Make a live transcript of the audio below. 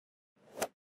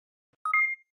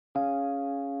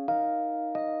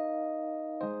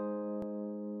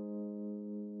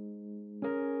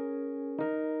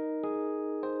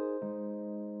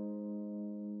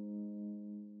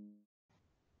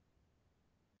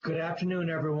Good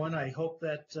afternoon, everyone. I hope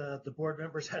that the board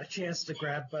members had a chance to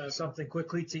grab something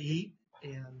quickly to eat.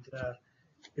 And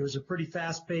it was a pretty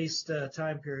fast-paced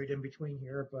time period in between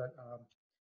here, but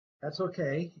that's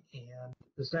okay. And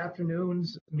this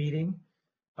afternoon's meeting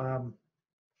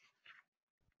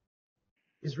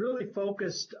is really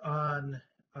focused on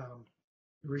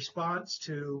response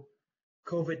to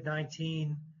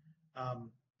COVID-19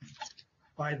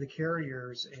 by the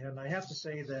carriers. And I have to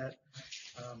say that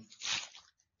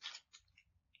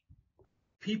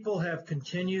people have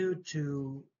continued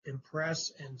to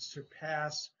impress and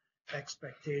surpass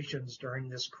expectations during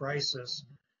this crisis.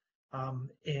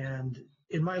 And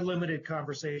in my limited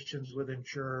conversations with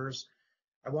insurers,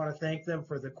 I want to thank them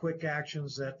for the quick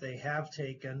actions that they have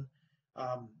taken,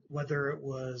 whether it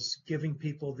was giving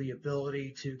people the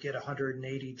ability to get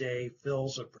 180-day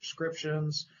fills of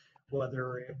prescriptions,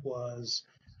 whether it was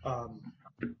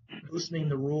loosening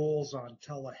the rules on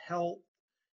telehealth,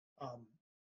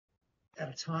 at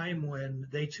a time when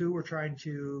they too were trying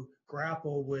to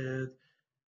grapple with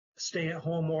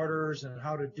stay-at-home orders and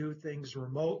how to do things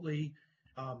remotely,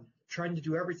 trying to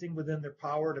do everything within their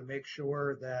power to make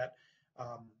sure that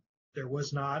there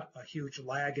was not a huge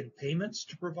lag in payments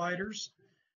to providers.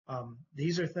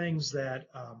 These are things that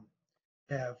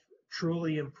have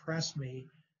truly impressed me,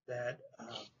 that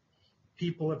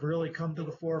people have really come to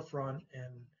the forefront.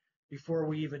 And before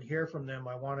we even hear from them,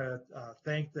 I want to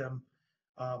thank them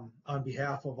on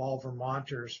behalf of all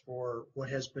Vermonters for what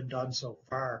has been done so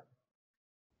far.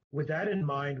 With that in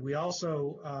mind, we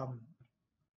also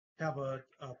have a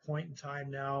point in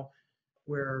time now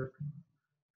where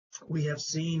we have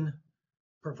seen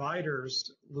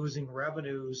providers losing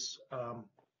revenues,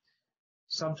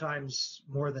 sometimes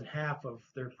more than half of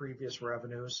their previous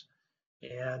revenues.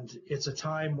 And it's a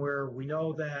time where we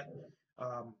know that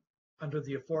under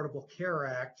the Affordable Care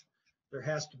Act, there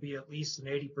has to be at least an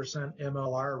 80%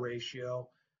 MLR ratio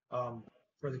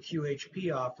for the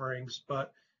QHP offerings,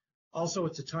 but also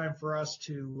it's a time for us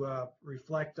to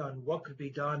reflect on what could be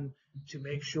done to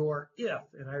make sure if,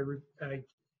 and I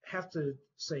have to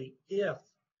say if,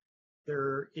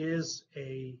 there is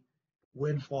a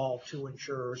windfall to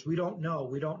insurers. We don't know.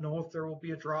 We don't know if there will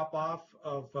be a drop-off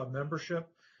of membership.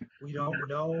 We don't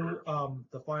know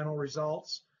the final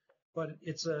results. But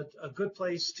it's a good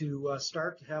place to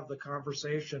start to have the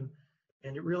conversation,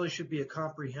 and it really should be a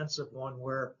comprehensive one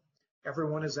where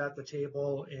everyone is at the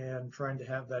table and trying to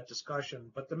have that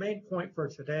discussion. But the main point for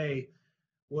today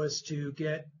was to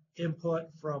get input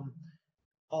from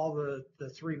all the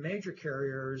three major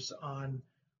carriers on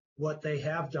what they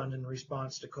have done in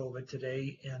response to COVID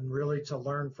today, and really to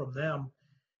learn from them.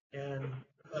 And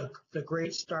the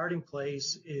great starting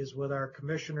place is with our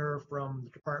commissioner from the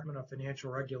Department of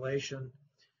Financial Regulation.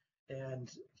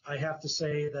 And I have to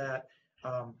say that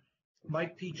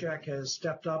Mike Pichek has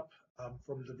stepped up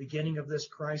from the beginning of this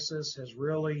crisis, has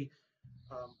really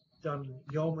done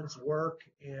yeoman's work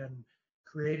in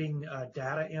creating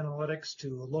data analytics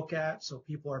to look at so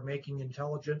people are making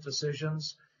intelligent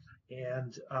decisions.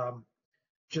 And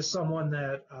just someone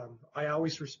that I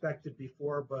always respected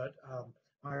before, but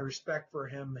my respect for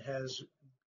him has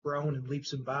grown in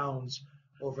leaps and bounds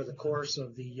over the course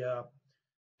of the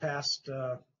past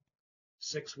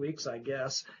 6 weeks, I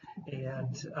guess.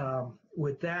 And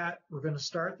with that, we're going to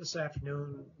start this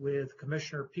afternoon with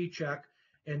Commissioner Pichek.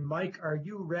 And Mike, are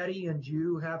you ready, and do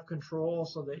you have control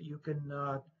so that you can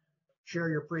share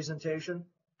your presentation?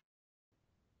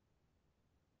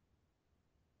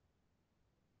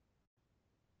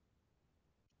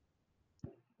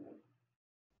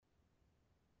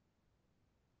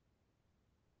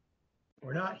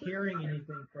 We're not hearing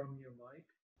anything from you, Mike.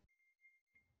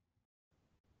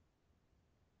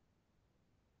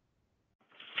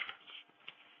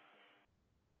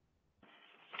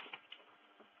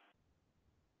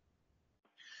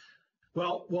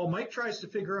 Well, while Mike tries to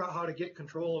figure out how to get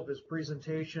control of his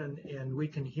presentation and we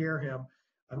can hear him,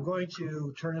 I'm going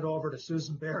to turn it over to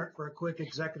Susan Barrett for a quick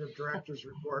executive director's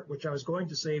report, which I was going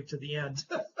to save to the end.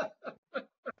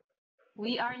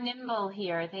 We are nimble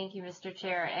here. Thank you, Mr.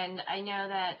 Chair. And I know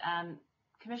that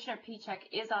Commissioner Pichek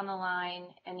is on the line,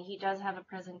 and he does have a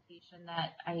presentation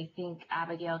that I think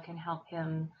Abigail can help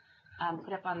him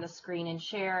put up on the screen and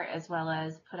share, as well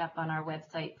as put up on our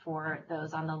website for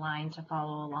those on the line to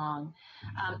follow along.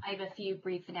 I have a few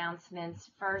brief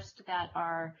announcements. First, that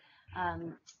our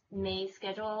May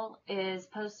schedule is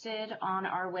posted on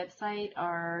our website.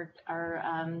 Our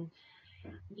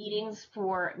meetings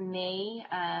for May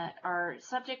are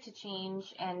subject to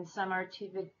change, and some are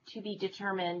to be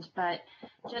determined, but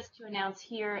just to announce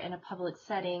here in a public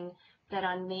setting that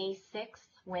on May 6th,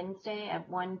 Wednesday at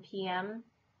 1 p.m.,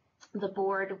 the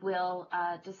board will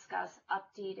discuss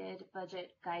updated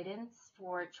budget guidance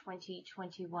for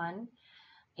 2021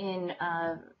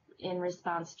 in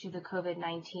response to the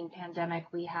COVID-19 pandemic.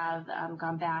 We have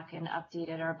gone back and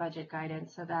updated our budget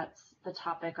guidance, so that's the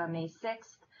topic on May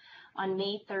 6th. On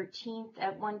May 13th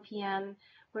at 1 p.m.,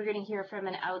 we're going to hear from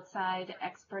an outside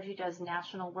expert who does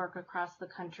national work across the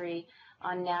country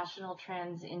on national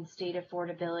trends in state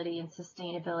affordability and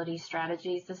sustainability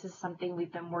strategies. This is something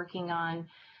we've been working on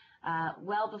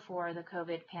well before the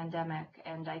COVID pandemic,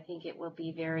 and I think it will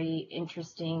be very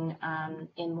interesting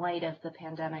in light of the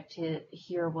pandemic to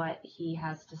hear what he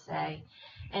has to say.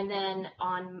 And then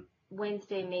on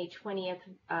Wednesday, May 20th,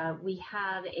 we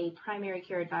have a primary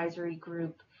care advisory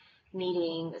group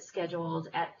meeting scheduled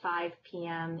at 5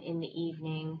 p.m. in the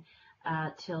evening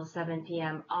till 7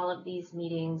 p.m. All of these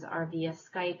meetings are via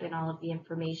Skype, and all of the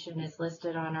information is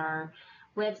listed on our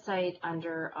website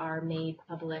under our May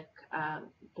public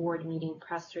board meeting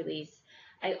press release.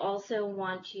 I also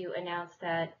want to announce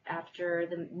that after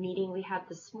the meeting we had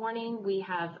this morning, we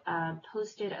have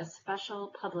posted a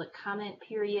special public comment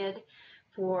period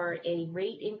for a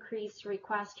rate increase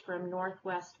request from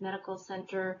Northwest Medical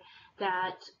Center.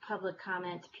 That public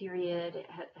comment period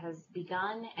has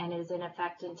begun and is in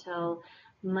effect until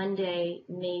Monday,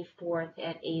 May 4th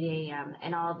at 8 a.m.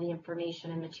 And all of the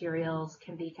information and materials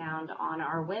can be found on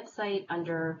our website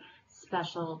under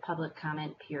special public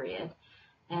comment period.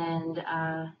 And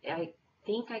I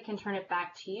think I can turn it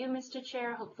back to you, Mr.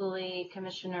 Chair. Hopefully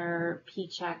Commissioner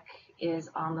Pieciak is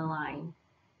on the line.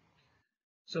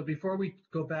 So before we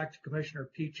go back to Commissioner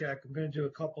Pieciak, I'm going to do a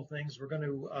couple things. We're going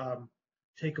to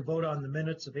take a vote on the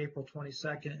minutes of April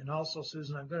 22nd. And also,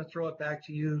 Susan, I'm going to throw it back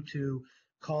to you to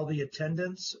call the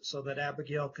attendance so that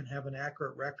Abigail can have an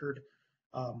accurate record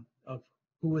of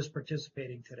who is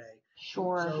participating today.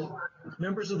 Sure. So,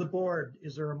 members of the board,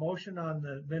 is there a motion on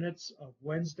the minutes of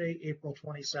Wednesday, April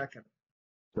 22nd?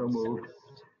 So moved.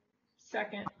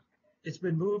 Second. It's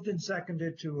been moved and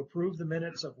seconded to approve the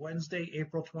minutes of Wednesday,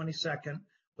 April 22nd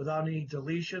without any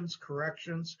deletions,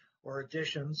 corrections, or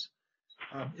additions.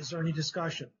 Is there any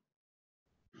discussion?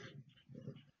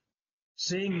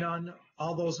 Seeing none,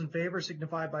 all those in favor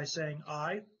signify by saying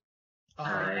aye.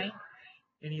 Aye.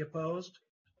 Any opposed?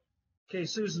 Okay,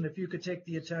 Susan, if you could take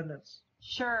the attendance.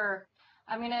 Sure.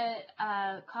 I'm going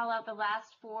to call out the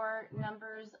last four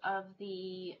numbers of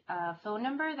the phone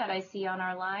number that I see on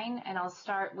our line, and I'll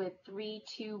start with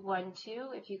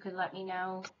 3212, if you could let me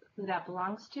know who that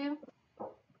belongs to.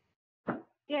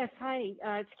 Yes, hi,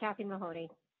 it's Kathy Mahoney.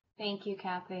 Thank you,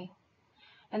 Kathy.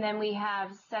 And then we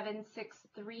have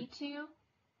 7632.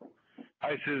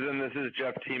 Hi, Susan. This is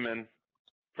Jeff Tiemann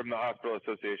from the Hospital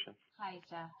Association. Hi,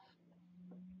 Jeff.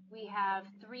 We have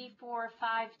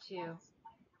 3452.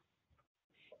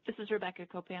 This is Rebecca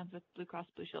Copans with Blue Cross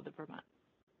Blue Shield of Vermont.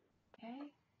 Okay.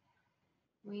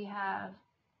 We have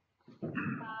 5.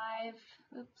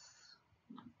 Oops.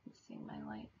 I'm seeing my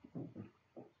light.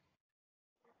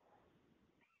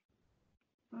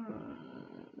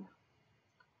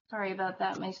 Sorry about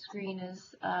that. My screen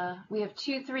is, we have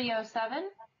 2307.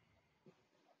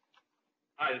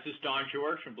 Hi, this is Don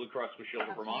George from Blue Cross Blue Shield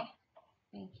of Vermont.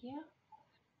 Thank you.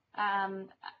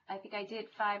 I think I did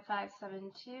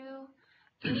 5572.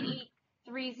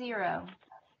 8830.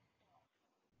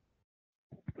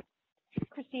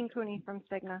 Christine Cooney from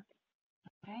Cigna.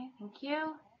 Okay, thank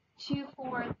you.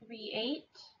 2438.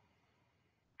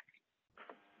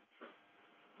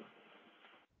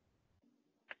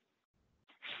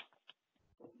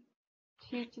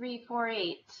 It's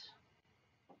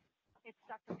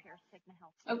Dr. Pierce, Cigna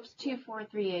Health. Oops,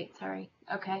 2438, sorry.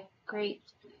 Okay, great.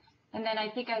 And then I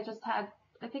think I've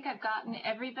gotten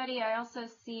everybody. I also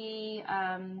see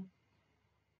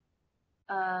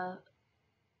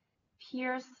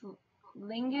Pierce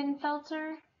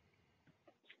Lingenfelter.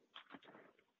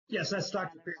 Yes, that's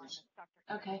Dr. Pierce.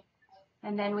 Okay.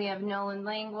 And then we have Nolan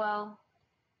Langwell,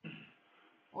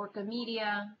 Orca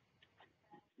Media.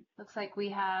 Looks like we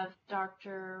have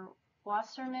Dr.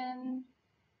 Wasserman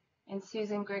and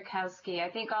Susan Grikowski. I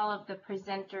think all of the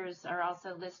presenters are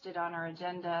also listed on our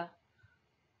agenda.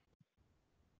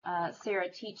 Sarah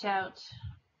Teachout.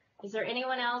 Is there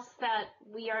anyone else that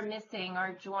we are missing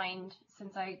or joined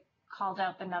since I called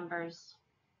out the numbers?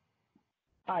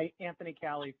 Hi, Anthony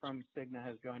Callie from Cigna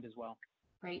has joined as well.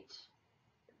 Great.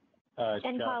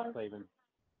 Jen Josh Collis. Clavin.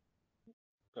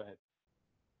 Go ahead.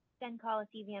 Jen Collis,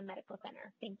 EVM Medical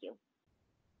Center. Thank you.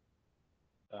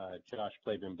 Josh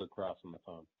Clavin, Blue Cross on the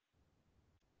phone.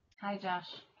 Hi, Josh.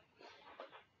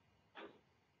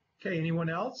 Okay, anyone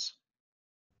else?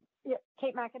 Yeah,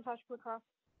 Kate McIntosh, Blue Cross.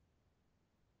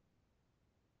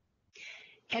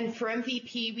 And for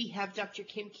MVP, we have Dr.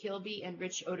 Kim Kilby and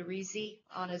Rich Odorizzi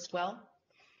on as well.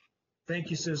 Thank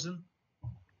you, Susan.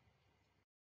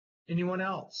 Anyone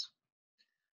else?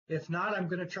 If not, I'm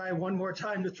going to try one more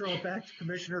time to throw it back to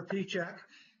Commissioner Pichek.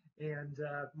 And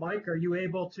Mike, are you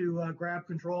able to grab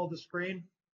control of the screen?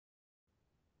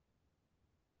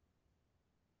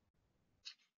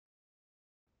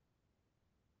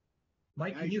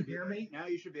 Mike, can you hear me? Now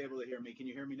you should be able to hear me. Can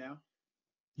you hear me now?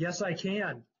 Yes, I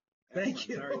can. Thank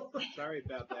you. Sorry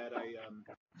about that.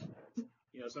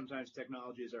 Sometimes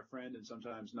technology is our friend and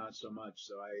sometimes not so much.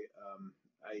 So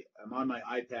I'm on my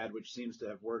iPad, which seems to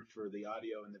have worked for the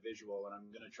audio and the visual, and I'm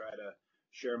going to try to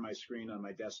share my screen on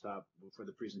my desktop for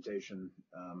the presentation,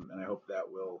 and I hope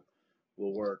that will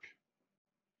work.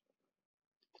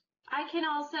 I can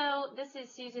also, this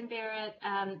is Susan Barrett,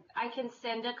 I can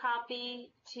send a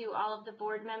copy to all of the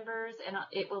board members, and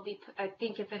it will be, I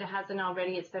think if it hasn't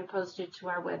already, it's been posted to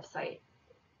our website.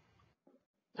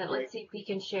 But Great. Let's see if we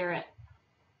can share it.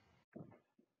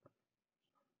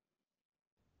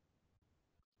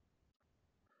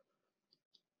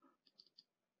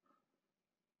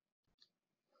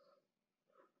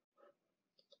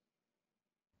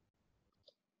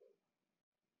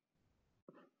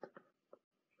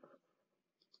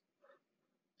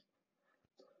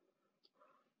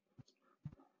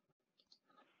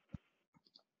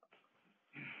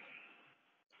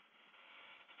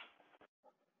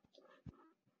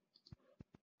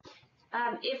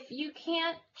 If you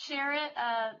can't share it,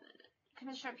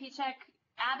 Commissioner Pichek,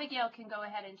 Abigail can go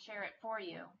ahead and share it for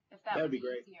you, if that would be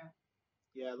great. easier.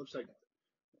 Yeah, it looks like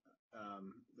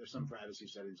there's some privacy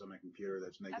settings on my computer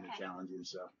that's making it challenging.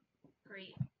 So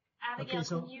great. Abigail,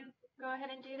 can you go ahead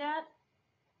and do that?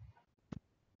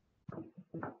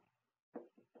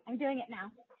 I'm doing it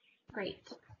now. Great.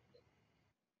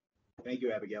 Thank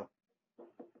you, Abigail.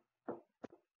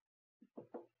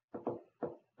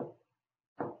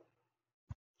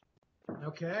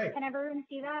 Okay. Can everyone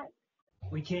see that?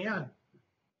 We can.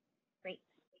 Great.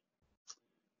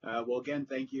 Well, again,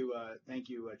 thank you,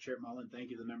 Chair Mullen. Thank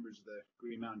you, the members of the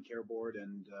Green Mountain Care Board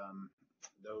and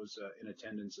those in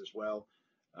attendance as well.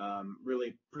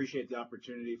 Really appreciate the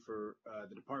opportunity for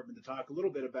the department to talk a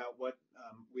little bit about what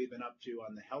we've been up to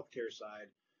on the healthcare side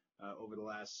over the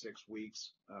last 6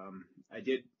 weeks. I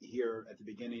did hear at the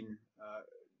beginning,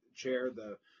 Chair,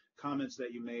 the comments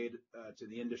that you made to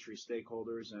the industry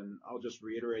stakeholders, and I'll just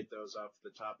reiterate those off the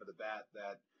top of the bat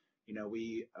that,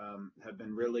 we have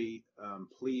been really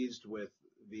pleased with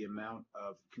the amount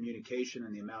of communication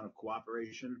and the amount of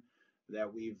cooperation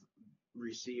that we've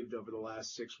received over the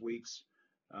last 6 weeks.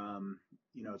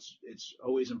 It's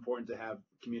always important to have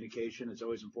communication. It's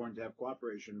always important to have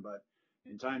cooperation, but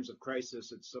in times of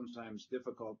crisis, it's sometimes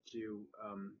difficult to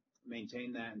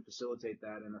maintain that and facilitate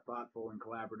that in a thoughtful and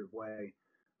collaborative way.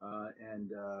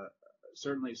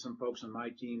 Certainly some folks on my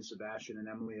team, Sebastian and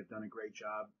Emily, have done a great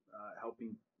job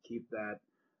helping keep that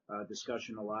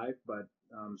discussion alive, but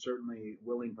certainly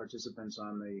willing participants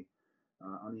on the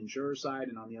insurer side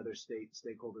and on the other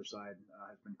stakeholder side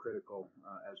has been critical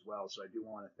as well. So I do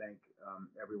want to thank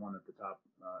everyone at the top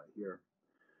here.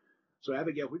 So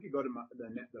Abigail, if we could go to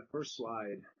the first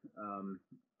slide,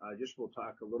 I just will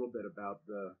talk a little bit about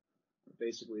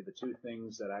basically the two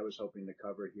things that I was hoping to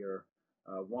cover here.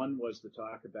 One was to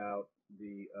talk about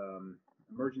the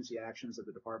emergency actions that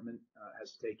the department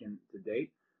has taken to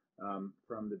date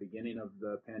from the beginning of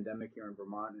the pandemic here in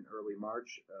Vermont in early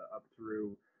March up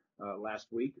through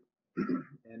last week.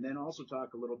 And then also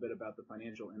talk a little bit about the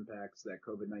financial impacts that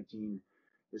COVID-19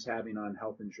 is having on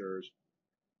health insurers.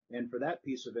 And for that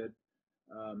piece of it,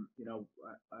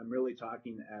 I'm really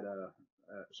talking at a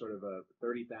sort of a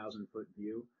 30,000-foot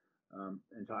view.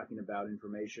 And talking about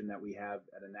information that we have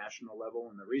at a national level.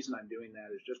 And the reason I'm doing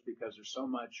that is just because there's so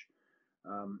much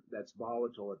that's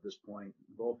volatile at this point,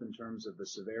 both in terms of the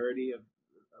severity of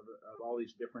all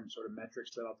these different sort of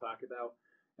metrics that I'll talk about,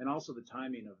 and also the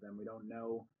timing of them. We don't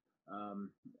know on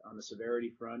the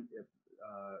severity front if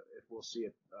we'll see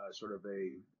a sort of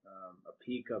a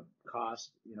peak of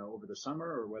cost, over the summer,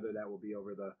 or whether that will be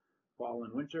over the fall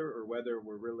and winter, or whether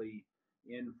we're really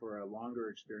in for a longer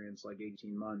experience, like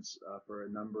 18 months, for a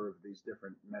number of these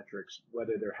different metrics,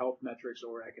 whether they're health metrics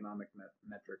or economic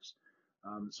metrics.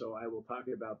 So I will talk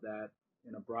about that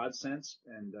in a broad sense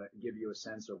and give you a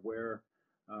sense of where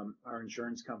our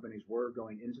insurance companies were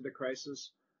going into the crisis,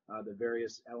 the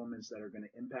various elements that are going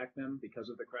to impact them because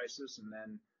of the crisis, and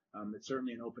then it's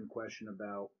certainly an open question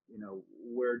about,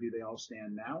 where do they all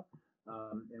stand now,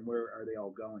 and where are they all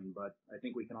going? But I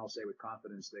think we can all say with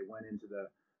confidence they went into the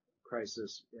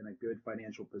crisis in a good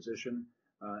financial position.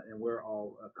 and we're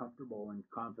all comfortable and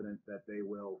confident that they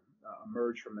will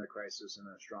emerge from their crisis in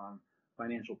a strong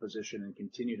financial position and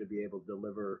continue to be able to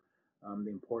deliver the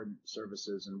important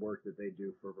services and work that they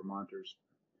do for Vermonters.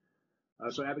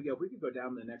 So Abigail, if we could go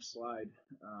down to the next slide,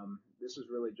 this is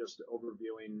really just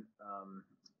overviewing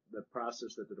the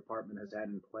process that the department has had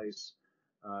in place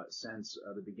since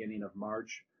the beginning of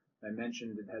March. I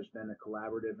mentioned it has been a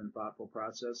collaborative and thoughtful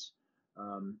process.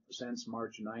 Since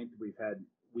March 9th, we've had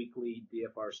weekly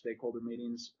DFR stakeholder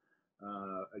meetings.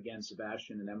 Again,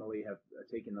 Sebastian and Emily have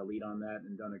taken the lead on that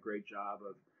and done a great job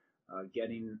of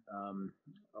getting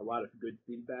a lot of good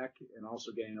feedback and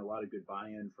also getting a lot of good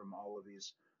buy-in from all of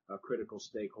these critical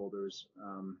stakeholders.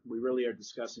 We really are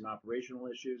discussing operational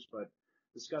issues, but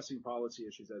discussing policy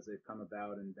issues as they've come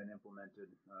about and been implemented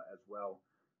as well.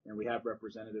 And we have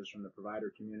representatives from the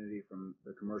provider community, from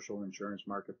the commercial insurance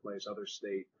marketplace, other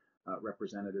state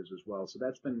representatives as well. So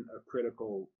that's been a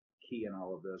critical key in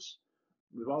all of this.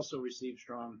 We've also received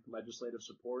strong legislative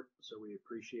support, so we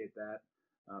appreciate that.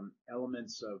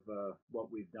 Elements of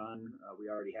what we've done, we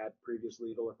already had previous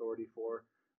legal authority for.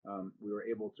 We were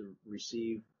able to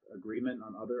receive agreement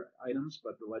on other items,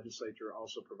 but the legislature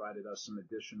also provided us some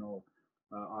additional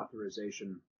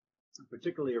authorization,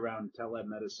 particularly around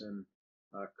telemedicine,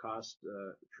 cost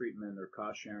treatment or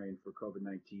cost sharing for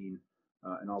COVID-19,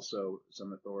 and also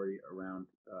some authority around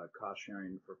cost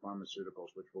sharing for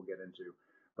pharmaceuticals, which we'll get into.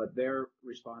 But their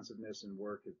responsiveness and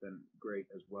work has been great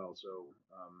as well. So,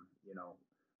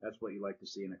 that's what you like to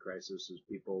see in a crisis, is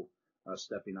people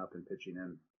stepping up and pitching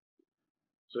in.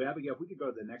 So Abigail, if we could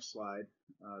go to the next slide.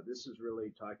 This is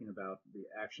really talking about the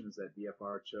actions that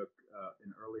DFR took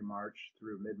in early March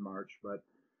through mid-March. But,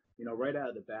 right out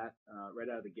of the bat, right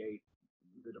out of the gate,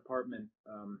 the department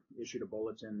issued a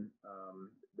bulletin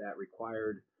that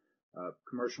required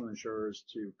commercial insurers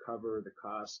to cover the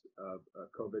cost of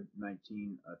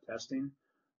COVID-19 testing,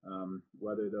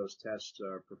 whether those tests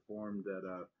are performed at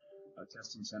a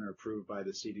testing center approved by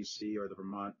the CDC or the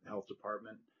Vermont Health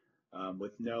Department,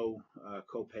 with no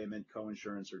co-payment,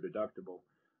 co-insurance, or deductible.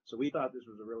 So we thought this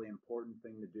was a really important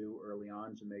thing to do early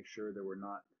on to make sure there were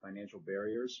not financial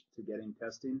barriers to getting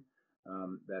testing,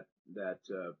 that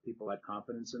people had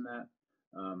confidence in that.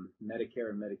 Medicare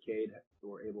and Medicaid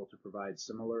were able to provide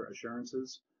similar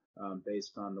assurances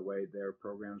based on the way their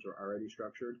programs were already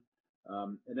structured.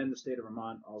 And then the state of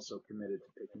Vermont also committed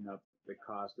to picking up the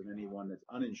cost of anyone that's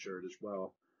uninsured as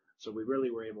well. So we really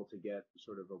were able to get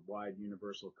sort of a wide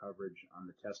universal coverage on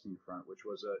the testing front, which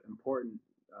was an important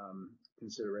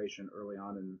consideration early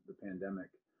on in the pandemic.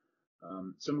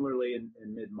 Similarly,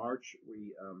 in mid-March,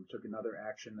 we took another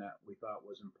action that we thought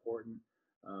was important,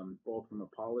 both from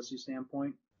a policy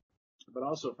standpoint, but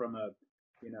also from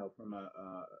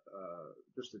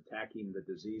just attacking the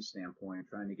disease standpoint,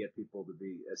 trying to get people to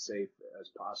be as safe as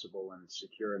possible and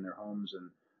secure in their homes and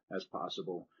as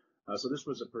possible. So this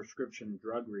was a prescription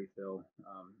drug refill.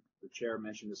 The chair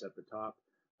mentioned this at the top.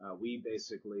 We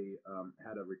basically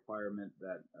had a requirement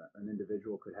that an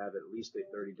individual could have at least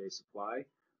a 30-day supply,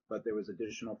 but there was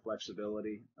additional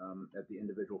flexibility at the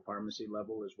individual pharmacy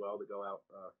level as well to go out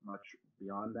much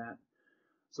beyond that.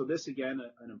 So this, again,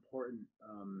 an important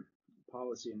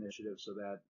policy initiative so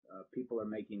that people are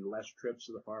making less trips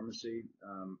to the pharmacy,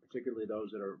 particularly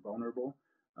those that are vulnerable.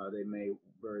 They may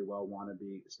very well want to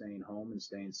be staying home and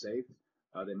staying safe.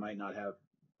 They might not have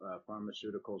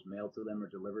pharmaceuticals mailed to them or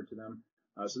delivered to them.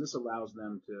 So this allows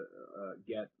them to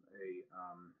get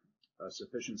a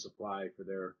sufficient supply for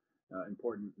their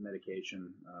important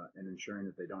medication and ensuring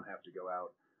that they don't have to go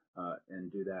out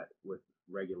and do that with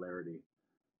regularity.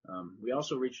 We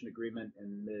also reached an agreement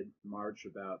in mid-March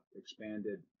about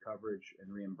expanded coverage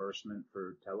and reimbursement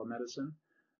for telemedicine,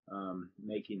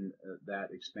 making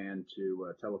that expand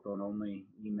to telephone only,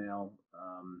 email,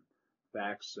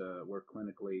 fax, where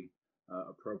clinically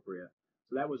appropriate.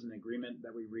 So that was an agreement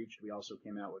that we reached. We also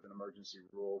came out with an emergency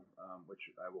rule,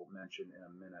 which I will mention in a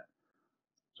minute.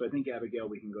 So I think, Abigail,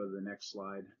 we can go to the next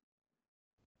slide.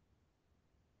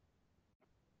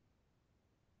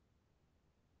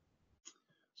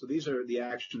 So these are the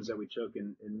actions that we took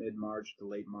in mid-March to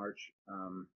late March.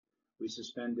 We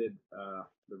suspended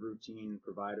the routine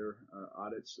provider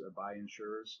audits by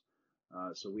insurers.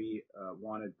 So we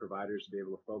wanted providers to be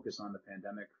able to focus on the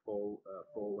pandemic full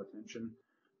attention,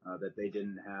 that they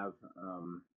didn't have,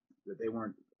 that they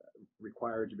weren't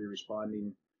required to be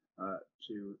responding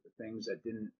to things that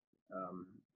didn't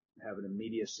have an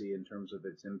immediacy in terms of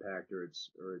its impact or its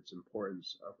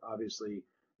importance. Obviously,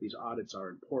 these audits are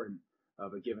important,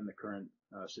 but given the current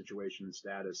situation and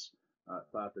status,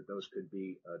 thought that those could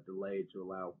be delayed to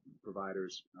allow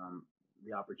providers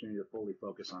the opportunity to fully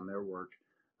focus on their work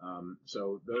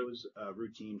So those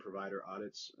routine provider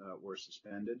audits were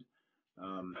suspended.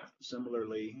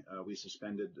 Similarly, we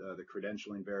suspended the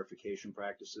credentialing verification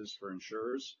practices for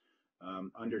insurers.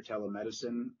 Under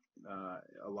telemedicine,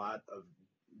 a lot of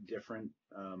different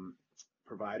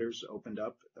providers opened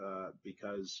up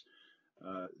because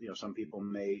some people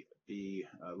may be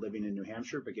living in New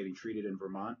Hampshire but getting treated in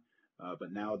Vermont,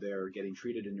 but now they're getting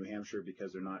treated in New Hampshire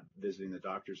because they're not visiting the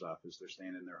doctor's office. They're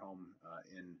staying in their home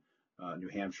in New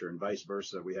Hampshire, and vice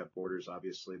versa. We have borders,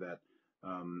 obviously, that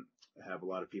have a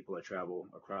lot of people that travel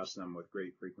across them with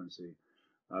great frequency.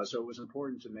 So it was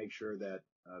important to make sure that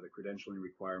the credentialing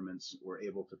requirements were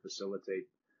able to facilitate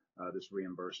this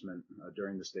reimbursement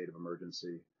during the state of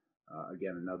emergency.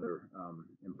 Again, another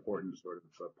important sort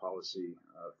of policy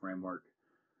framework.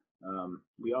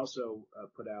 We also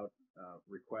put out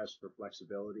requests for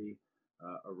flexibility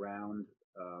around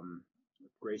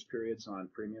grace periods on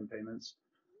premium payments.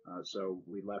 So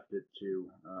we left it to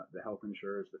the health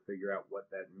insurers to figure out what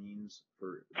that means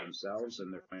for themselves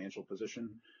and their financial position.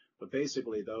 But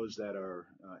basically, those that are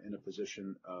in a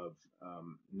position of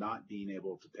not being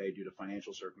able to pay due to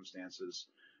financial circumstances,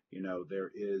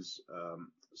 there is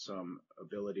some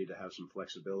ability to have some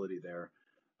flexibility there.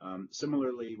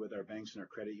 Similarly, with our banks and our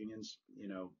credit unions,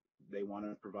 they want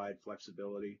to provide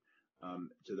flexibility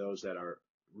to those that are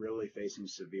really facing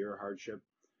severe hardship.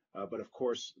 But of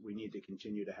course, we need to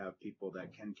continue to have people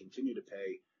that can continue to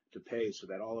pay so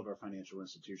that all of our financial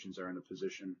institutions are in a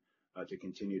position to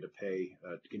continue to pay,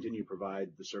 to continue to provide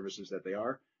the services that they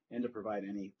are, and to provide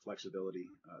any flexibility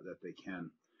that they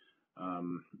can.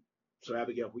 So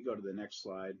Abigail, if we go to the next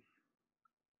slide.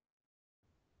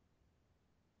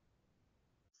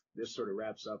 This sort of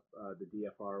wraps up the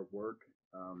DFR work.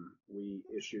 We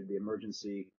issued the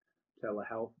emergency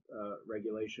telehealth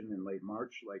regulation in late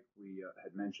March, like we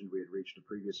had mentioned we had reached a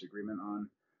previous agreement on.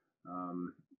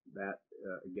 That,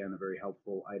 again, a very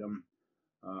helpful item.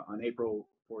 On April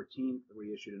 14th,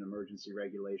 we issued an emergency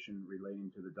regulation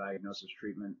relating to the diagnosis,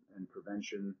 treatment, and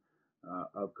prevention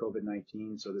of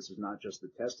COVID-19. So this is not just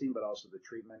the testing, but also the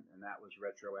treatment, and that was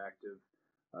retroactive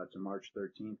to March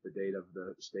 13th, the date of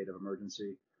the state of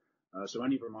emergency. So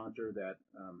any Vermonter that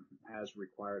has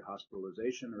required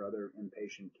hospitalization or other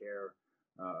inpatient care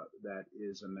that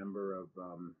is a member of,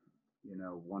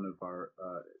 one of our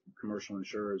commercial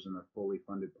insurers in a fully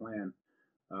funded plan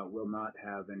will not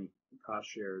have any cost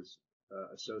shares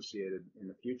associated in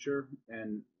the future,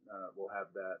 and will have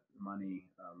that money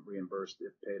reimbursed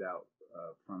if paid out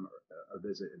from a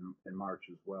visit in March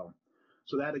as well.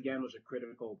 So that, again, was a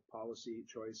critical policy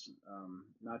choice,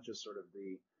 not just sort of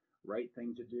the right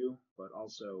thing to do, but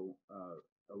also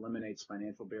eliminates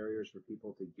financial barriers for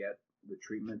people to get the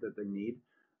treatment that they need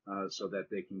so that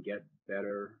they can get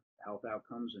better health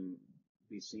outcomes and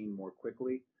be seen more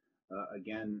quickly,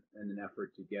 again, in an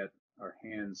effort to get our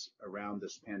hands around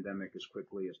this pandemic as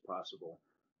quickly as possible.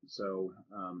 So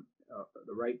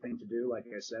the right thing to do, like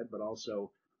I said, but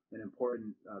also an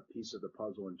important piece of the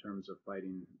puzzle in terms of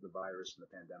fighting the virus and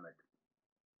the pandemic.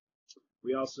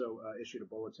 We also issued a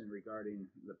bulletin regarding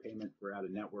the payment for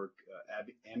out-of-network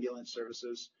ambulance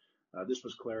services. This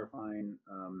was clarifying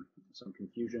some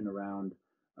confusion around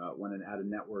when an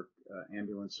out-of-network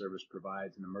ambulance service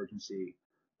provides an emergency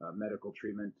medical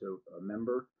treatment to a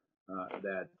member,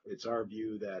 that it's our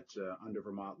view that under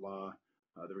Vermont law,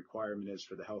 the requirement is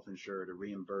for the health insurer to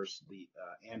reimburse the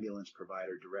ambulance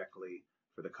provider directly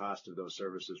for the cost of those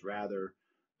services rather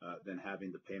than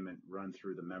having the payment run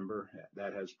through the member.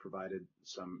 That has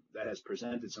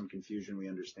presented some confusion, we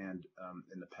understand,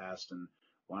 in the past, and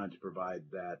wanted to provide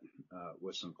that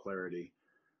with some clarity.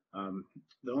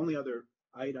 The only other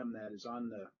item that is on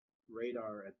the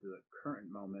radar at the current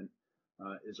moment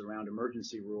is around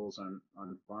emergency rules on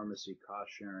pharmacy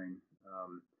cost sharing.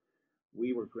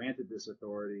 We were granted this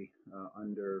authority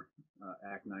under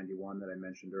Act 91 that I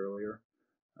mentioned earlier.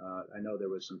 I know there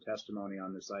was some testimony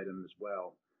on this item as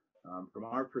well. From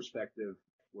our perspective,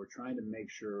 we're trying to make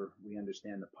sure we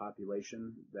understand the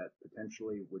population that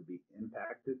potentially would be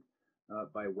impacted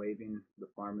by waiving the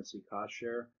pharmacy cost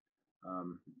share.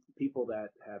 People that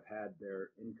have had their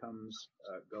incomes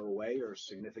go away or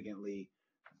significantly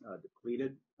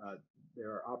depleted,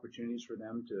 there are opportunities for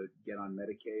them to get on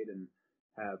Medicaid and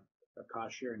have a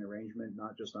cost sharing arrangement,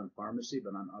 not just on pharmacy,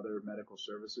 but on other medical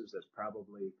services. That's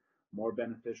probably more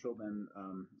beneficial than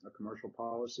a commercial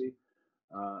policy.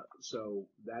 So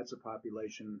that's a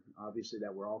population, obviously,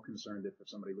 that we're all concerned if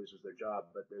somebody loses their job,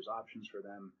 but there's options for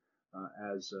them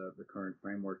as the current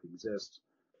framework exists.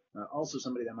 Also,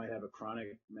 somebody that might have a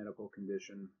chronic medical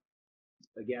condition,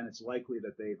 again, it's likely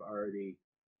that they've already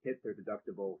hit their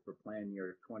deductible for plan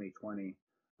year 2020,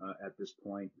 at this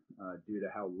point due to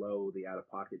how low the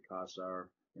out-of-pocket costs are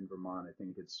in Vermont. I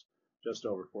think it's just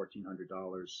over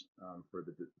 $1,400 for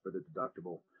the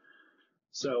deductible.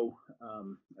 So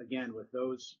again, with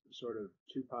those sort of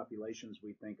two populations,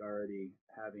 we think already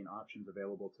having options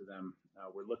available to them,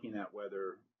 we're looking at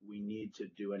whether we need to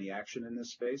do any action in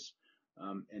this space,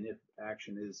 and if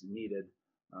action is needed,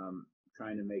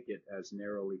 trying to make it as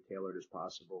narrowly tailored as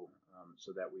possible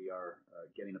so that we are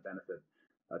getting a benefit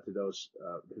to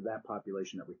that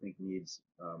population that we think needs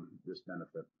this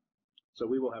benefit. So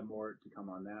we will have more to come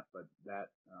on that, but that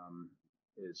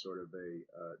is sort of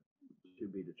a to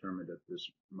be determined at this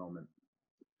moment.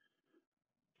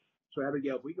 So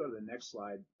Abigail, if we go to the next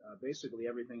slide, basically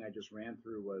everything I just ran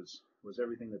through was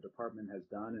everything the department has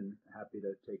done, and happy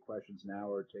to take questions now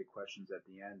or take questions at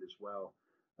the end as well.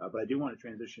 But I do want to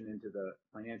transition into the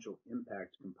financial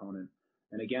impact component.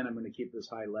 And again, I'm going to keep this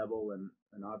high level, and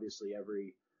obviously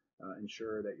every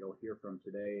insurer that you'll hear from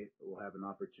today will have an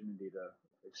opportunity to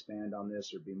expand on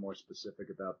this or be more specific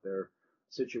about their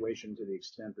situation to the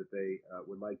extent that they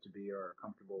would like to be or are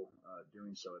comfortable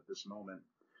doing so at this moment.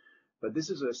 But this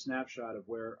is a snapshot of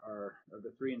where of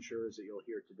the three insurers that you'll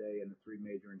hear today and the three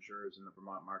major insurers in the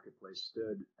Vermont marketplace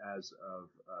stood as of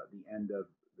the end of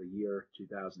the year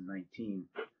 2019.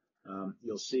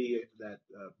 You'll see that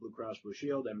Blue Cross Blue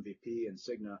Shield, MVP, and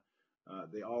Cigna,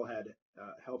 they all had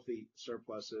healthy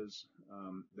surpluses.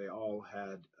 They all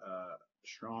had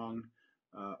strong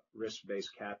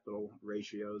risk-based capital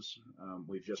ratios.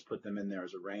 We've just put them in there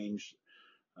as a range.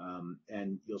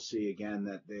 And you'll see again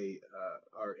that they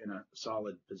are in a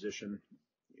solid position.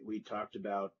 We talked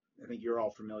about, I think you're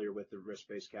all familiar with the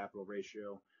risk-based capital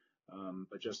ratio,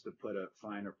 but just to put a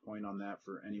finer point on that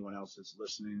for anyone else that's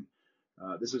listening,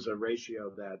 this is a ratio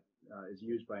that is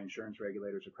used by insurance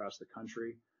regulators across the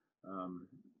country.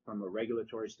 From a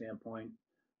regulatory standpoint,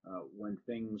 when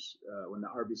the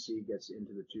RBC gets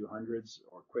into the 200s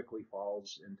or quickly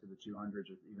falls into the 200s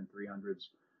or even 300s,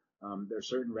 there are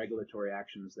certain regulatory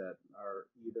actions that are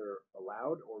either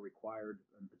allowed or required,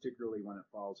 and particularly when it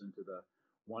falls into the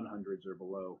 100s or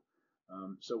below.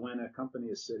 So when a company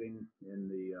is sitting in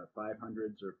the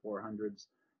 500s or 400s,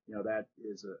 that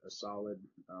is a solid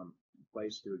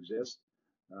place to exist.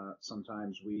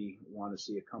 Sometimes we want to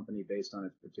see a company based on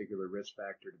its particular risk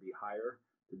factor to be higher,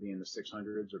 to be in the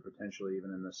 600s or potentially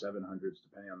even in the 700s,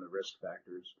 depending on the risk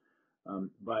factors.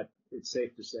 But it's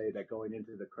safe to say that going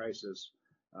into the crisis,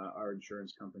 our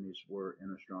insurance companies were in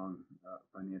a strong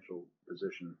financial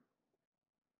position.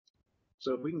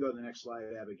 So if we can go to the next slide,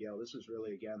 Abigail, this is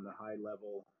really, again, the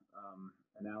high-level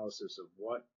analysis of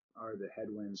what are the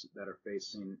headwinds that are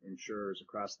facing insurers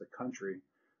across the country,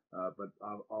 but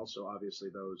also obviously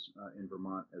those in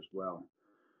Vermont as well.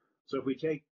 So if we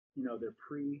take, their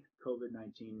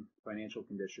pre-COVID-19 financial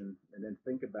condition and then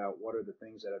think about what are the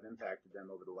things that have impacted them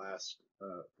over the last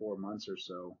 4 months or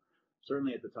so,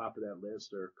 certainly at the top of that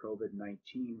list are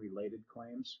COVID-19 related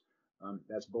claims.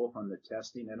 That's both on the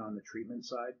testing and on the treatment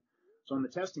side. So on the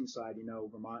testing side,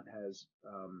 Vermont has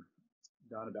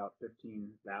done about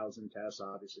 15,000 tests.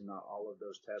 Obviously, not all of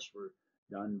those tests were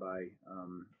done by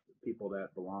people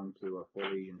that belong to a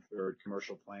fully insured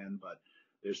commercial plan, but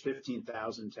there's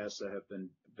 15,000 tests that have been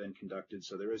conducted,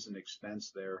 so there is an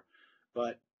expense there.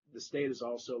 But the state is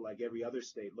also, like every other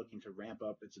state, looking to ramp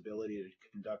up its ability to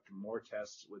conduct more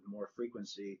tests with more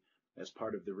frequency as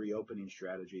part of the reopening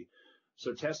strategy.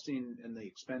 So testing and the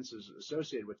expenses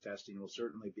associated with testing will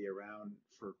certainly be around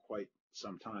for quite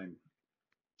some time.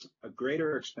 A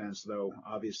greater expense, though,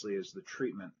 obviously, is the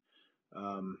treatment.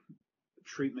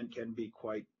 Treatment can be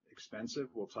quite expensive.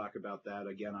 We'll talk about that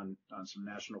again on some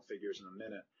national figures in a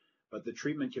minute. But the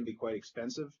treatment can be quite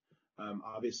expensive.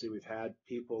 Obviously, we've had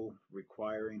people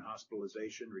requiring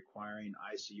hospitalization, requiring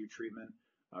ICU treatment,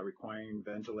 requiring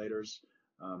ventilators,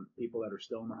 people that are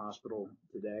still in the hospital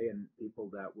today, and people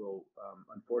that will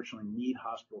unfortunately need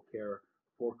hospital care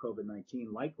for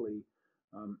COVID-19, likely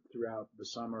throughout the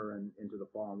summer and into the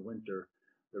fall and winter.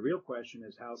 The real question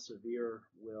is how severe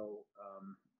will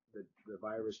the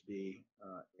virus be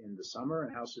in the summer,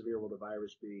 and how severe will the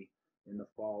virus be in the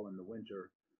fall and the winter?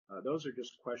 Those are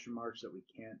just question marks that we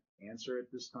can't answer at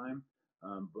this time.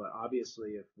 But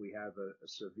obviously, if we have a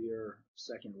severe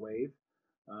second wave,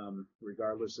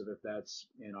 regardless of if that's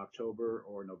in October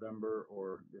or November,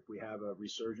 or if we have a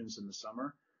resurgence in the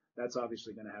summer, that's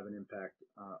obviously going to have an impact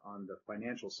on the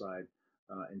financial side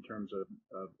in terms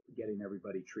of getting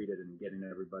everybody treated and getting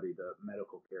everybody the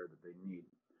medical care that they need.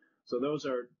 So those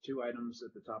are two items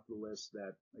at the top of the list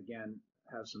that, again,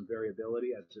 have some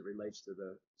variability as it relates to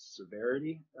the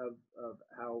severity of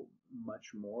how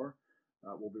much more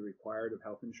will be required of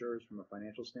health insurers from a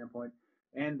financial standpoint.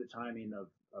 and the timing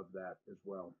of that as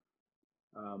well.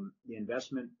 The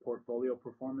investment portfolio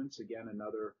performance, again,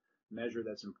 another measure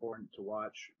that's important to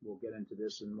watch. We'll get into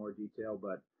this in more detail,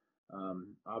 but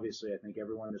obviously I think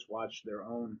everyone that's watched their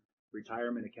own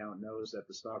retirement account knows that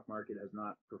the stock market has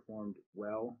not performed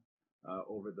well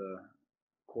over the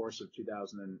course of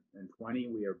 2020.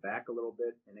 We are back a little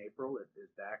bit in April. It is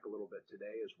back a little bit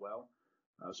today as well.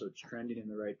 So it's trending in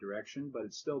the right direction, but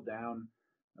it's still down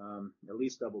at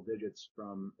least double digits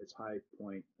from its high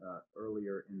point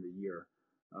earlier in the year.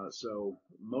 So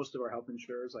most of our health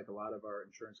insurers, like a lot of our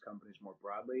insurance companies more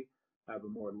broadly, have a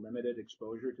more limited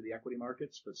exposure to the equity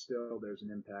markets, but still there's an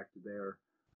impact there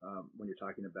when you're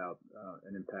talking about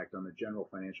an impact on the general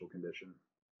financial condition.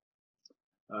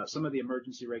 Some of the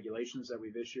emergency regulations that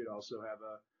we've issued also have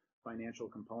a financial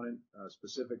component.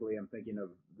 Specifically, I'm thinking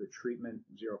of the treatment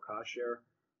zero cost share.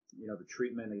 You know, the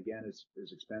treatment, again,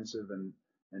 is expensive, and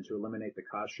to eliminate the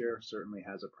cost share certainly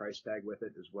has a price tag with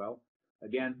it as well.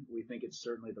 Again, we think it's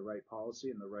certainly the right policy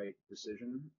and the right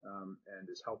decision, and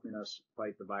is helping us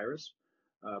fight the virus.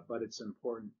 But it's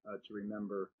important to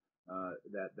remember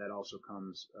that also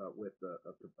comes with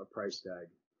a price tag.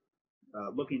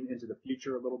 Looking into the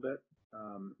future a little bit,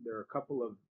 there are a couple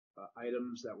of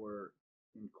items that were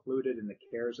included in the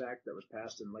CARES Act that was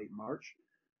passed in late March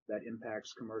that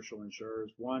impacts commercial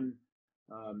insurers. One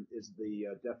is the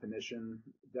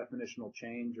definitional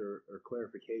change or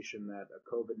clarification that a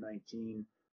COVID-19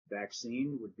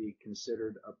 vaccine would be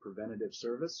considered a preventative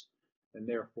service and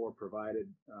therefore provided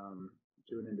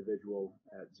to an individual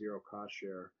at zero cost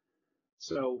share.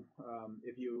 So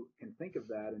if you can think of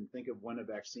that and think of when a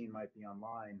vaccine might be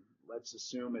online, let's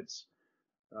assume it's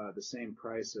the same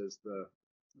price as the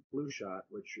flu shot,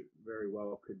 which very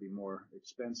well could be more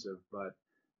expensive, but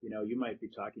you know, you might be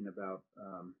talking about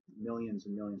millions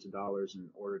and millions of dollars in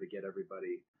order to get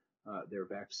everybody their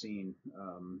vaccine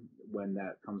when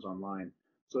that comes online.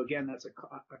 So again, that's a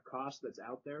cost that's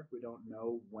out there. We don't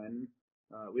know when,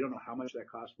 we don't know how much that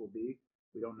cost will be.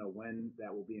 We don't know when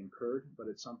that will be incurred, but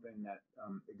it's something that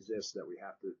exists that we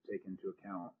have to take into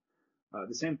account.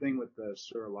 The same thing with the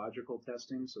serological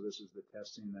testing. So this is the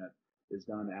testing that is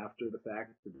done after the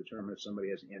fact to determine if somebody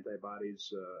has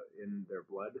antibodies in their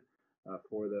blood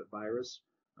for the virus.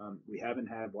 We haven't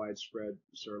had widespread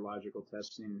serological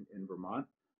testing in Vermont,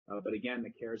 but again, the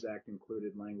CARES Act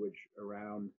included language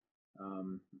around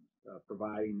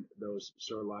providing those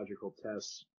serological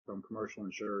tests from commercial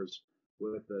insurers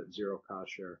with the zero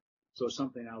cost share. So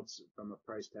something else from a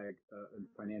price tag and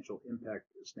financial impact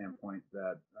standpoint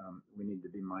that we need to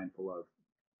be mindful of.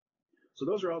 So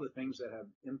those are all the things that have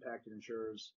impacted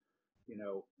insurers, you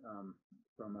know,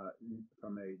 from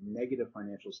a negative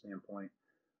financial standpoint.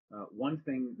 One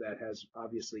thing that has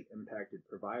obviously impacted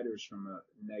providers from a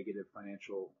negative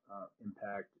financial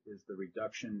impact is the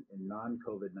reduction in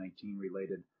non-COVID-19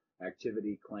 related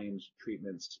activity, claims,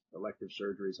 treatments, elective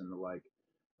surgeries, and the like.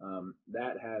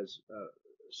 That has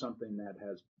something that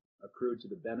has accrued to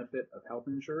the benefit of health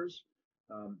insurers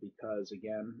because,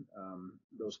 again,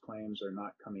 those claims are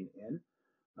not coming in.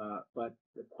 But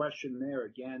the question there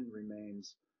again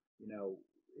remains, you know,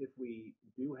 if we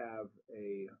do have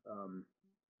a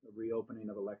reopening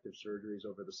of elective surgeries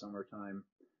over the summertime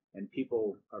and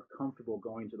people are comfortable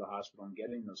going to the hospital and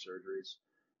getting those surgeries,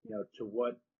 you know, to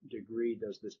what degree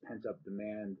does this pent-up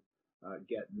demand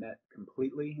get met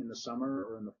completely in the summer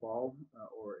or in the fall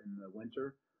or in the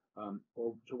winter?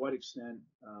 Or to what extent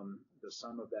does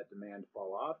some of that demand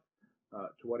fall off?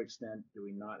 To what extent do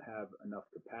we not have enough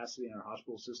capacity in our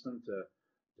hospital system to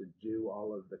do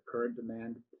all of the current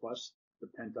demand plus the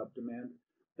pent-up demand?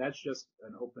 That's just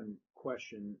an open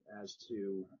question as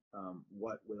to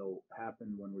what will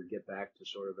happen when we get back to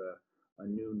sort of a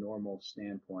new normal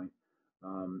standpoint.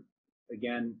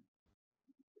 Again,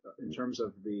 in terms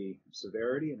of the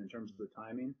severity and in terms of the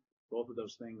timing, both of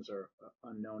those things are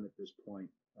unknown at this point,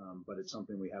 but it's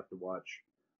something we have to watch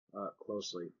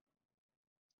closely.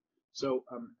 So,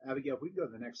 Abigail, if we can go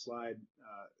to the next slide,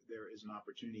 there is an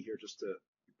opportunity here just to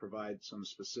provide some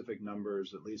specific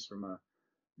numbers, at least from a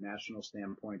national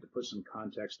standpoint, to put some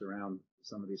context around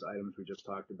some of these items we just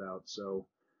talked about. So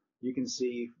you can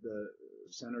see the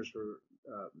Centers for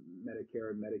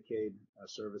Medicare and Medicaid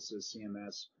Services,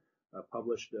 CMS,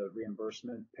 published a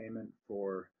reimbursement payment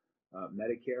for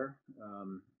Medicare,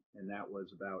 and that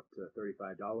was about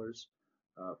 $35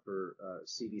 for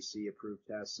CDC approved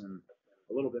tests and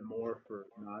a little bit more for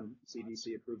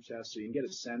non-CDC approved tests. So you can get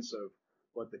a sense of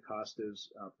what the cost is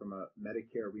from a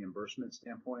Medicare reimbursement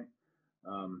standpoint.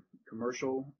 Some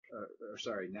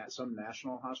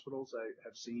national hospitals I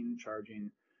have seen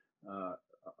charging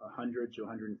 $100 to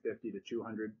 $150 to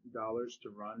 $200 to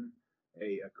run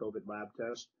a COVID lab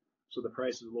test. So the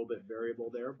price is a little bit variable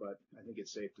there, but I think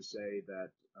it's safe to say that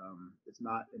it's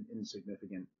not an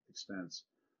insignificant expense.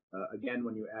 Again,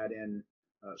 when you add in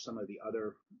some of the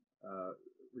other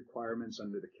requirements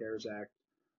under the CARES Act,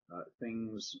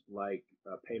 things like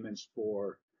payments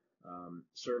for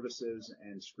services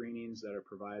and screenings that are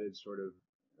provided sort of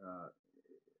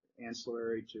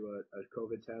ancillary to a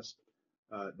COVID test,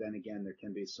 then again, there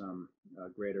can be some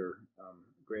greater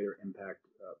impact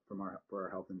for our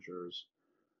health insurers.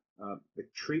 The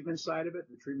treatment side of it,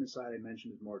 the treatment side I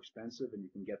mentioned is more expensive, and you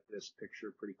can get this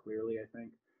picture pretty clearly, I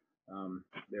think.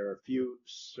 There are a few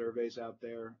surveys out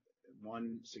there.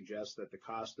 One suggests that the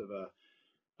cost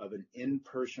of an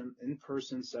in-person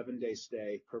 7-day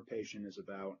stay per patient is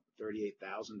about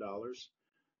 $38,000.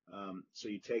 So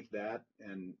you take that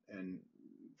and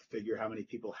figure how many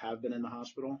people have been in the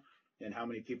hospital and how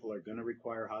many people are going to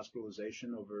require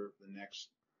hospitalization over the next,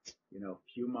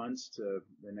 few months to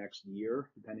the next year,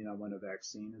 depending on when a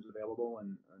vaccine is available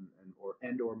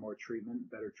or more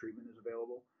treatment, better treatment is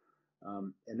available.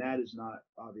 And that is not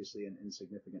obviously an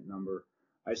insignificant number.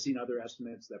 I've seen other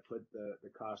estimates that put the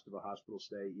cost of a hospital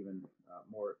stay even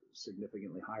more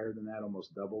significantly higher than that,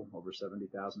 almost double, over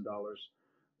 $70,000.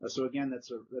 So again,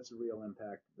 that's a real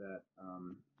impact that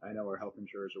I know our health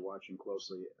insurers are watching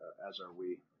closely, as are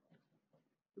we.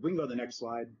 If we can go to the next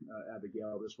slide,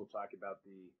 Abigail, this will talk about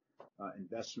the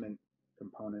investment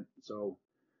component. So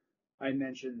I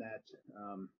mentioned that,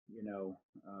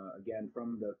 again,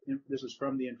 this is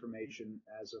from the information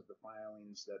as of the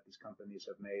filings that these companies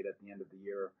have made at the end of the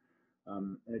year.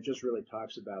 And it just really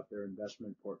talks about their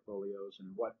investment portfolios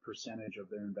and what percentage of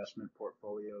their investment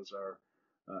portfolios are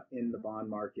in the bond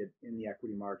market, in the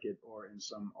equity market, or in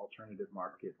some alternative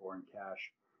market or in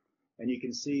cash. And you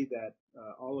can see that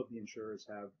all of the insurers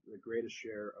have the greatest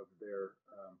share of their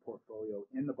portfolio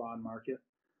in the bond market.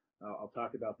 I'll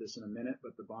talk about this in a minute,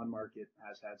 but the bond market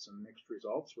has had some mixed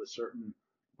results, with certain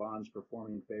bonds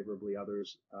performing favorably,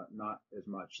 others not as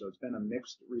much. So it's been a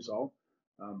mixed result,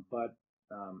 but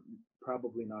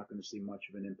probably not going to see much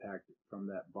of an impact from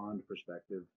that bond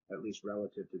perspective, at least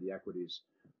relative to the equities.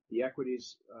 The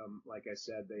equities, like I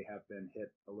said, they have been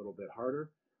hit a little bit harder.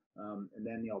 And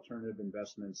then the alternative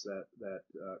investments that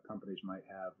companies might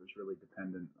have is really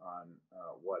dependent on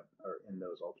what are in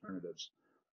those alternatives.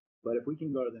 But if we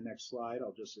can go to the next slide,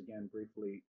 I'll just again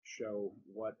briefly show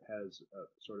what has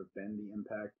sort of been the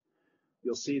impact.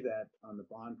 You'll see that on the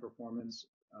bond performance,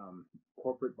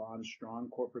 corporate bonds, strong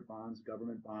corporate bonds,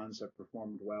 government bonds have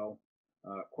performed well.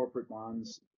 Corporate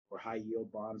bonds or high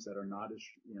yield bonds that are not as,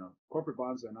 corporate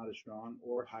bonds that are not as strong,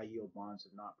 or high yield bonds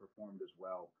have not performed as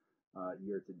well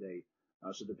year to date.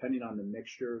 So depending on the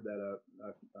mixture that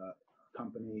a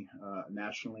company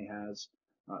nationally has,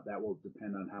 that will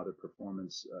depend on how their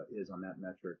performance is on that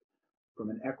metric. From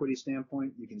an equity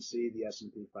standpoint, you can see the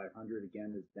S&P 500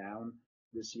 again is down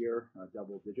this year,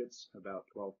 double digits, about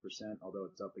 12%, although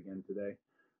it's up again today,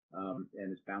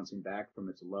 and it's bouncing back from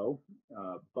its low.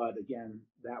 But again,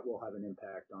 that will have an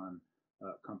impact on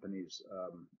companies'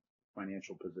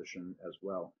 financial position as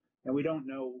well. And we don't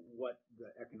know what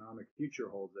the economic future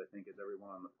holds, I think, as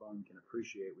everyone on the phone can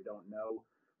appreciate. We don't know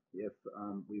if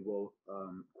we will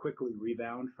quickly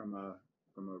rebound from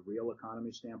a real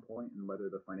economy standpoint, and whether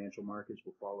the financial markets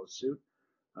will follow suit.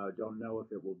 Don't know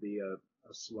if it will be a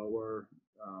slower,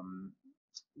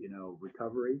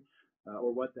 recovery,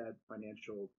 or what that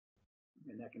financial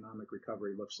and economic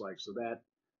recovery looks like. So that,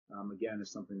 again,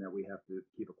 is something that we have to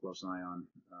keep a close eye on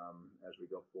as we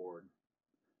go forward.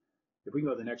 If we can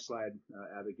go to the next slide,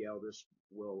 Abigail, this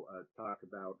will talk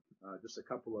about just a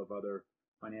couple of other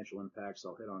financial impacts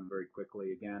I'll hit on very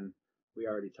quickly. Again, we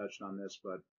already touched on this,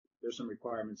 but there's some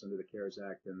requirements under the CARES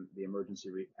Act and the emergency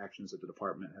actions that the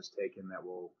department has taken that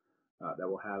will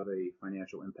have a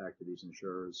financial impact to these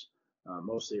insurers,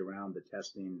 mostly around the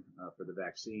testing for the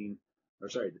vaccine,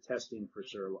 the testing for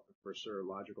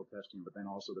serological testing, but then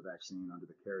also the vaccine under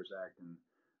the CARES Act. And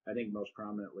I think most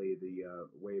prominently the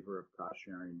waiver of cost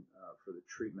sharing for the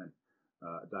treatment,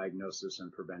 diagnosis,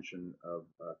 and prevention of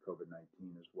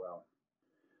COVID-19 as well.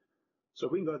 So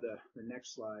if we can go to the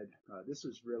next slide, this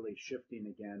is really shifting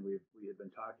again. We have been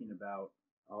talking about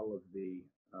all of the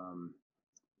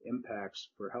impacts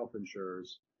for health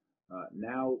insurers.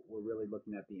 Now we're really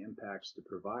looking at the impacts to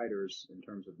providers in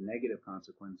terms of negative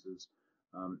consequences.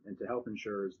 And to health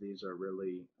insurers, these are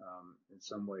really in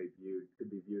some way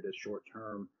could be viewed as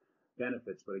short-term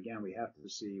benefits. But again, we have to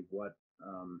see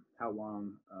how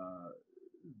long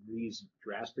these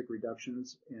drastic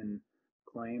reductions in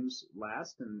claims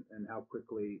last, and how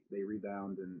quickly they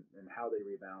rebound, and how they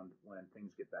rebound when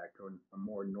things get back to a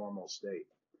more normal state.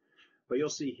 But you'll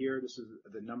see here, this is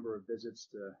the number of visits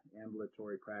to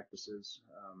ambulatory practices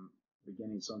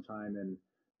beginning sometime in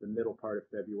the middle part of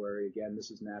February. Again, this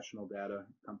is national data.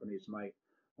 Companies might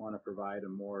want to provide a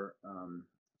more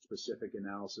specific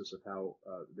analysis of how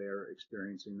they're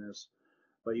experiencing this.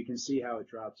 But you can see how it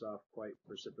drops off quite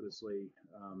precipitously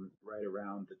right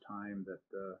around the time that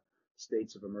the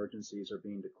states of emergencies are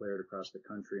being declared across the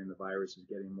country and the virus is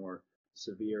getting more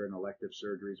severe and elective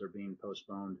surgeries are being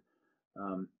postponed,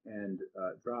 and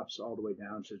drops all the way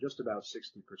down to just about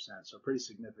 60%. So pretty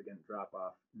significant drop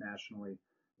off nationally.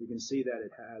 You can see that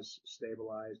it has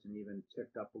stabilized and even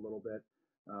ticked up a little bit.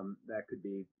 That could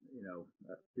be,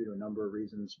 due to a number of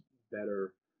reasons,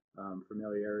 better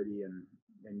familiarity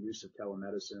and use of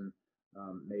telemedicine.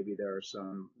 Maybe there's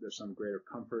some greater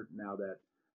comfort now that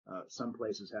some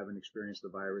places haven't experienced the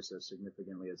virus as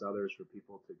significantly as others for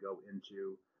people to go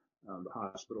into the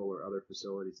hospital or other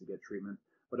facilities to get treatment.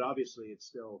 But obviously, it's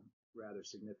still rather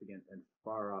significant and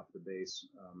far off the base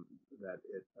that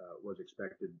it was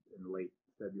expected in late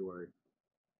February.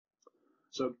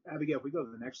 So, Abigail, if we go to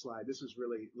the next slide, this is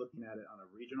really looking at it on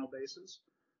a regional basis.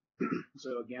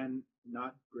 So again,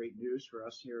 not great news for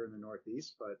us here in the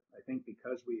Northeast, but I think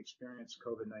because we experienced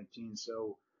COVID-19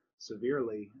 so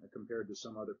severely compared to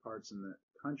some other parts in the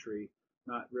country,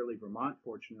 not really Vermont,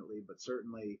 fortunately, but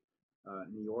certainly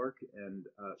New York and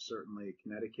certainly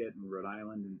Connecticut and Rhode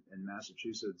Island and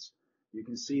Massachusetts, you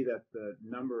can see that the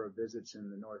number of visits in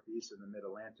the Northeast and the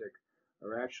Mid-Atlantic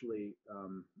are actually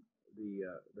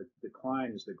the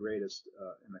decline is the greatest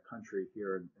in the country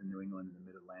here in New England and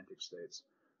the Mid-Atlantic states.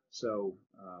 So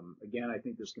again, I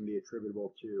think this can be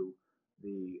attributable to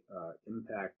the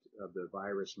impact of the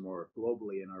virus more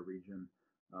globally in our region,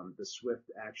 the swift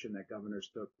action that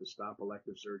governors took to stop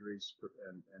elective surgeries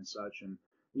and such, and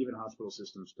even hospital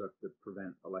systems took to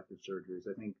prevent elective surgeries.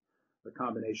 I think the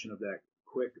combination of that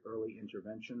quick early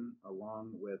intervention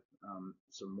along with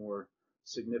some more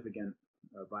significant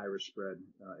virus spread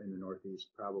in the Northeast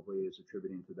probably is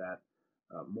attributing to that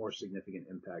more significant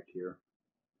impact here.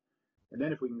 And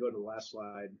then if we can go to the last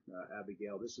slide,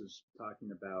 Abigail, this is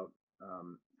talking about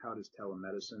how does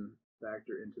telemedicine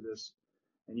factor into this.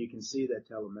 And you can see that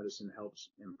telemedicine helps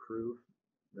improve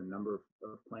the number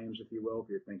of claims, if you will, if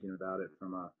you're thinking about it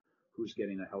from a who's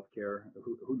getting a healthcare,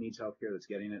 who needs healthcare that's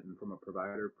getting it, and from a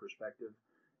provider perspective,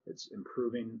 it's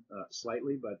improving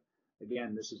slightly. But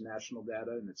again, this is national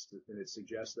data, and it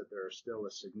suggests that there are still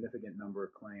a significant number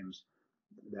of claims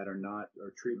that are not,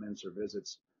 or treatments or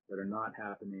visits that are not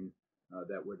happening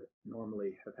that would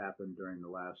normally have happened during the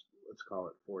last, let's call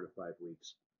it 4 to 5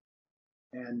 weeks.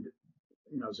 And,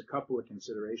 there's a couple of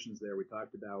considerations there. We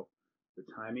talked about the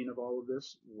timing of all of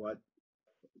this.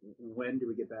 When do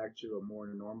we get back to a more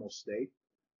normal state?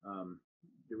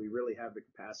 Do we really have the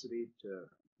capacity to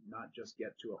not just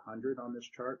get to 100 on this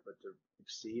chart, but to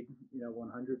exceed,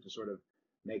 100 to sort of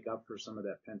make up for some of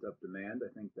that pent-up demand?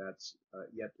 I think that's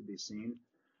yet to be seen.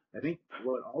 I think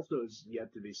what also is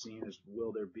yet to be seen is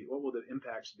what will the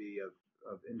impacts be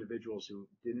of individuals who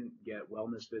didn't get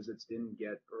wellness visits, didn't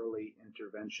get early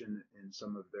intervention in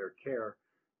some of their care,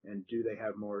 and do they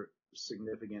have more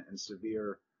significant and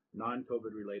severe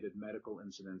non-COVID related medical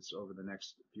incidents over the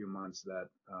next few months that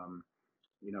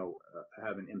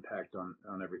have an impact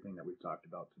on everything that we've talked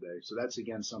about today. So that's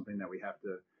again something that we have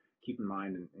to keep in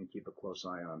mind and keep a close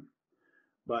eye on.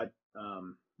 But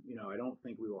I don't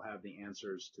think we will have the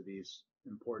answers to these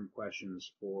important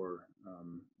questions for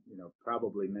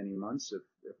probably many months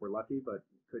if we're lucky, but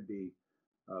could be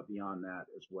beyond that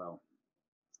as well.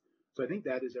 So I think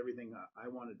that is everything I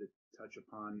wanted to touch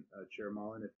upon, Chair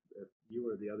Mullen. If you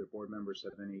or the other board members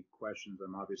have any questions,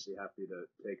 I'm obviously happy to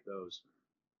take those.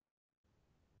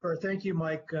 Sure. Thank you,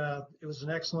 Mike. It was an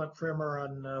excellent primer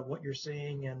on what you're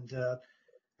seeing, and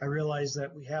I realize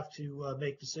that we have to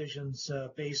make decisions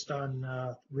based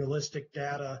on realistic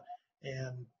data,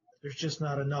 and there's just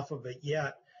not enough of it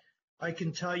yet. I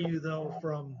can tell you, though,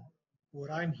 from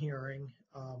what I'm hearing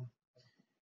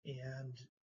and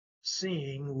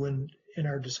seeing when in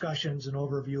our discussions and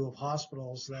overview of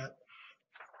hospitals, that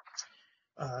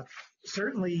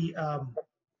certainly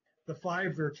the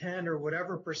 5 or 10 or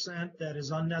whatever percent that is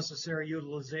unnecessary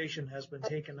utilization has been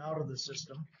taken out of the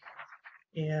system.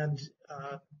 And,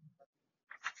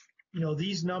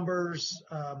 these numbers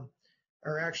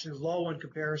are actually low in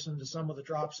comparison to some of the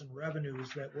drops in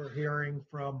revenues that we're hearing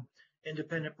from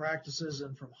independent practices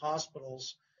and from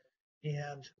hospitals.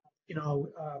 And,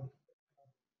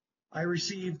 I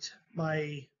received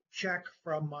my check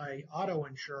from my auto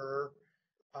insurer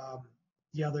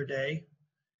the other day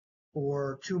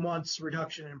for 2 months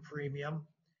reduction in premium.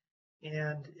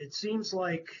 And it seems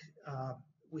like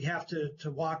we have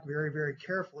to walk very, very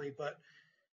carefully. But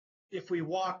if we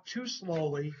walk too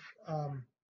slowly,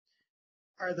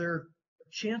 are there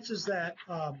chances that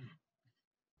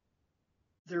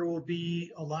there will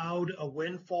be allowed a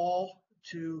windfall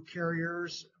to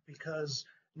carriers because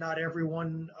not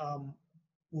everyone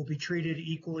will be treated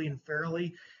equally and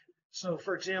fairly? So,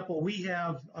 for example, we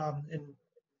have,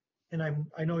 and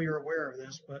I know you're aware of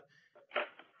this, but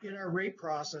in our rate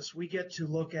process, we get to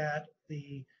look at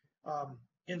the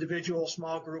individual,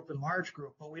 small group, and large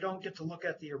group, but we don't get to look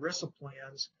at the ERISA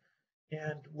plans.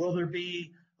 And will there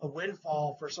be a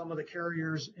windfall for some of the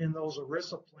carriers in those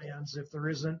ERISA plans if there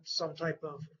isn't some type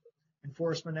of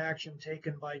enforcement action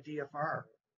taken by DFR?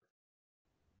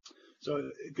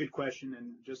 So good question.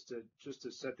 And just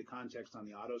to set the context on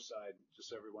the auto side, just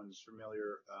so everyone's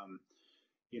familiar,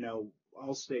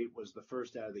 Allstate was the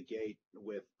first out of the gate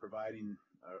with providing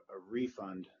a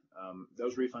refund.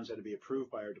 Those refunds had to be approved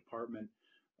by our department.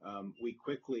 We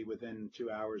quickly, within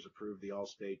 2 hours, approved the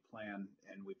Allstate plan,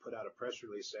 and we put out a press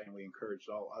release saying we encouraged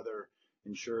all other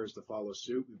insurers to follow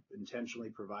suit. We intentionally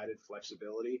provided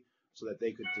flexibility so that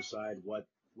they could decide what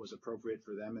was appropriate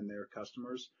for them and their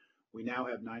customers. We now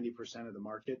have 90% of the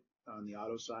market on the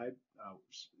auto side,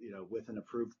 with an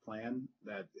approved plan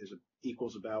that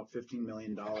equals about $15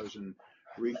 million in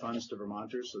refunds to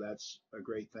Vermonters. So that's a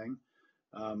great thing.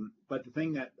 But the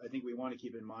thing that I think we want to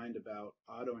keep in mind about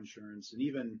auto insurance and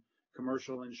even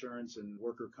commercial insurance and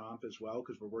worker comp as well,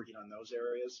 because we're working on those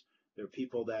areas, there are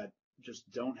people that just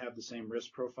don't have the same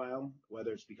risk profile,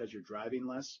 whether it's because you're driving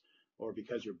less or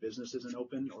because your business isn't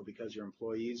open or because your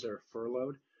employees are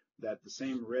furloughed, that the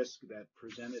same risk that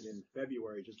presented in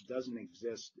February just doesn't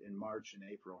exist in March and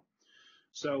April.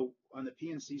 So on the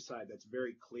PNC side, that's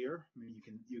very clear. I mean,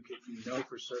 you can know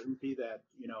for certainty that,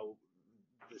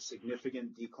 the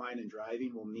significant decline in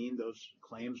driving will mean those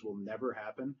claims will never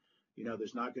happen.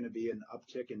 There's not going to be an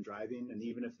uptick in driving. And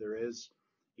even if there is,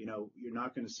 you're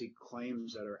not going to see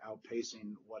claims that are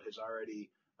outpacing what has already,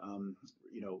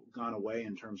 gone away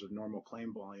in terms of normal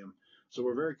claim volume. So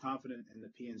we're very confident in the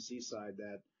PNC side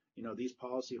that, these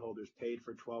policyholders paid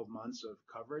for 12 months of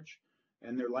coverage,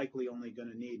 and they're likely only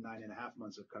going to need 9.5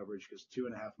 months of coverage because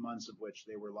 2.5 months of which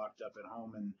they were locked up at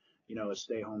home and, a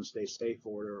stay home, stay safe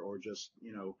order, or just,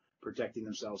 protecting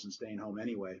themselves and staying home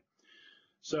anyway.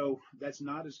 So that's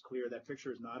not as clear. That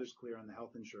picture is not as clear on the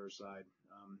health insurer side.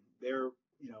 They're,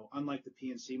 unlike the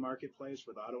PNC marketplace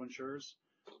with auto insurers,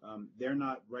 they're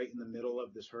not right in the middle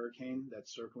of this hurricane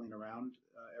that's circling around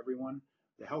everyone.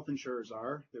 The health insurers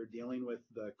are. They're dealing with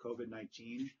the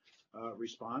COVID-19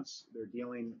 response. They're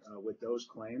dealing with those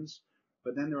claims,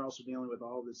 but then they're also dealing with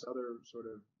all this other sort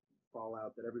of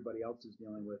fallout that everybody else is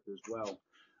dealing with as well.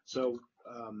 So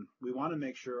we want to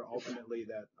make sure ultimately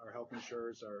that our health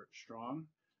insurers are strong,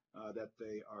 that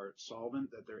they are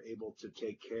solvent, that they're able to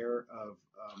take care of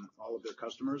all of their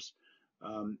customers.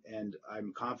 And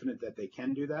I'm confident that they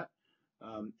can do that.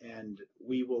 And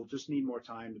we will just need more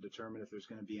time to determine if there's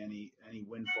going to be any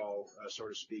windfall, so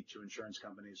to speak, to insurance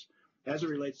companies. As it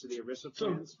relates to the ERISA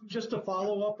plans. So just to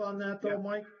follow up on that, though,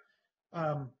 Mike,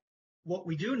 what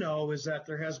we do know is that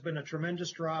there has been a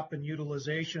tremendous drop in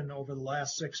utilization over the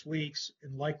last 6 weeks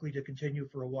and likely to continue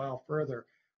for a while further.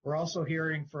 We're also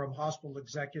hearing from hospital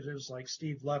executives like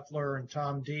Steve Leffler and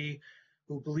Tom D,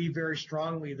 who believe very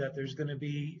strongly that there's going to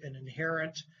be an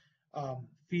inherent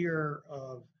fear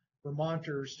of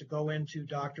Vermonters to go into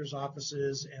doctors'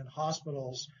 offices and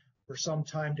hospitals for some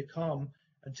time to come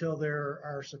until there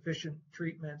are sufficient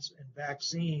treatments and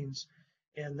vaccines,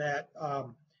 and that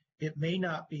it may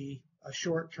not be a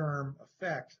short-term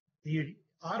effect. The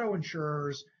auto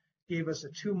insurers gave us a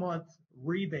 2-month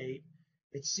rebate.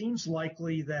 It seems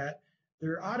likely that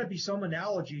there ought to be some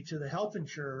analogy to the health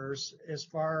insurers as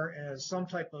far as some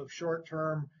type of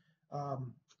short-term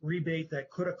rebate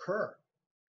that could occur.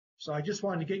 So I just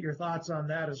wanted to get your thoughts on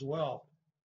that as well.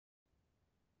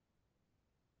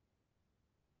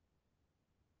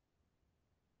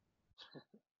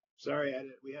 Sorry, I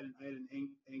had an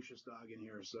anxious dog in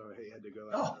here, so I had to go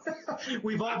out. Oh,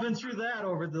 we've all been through that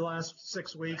over the last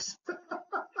 6 weeks.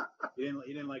 He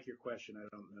didn't like your question. I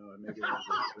don't know. Maybe it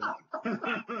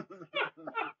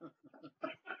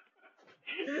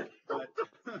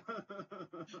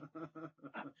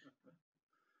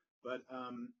was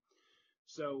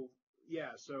so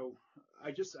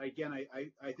I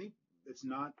think it's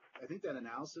not. I think that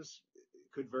analysis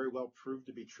could very well prove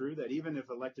to be true, that even if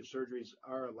elective surgeries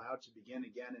are allowed to begin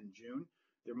again in June,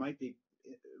 there might be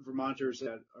Vermonters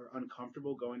that are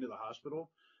uncomfortable going to the hospital.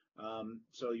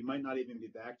 So you might not even be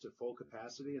back to full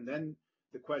capacity. And then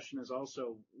the question is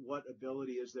also what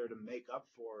ability is there to make up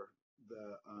for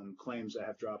the claims that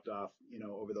have dropped off,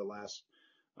 over the last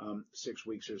 6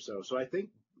 weeks or so. So I think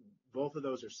both of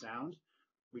those are sound.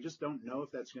 We just don't know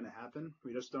if that's going to happen.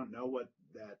 We just don't know what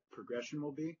that progression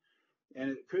will be. And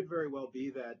it could very well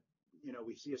be that,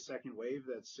 we see a second wave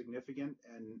that's significant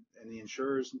and the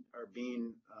insurers are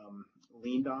being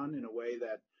leaned on in a way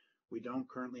that we don't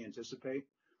currently anticipate.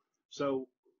 So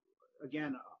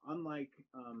again, unlike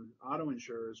auto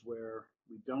insurers where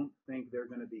we don't think they're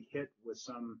going to be hit with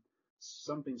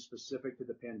something specific to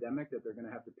the pandemic, that they're going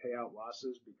to have to pay out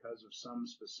losses because of some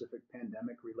specific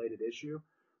pandemic related issue,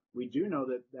 we do know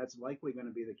that that's likely going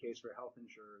to be the case for health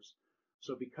insurers.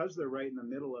 So because they're right in the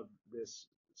middle of this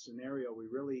scenario, we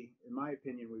really, in my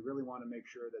opinion, we really want to make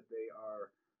sure that they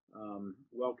are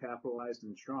well capitalized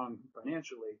and strong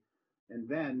financially. And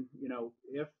then,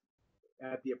 if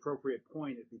at the appropriate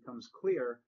point it becomes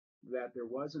clear that there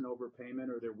was an overpayment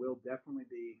or there will definitely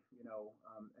be,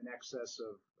 an excess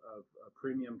of a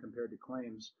premium compared to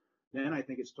claims, then I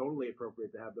think it's totally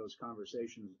appropriate to have those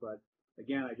conversations. But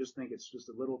again, I just think it's just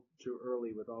a little too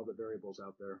early with all the variables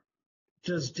out there.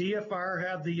 Does DFR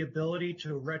have the ability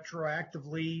to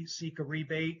retroactively seek a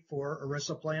rebate for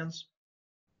ERISA plans?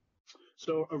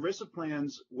 So ERISA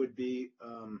plans would be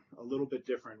a little bit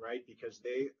different, right? Because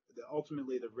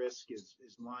ultimately the risk is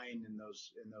lying in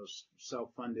those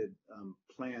self-funded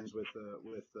plans with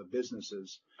the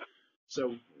businesses.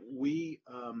 So we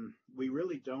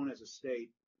really don't, as a state,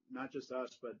 not just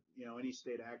us, but any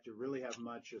state actor, really have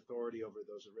much authority over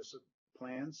those ERISA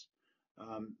plans.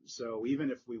 So even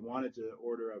if we wanted to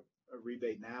order a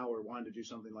rebate now or wanted to do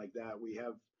something like that,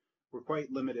 we're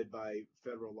quite limited by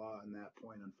federal law on that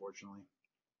point, unfortunately.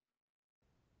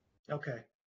 Okay.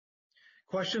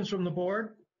 Questions from the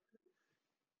board?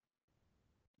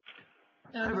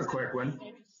 I have a quick one.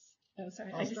 I'll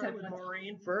start with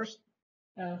Maureen first.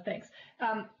 Oh, thanks.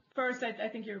 First, I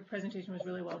think your presentation was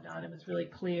really well done. It was really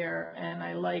clear, and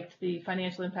I liked the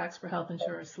financial impacts for health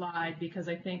insurers slide because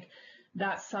I think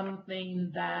that's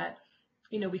something that,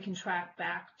 we can track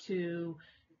back to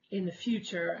in the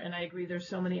future. And I agree there's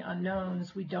so many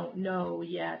unknowns. We don't know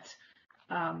yet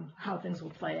how things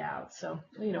will play out. So,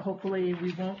 hopefully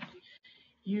we won't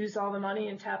use all the money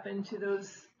and tap into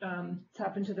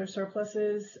their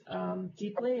surpluses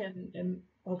deeply, and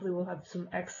hopefully we'll have some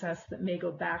excess that may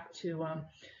go back to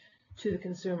the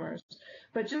consumers.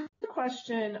 But just a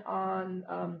question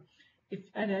on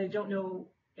and I don't know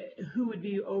who would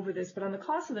be over this, but on the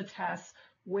cost of the tests,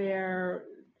 where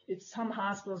some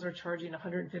hospitals are charging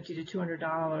 $150 to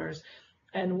 $200,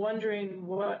 and wondering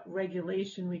what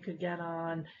regulation we could get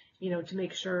on, to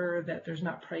make sure that there's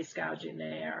not price gouging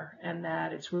there and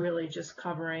that it's really just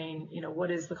covering,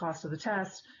 what is the cost of the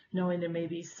test, knowing there may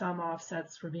be some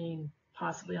offsets for being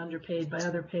possibly underpaid by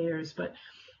other payers. But,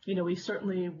 we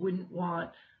certainly wouldn't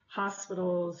want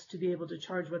hospitals to be able to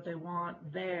charge what they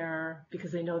want there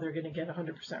because they know they're going to get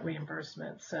 100%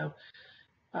 reimbursement. So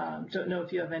don't know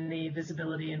if you have any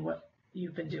visibility in what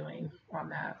you've been doing on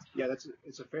that. Yeah,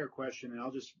 it's a fair question, and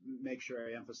I'll just make sure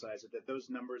I emphasize it, that those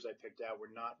numbers I picked out were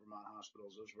not Vermont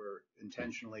hospitals. Those were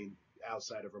intentionally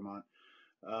outside of Vermont.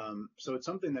 So it's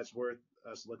something that's worth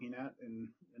us looking at in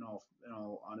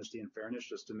all honesty and fairness,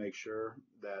 just to make sure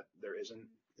that there isn't,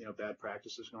 bad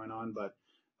practices going on. But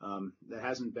that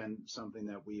hasn't been something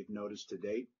that we've noticed to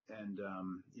date. And,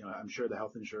 I'm sure the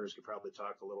health insurers could probably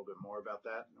talk a little bit more about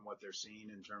that and what they're seeing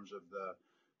in terms of the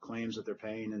claims that they're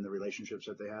paying and the relationships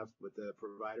that they have with the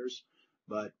providers.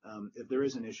 But if there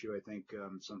is an issue, I think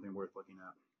something worth looking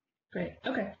at. Great.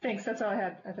 Okay. Thanks. That's all I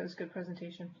had. I thought it was a good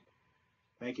presentation.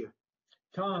 Thank you.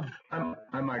 Tom.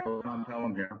 Hi, Michael. Tom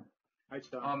Pelham here. Hi,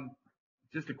 Tom.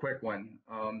 Just a quick one.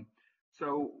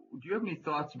 So do you have any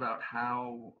thoughts about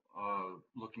how,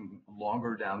 looking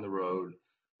longer down the road,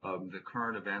 the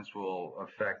current events will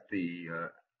affect the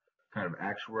kind of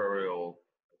actuarial,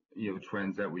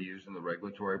 trends that we use in the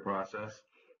regulatory process?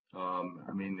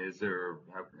 I mean,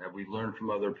 have we learned from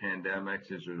other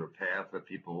pandemics? Is there a path that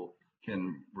people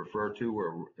can refer to,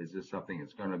 or is this something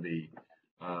that's going to be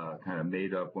kind of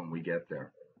made up when we get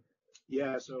there?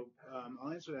 Yeah, so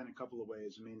I'll answer that in a couple of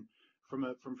ways. I mean,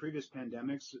 from previous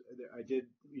pandemics,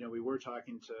 we were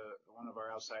talking to one of our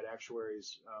outside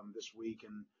actuaries this week,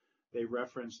 and they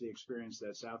referenced the experience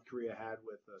that South Korea had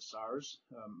with SARS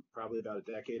probably about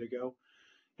a decade ago,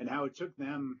 and how it took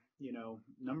them,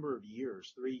 number of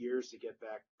years, 3 years, to get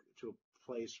back to a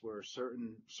place where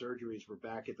certain surgeries were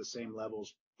back at the same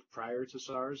levels prior to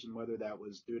SARS, and whether that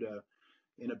was due to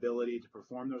inability to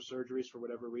perform those surgeries for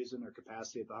whatever reason, or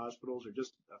capacity at the hospitals, or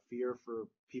just a fear for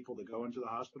people to go into the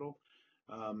hospital.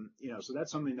 So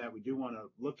that's something that we do want to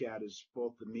look at, is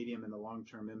both the medium and the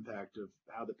long-term impact of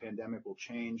how the pandemic will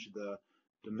change the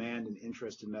demand and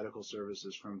interest in medical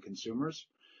services from consumers.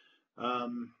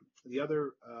 The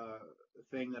other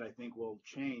thing that I think will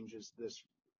change is this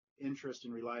interest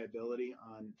and reliability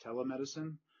on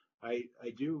telemedicine. I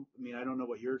don't know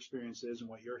what your experience is and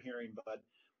what you're hearing, but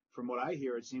from what I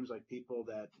hear, it seems like people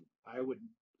that I would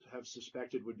have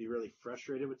suspected would be really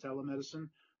frustrated with telemedicine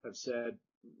have said,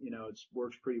 it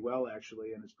works pretty well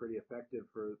actually, and it's pretty effective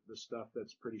for the stuff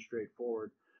that's pretty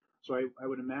straightforward. So I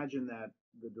would imagine that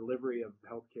the delivery of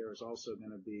healthcare is also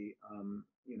going to be,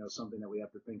 something that we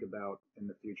have to think about in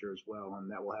the future as well, and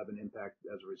that will have an impact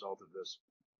as a result of this.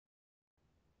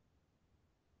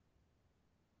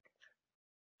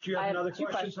 Do you have another two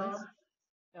question, questions. Tom?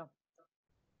 No.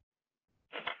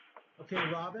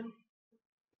 Okay, Robin?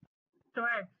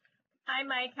 Sure. Hi,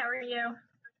 Mike. How are you?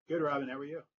 Good, Robin. How are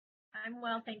you? I'm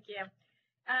well, thank you.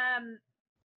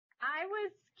 I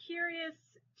was curious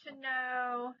to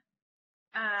know,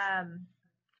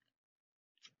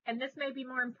 and this may be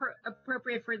more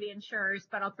appropriate for the insurers,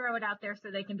 but I'll throw it out there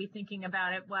so they can be thinking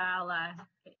about it while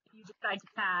you decide to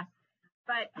pass.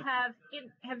 But have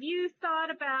you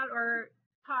thought about or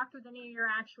talked with any of your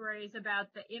actuaries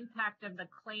about the impact of the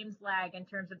claims lag in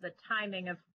terms of the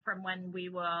timing from when we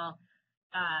will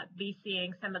be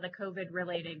seeing some of the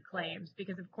COVID-related claims?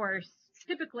 Because, of course,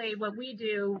 typically what we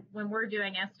do when we're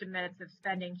doing estimates of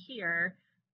spending here,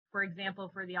 for example,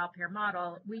 for the all-payer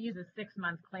model, we use a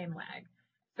 6-month claim lag.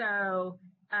 So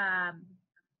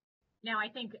now I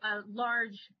think a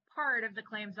large part of the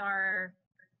claims are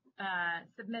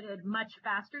submitted much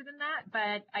faster than that,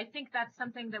 but I think that's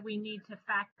something that we need to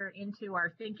factor into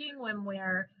our thinking when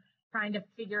we're trying to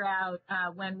figure out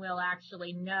when we'll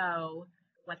actually know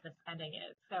what the spending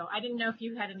is. So I didn't know if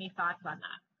you had any thoughts on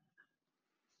that.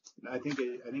 I think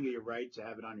you're right to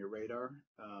have it on your radar.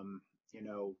 I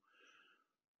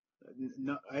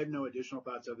have no additional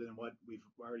thoughts other than what we've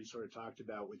already sort of talked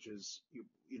about, which is,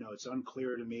 it's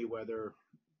unclear to me whether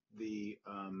the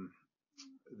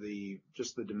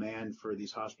demand for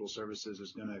these hospital services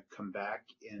is going to come back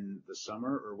in the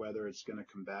summer, or whether it's going to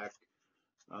come back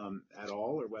at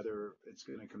all, or whether it's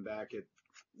going to come back at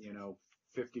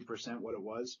 50% what it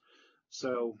was.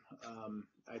 So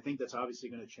I think that's obviously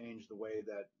going to change the way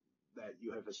that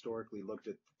you have historically looked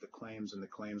at the claims and the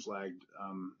claims lagged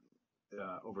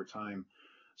over time.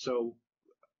 So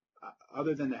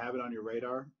other than to have it on your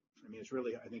radar, it's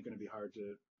really, I think, going to be hard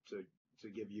to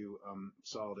give you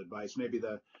solid advice. Maybe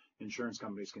the insurance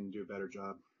companies can do a better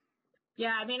job.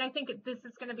 Yeah, I think this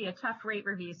is going to be a tough rate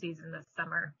review season this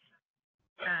summer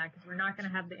because we're not going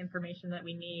to have the information that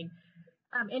we need.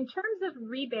 In terms of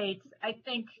rebates, I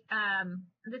think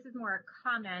this is more a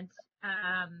comment.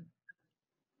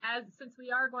 Since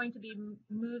we are going to be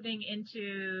moving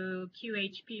into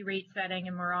QHP rate setting,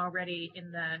 and we're already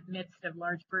in the midst of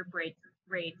large group rates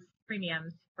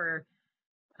premiums for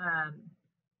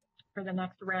the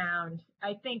next round,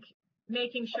 I think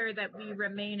making sure that we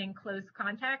remain in close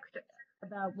contact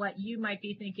about what you might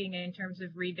be thinking in terms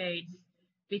of rebates,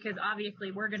 because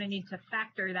obviously we're going to need to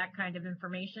factor that kind of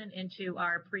information into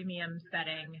our premium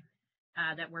setting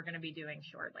that we're going to be doing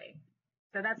shortly.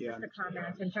 So that's just a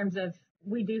comment in terms of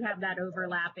we do have that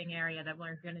overlapping area that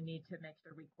we're going to need to make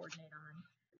sure we coordinate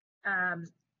on.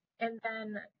 And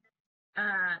then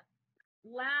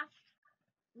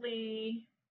lastly,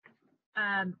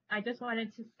 I just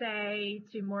wanted to say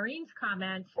to Maureen's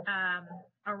comment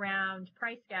around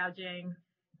price gouging,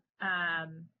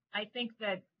 I think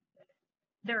that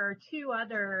there are two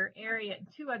other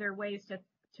ways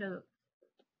to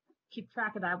keep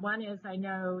track of that. One is, I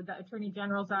know the Attorney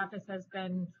General's office has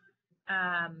been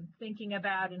thinking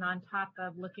about and on top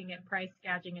of looking at price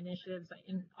gouging initiatives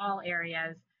in all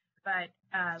areas, but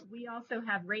we also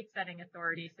have rate setting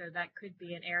authority, so that could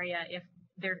be an area if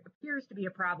there appears to be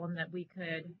a problem that we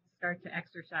could start to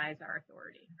exercise our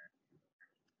authority.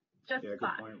 Good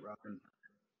point, Robin.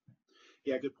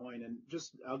 Yeah, good point. And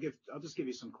I'll just give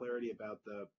you some clarity about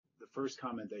the first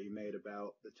comment that you made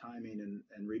about the timing and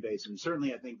rebates. And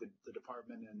certainly I think that the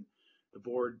department and the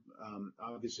board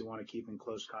obviously want to keep in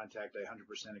close contact. I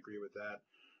 100% agree with that.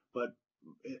 But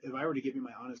if I were to give you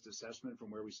my honest assessment from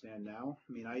where we stand now,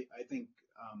 I think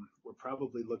we're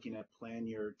probably looking at plan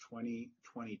year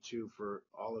 2022 for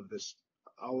all of the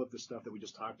stuff that we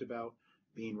just talked about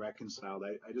being reconciled.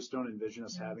 I just don't envision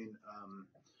us having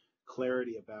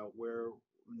clarity about where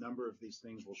a number of these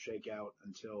things will shake out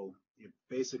until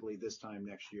basically this time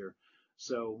next year.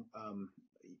 So,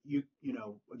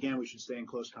 again, we should stay in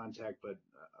close contact, but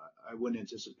I wouldn't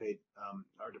anticipate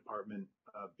our department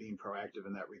being proactive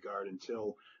in that regard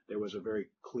until there was a very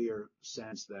clear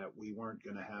sense that we weren't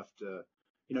going to have to,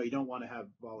 you don't want to have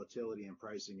volatility in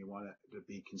pricing. You want it to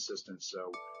be consistent.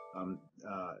 So,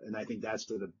 and I think that's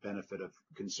to the benefit of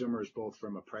consumers, both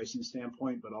from a pricing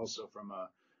standpoint, but also from a,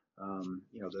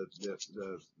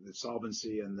 the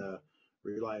solvency and the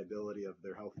reliability of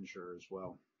their health insurer as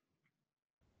well.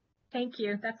 Thank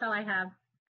you. That's all I have.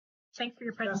 Thanks for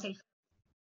your presentation.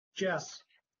 Jess.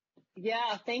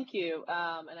 Yeah, thank you.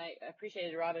 And I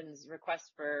appreciated Robin's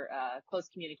request for close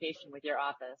communication with your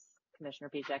office, Commissioner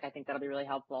Piszczek. I think that'll be really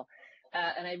helpful.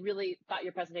 And I really thought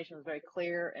your presentation was very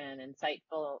clear and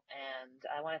insightful. And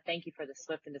I want to thank you for the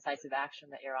swift and decisive action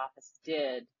that your office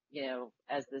did,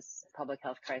 as this public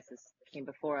health crisis came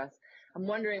before us. I'm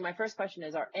wondering, my first question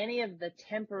is, are any of the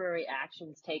temporary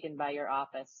actions taken by your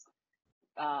office,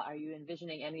 are you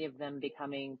envisioning any of them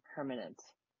becoming permanent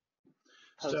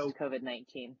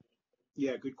post-COVID-19?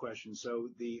 Yeah, good question. So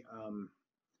the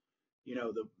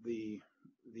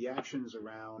actions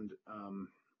around,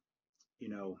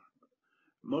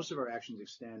 most of our actions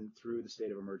extend through the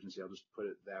state of emergency. I'll just put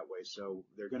it that way. So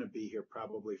they're going to be here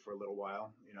probably for a little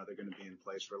while. They're going to be in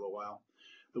place for a little while.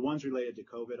 The ones related to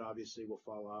COVID obviously will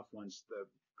fall off once the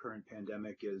current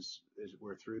pandemic is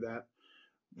we're through that.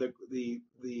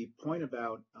 The point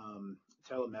about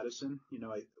telemedicine,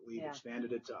 we've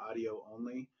expanded it to audio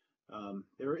only.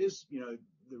 There is,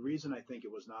 the reason I think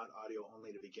it was not audio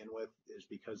only to begin with is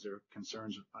because there are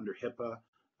concerns under HIPAA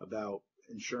about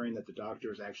ensuring that the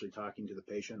doctor is actually talking to the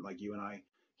patient, like you and I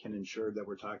can ensure that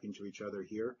we're talking to each other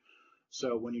here.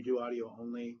 So when you do audio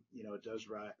only, it does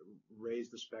raise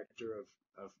the specter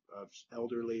of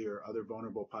elderly or other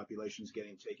vulnerable populations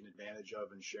getting taken advantage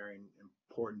of and sharing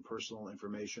important personal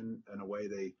information in a way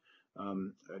they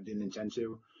didn't intend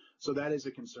to. So that is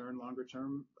a concern longer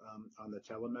term on the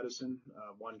telemedicine,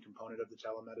 one component of the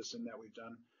telemedicine that we've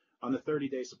done. On the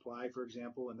 30-day supply, for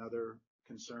example, another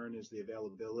concern is the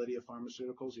availability of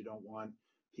pharmaceuticals. You don't want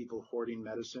people hoarding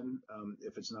medicine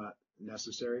if it's not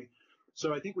necessary.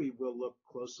 So I think we will look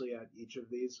closely at each of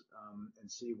these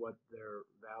and see what their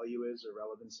value is or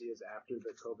relevancy is after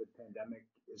the COVID pandemic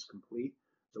is complete.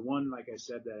 The one, like I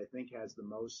said, that I think has the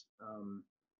most,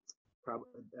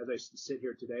 as I sit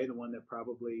here today, the one that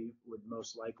probably would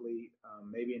most likely,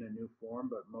 maybe in a new form,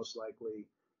 but most likely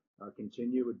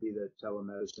continue would be the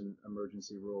telemedicine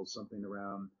emergency rules, something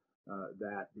around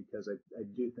that, because I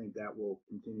do think that will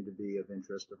continue to be of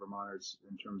interest to Vermonters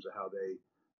in terms of how they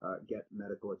get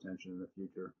medical attention in the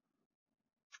future.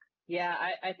 Yeah,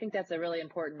 I think that's a really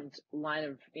important line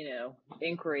of,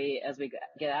 inquiry as we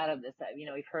get out of this.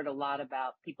 We've heard a lot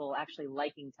about people actually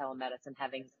liking telemedicine,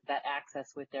 having that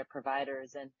access with their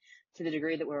providers. And to the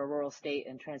degree that we're a rural state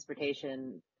and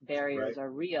transportation barriers are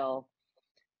real,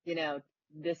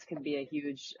 this could be a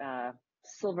huge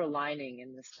silver lining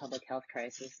in this public health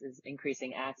crisis is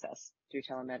increasing access through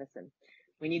telemedicine.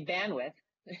 We need bandwidth,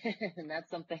 and that's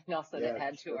something also to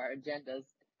add to our agendas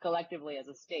collectively as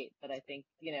a state. But I think,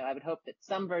 I would hope that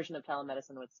some version of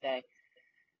telemedicine would stay.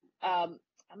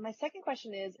 My second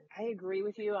question is, I agree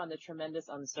with you on the tremendous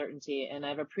uncertainty, and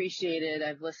I've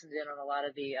listened in on a lot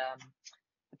of the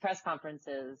press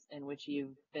conferences in which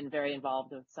you've been very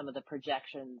involved with some of the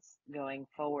projections going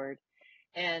forward.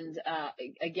 And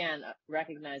again,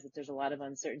 recognize that there's a lot of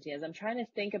uncertainty. As I'm trying to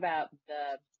think about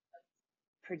the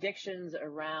predictions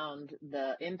around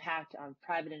the impact on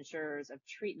private insurers of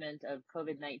treatment of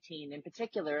COVID-19 in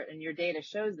particular, and your data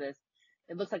shows this,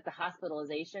 it looks like the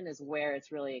hospitalization is where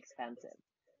it's really expensive,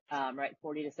 right?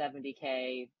 40 to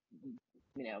 70K,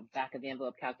 back of the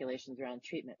envelope calculations around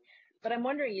treatment. But I'm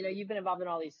wondering, you've been involved in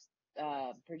all these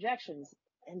projections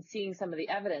and seeing some of the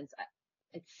evidence.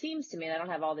 It seems to me, and I don't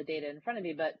have all the data in front of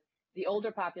me, but the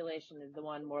older population is the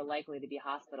one more likely to be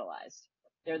hospitalized.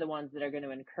 They're the ones that are going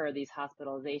to incur these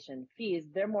hospitalization fees.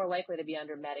 They're more likely to be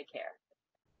under Medicare,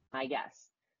 I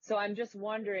guess. So I'm just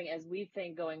wondering, as we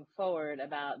think going forward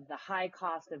about the high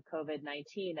cost of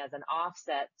COVID-19 as an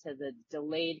offset to the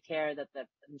delayed care that the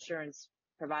insurance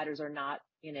providers are not,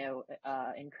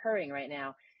 incurring right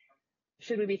now,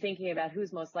 should we be thinking about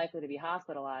who's most likely to be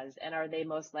hospitalized, and are they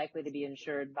most likely to be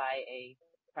insured by a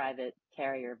private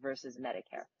carrier versus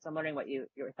Medicare? So I'm wondering what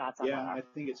your thoughts on that are. I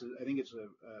think it's a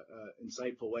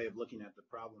insightful way of looking at the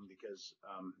problem because,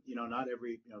 not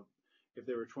every, if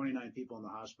there were 29 people in the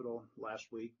hospital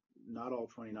last week, not all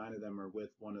 29 of them are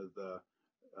with one of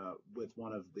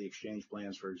the exchange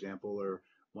plans, for example, or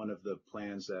one of the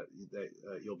plans that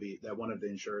one of the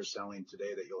insurers selling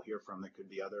today that you'll hear from. That could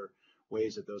be other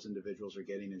ways that those individuals are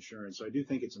getting insurance. So I do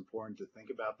think it's important to think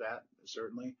about that,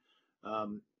 certainly.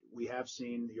 We have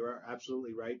seen, you're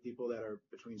absolutely right, people that are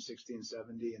between 60 and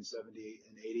 70 and 70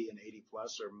 and 80 and 80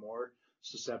 plus are more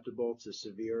susceptible to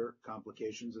severe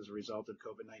complications as a result of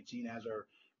COVID-19, as are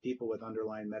people with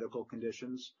underlying medical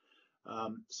conditions.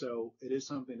 So it is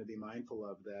something to be mindful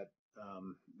of, that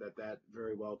that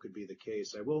very well could be the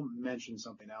case. I will mention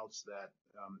something else that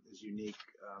is unique,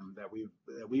 that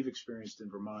we've experienced in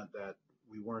Vermont that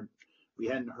we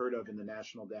hadn't heard of in the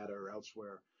national data or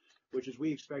elsewhere, which is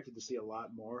we expected to see a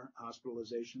lot more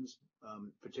hospitalizations,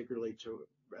 particularly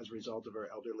as a result of our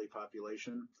elderly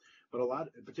population, but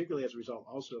particularly as a result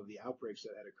also of the outbreaks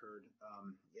that had occurred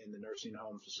in the nursing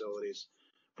home facilities.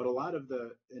 But a lot of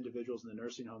the individuals in the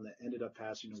nursing home that ended up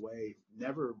passing away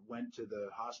never went to the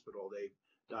hospital. They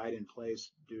died in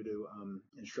place due to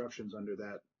instructions to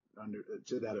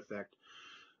that effect.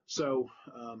 So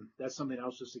that's something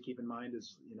else just to keep in mind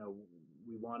is,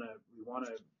 we want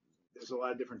to, there's a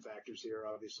lot of different factors here,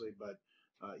 obviously, but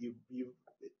you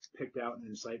picked out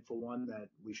an insightful one, that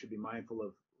we should be mindful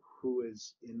of who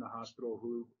is in the hospital,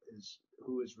 who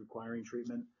is requiring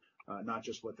treatment, not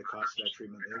just what the cost of that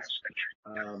treatment is.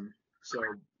 So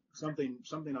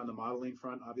something on the modeling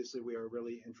front, obviously, we are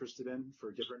really interested in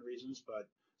for different reasons, but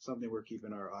something we're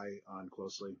keeping our eye on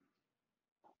closely.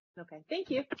 Okay, thank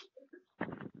you.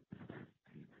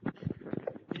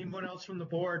 Anyone else from the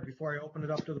board before I open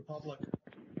it up to the public?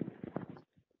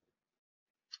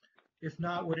 If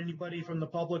not, would anybody from the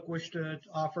public wish to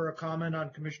offer a comment on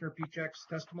Commissioner Pieciak's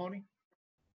testimony?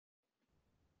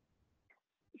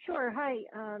 Sure. Hi.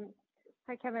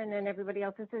 Hi, Kevin and everybody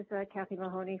else. This is Kathy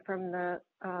Mahoney from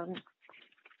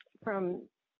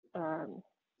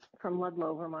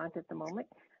Ludlow, Vermont at the moment.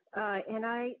 And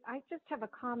I just have a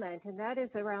comment, and that is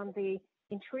around the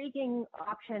intriguing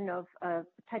option of a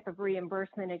type of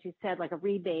reimbursement, as you said, like a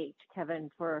rebate,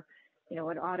 Kevin, for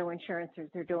what auto insurances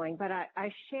are doing. But I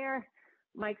share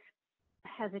Mike's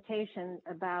hesitation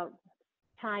about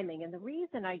timing. And the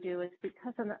reason I do is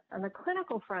because on the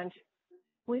clinical front,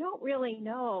 we don't really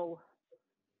know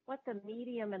what the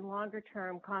medium and longer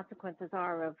term consequences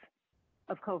are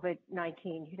of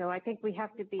COVID-19. I think we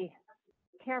have to be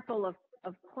careful of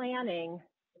planning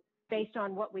based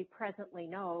on what we presently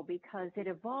know, because it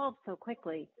evolves so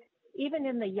quickly. Even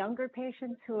in the younger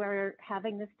patients who are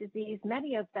having this disease,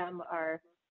 many of them are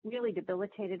really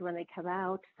debilitated when they come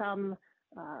out. Some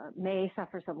may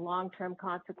suffer some long-term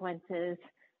consequences.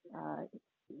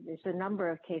 There's a number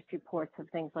of case reports of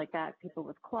things like that, people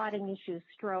with clotting issues,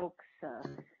 strokes,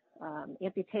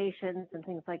 amputations, and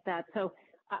things like that. So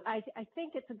I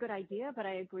think it's a good idea, but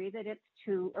I agree that it's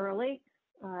too early.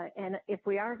 And if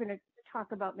we are going to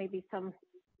talk about maybe some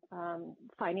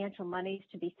financial monies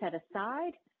to be set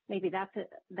aside, maybe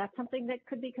that's something that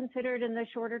could be considered in the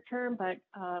shorter term. But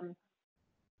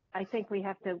I think we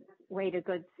have to wait a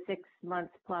good 6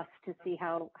 months plus to see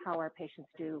how our patients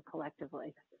do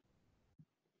collectively.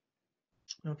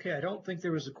 Okay, I don't think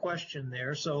there was a question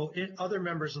there. So other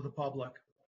members of the public?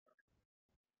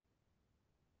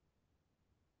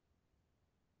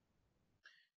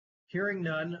 Hearing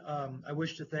none, I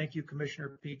wish to thank you,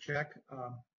 Commissioner Pieciak.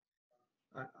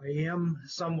 I am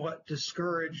somewhat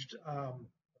discouraged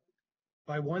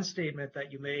by one statement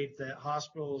that you made, that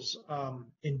hospitals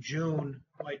in June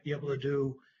might be able to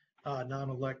do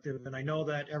non-elective. And I know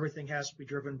that everything has to be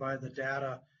driven by the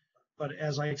data. But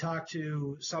as I talk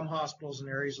to some hospitals in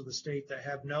areas of the state that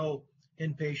have no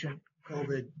inpatient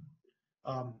COVID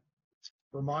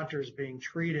Vermonters being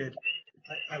treated,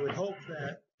 I would hope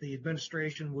that the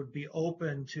administration would be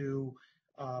open to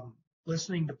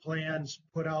listening to plans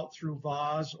put out through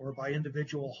VAWS or by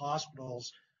individual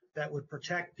hospitals that would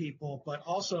protect people, but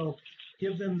also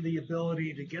give them the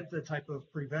ability to get the type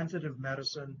of preventative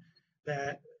medicine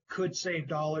that could save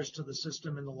dollars to the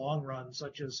system in the long run,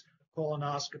 such as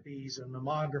colonoscopies and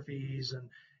mammographies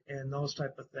and those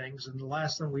type of things. And the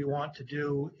last thing we want to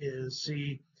do is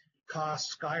see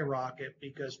costs skyrocket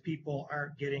because people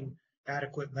aren't getting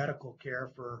adequate medical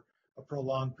care for a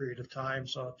prolonged period of time.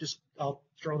 So I'll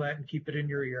throw that and keep it in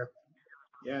your ear.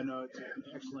 Yeah, no, it's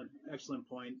an excellent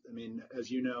point. I mean, as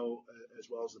you know, as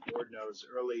well as the board knows,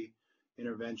 early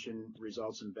intervention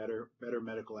results in better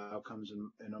medical outcomes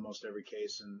in almost every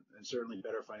case, and certainly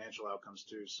better financial outcomes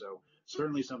too. So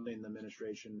certainly something the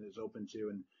administration is open to,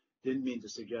 and didn't mean to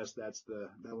suggest that's the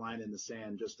line in the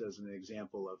sand, just as an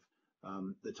example of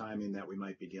the timing that we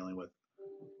might be dealing with.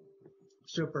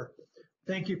 Super.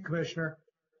 Thank you, Commissioner.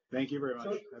 Thank you very much.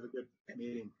 Have a good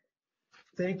meeting.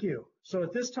 Thank you. So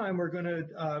at this time, we're going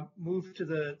to move to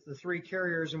the three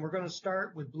carriers, and we're going to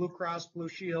start with Blue Cross Blue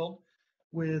Shield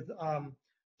with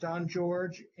Don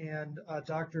George and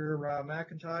Dr.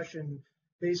 McIntosh. And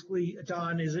basically,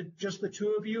 Don, is it just the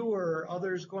two of you, or are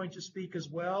others going to speak as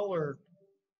well? Or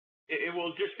It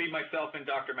will just be myself and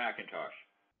Dr. McIntosh.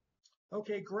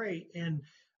 okay, great. And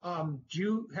do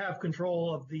you have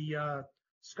control of the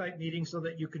Skype meeting so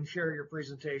that you can share your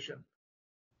presentation?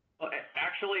 Well,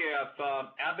 actually, if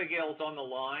Abigail's on the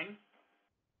line,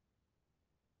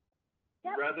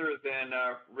 Yep. rather than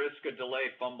risk a delay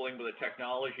fumbling with the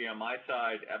technology on my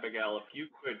side, Abigail, if you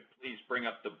could please bring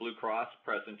up the Blue Cross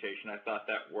presentation. I thought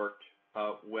that worked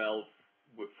well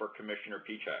for Commissioner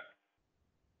Pichek.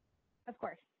 Of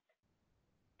course.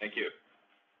 Thank you.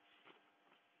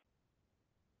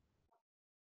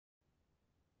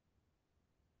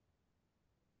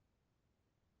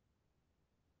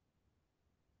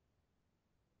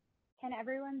 Can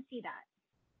everyone see that?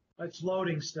 It's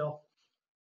loading still.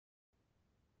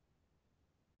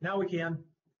 Now we can.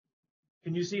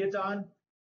 Can you see it, Don?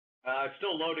 It's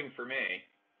still loading for me.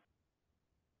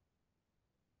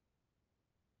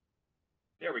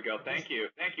 There we go. Thank you.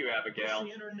 Thank you, Abigail.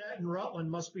 The internet in Rutland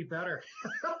must be better.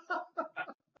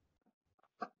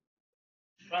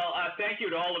 Well, thank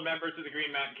you to all the members of the Green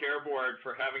Mountain Care Board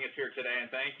for having us here today, and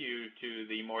thank you to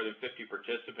the more than 50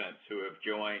 participants who have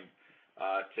joined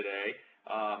today.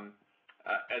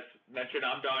 As mentioned,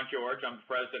 I'm Don George. I'm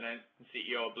President and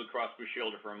CEO of Blue Cross Blue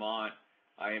Shield of Vermont.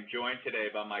 I am joined today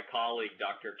by my colleague,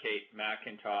 Dr. Kate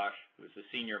McIntosh, who is the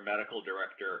Senior Medical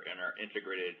Director in our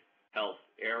Integrated Health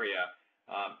area.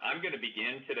 I'm going to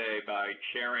begin today by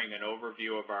sharing an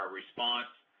overview of our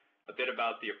response, a bit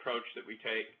about the approach that we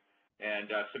take, and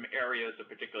some areas of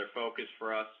particular focus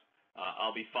for us.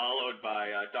 I'll be followed by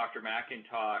Dr.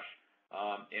 McIntosh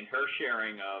in her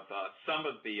sharing of some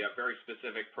of the very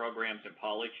specific programs and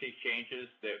policy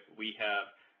changes that we have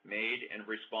made in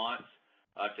response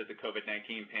to the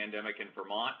COVID-19 pandemic in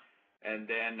Vermont. And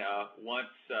then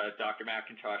once Dr.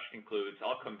 McIntosh concludes,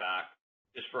 I'll come back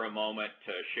just for a moment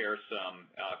to share some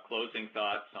closing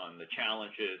thoughts on the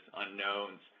challenges,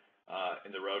 unknowns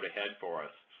in the road ahead for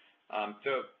us.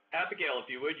 So Abigail, if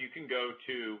you would, you can go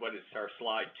to what is our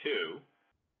slide 2.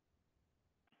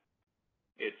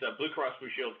 It's Blue Cross Blue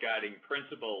Shield's guiding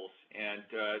principles, and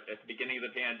at the beginning of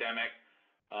the pandemic,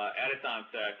 at its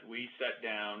onset, we set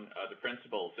down the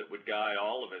principles that would guide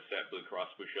all of us at Blue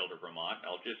Cross Blue Shield of Vermont.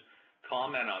 I'll just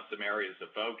comment on some areas of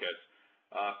focus.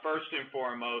 First and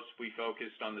foremost, we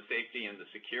focused on the safety and the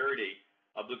security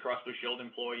of Blue Cross Blue Shield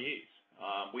employees.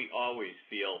 We always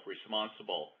feel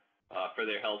responsible for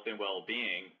their health and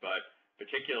well-being, but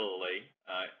particularly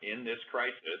in this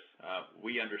crisis,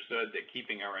 we understood that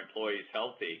keeping our employees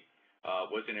healthy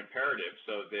was an imperative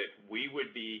so that we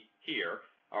would be here,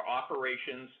 our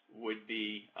operations would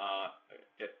be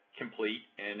complete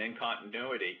and in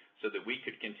continuity so that we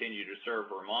could continue to serve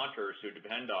Vermonters who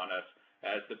depend on us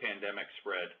as the pandemic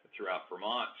spread throughout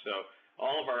Vermont. So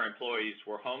all of our employees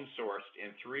were home sourced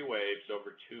in 3 waves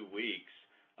over 2 weeks,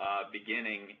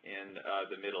 beginning in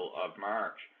the middle of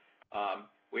March.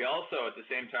 We also, at the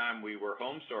same time we were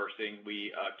home sourcing,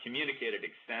 we communicated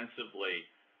extensively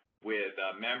with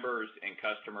members and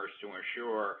customers to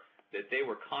ensure that they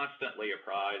were constantly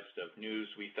apprised of news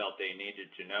we felt they needed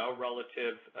to know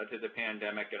relative to the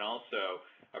pandemic, and also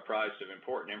apprised of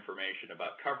important information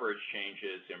about coverage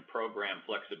changes and program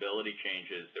flexibility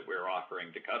changes that we're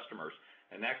offering to customers.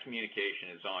 And that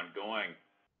communication is ongoing.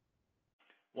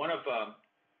 One of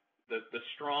the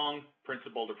strong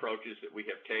principled approaches that we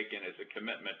have taken is a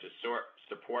commitment to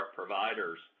support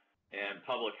providers and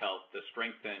public health to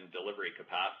strengthen delivery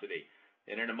capacity.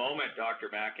 And in a moment, Dr.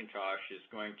 McIntosh is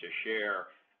going to share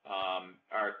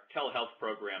our telehealth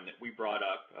program that we brought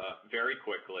up very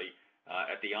quickly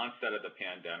at the onset of the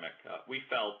pandemic. We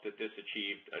felt that this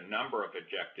achieved a number of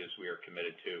objectives we are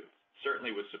committed to,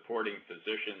 certainly with supporting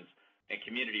physicians and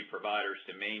community providers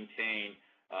to maintain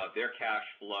their cash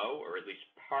flow, or at least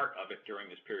part of it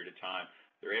during this period of time.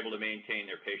 They're able to maintain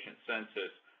their patient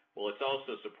census. Well, it's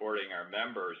also supporting our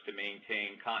members to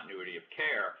maintain continuity of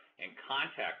care and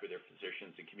contact with their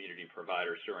physicians and community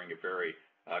providers during a very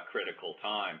critical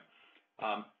time.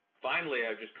 Finally,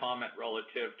 I just comment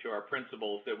relative to our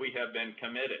principles that we have been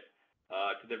committed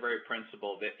to the very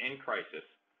principle that in crisis,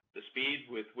 the speed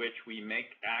with which we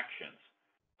make actions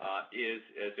is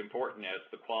as important as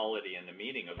the quality and the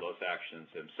meaning of those actions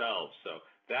themselves. So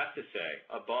that to say,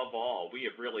 above all, we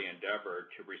have really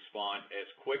endeavored to respond as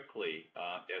quickly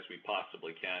as we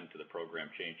possibly can to the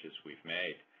program changes we've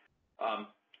made.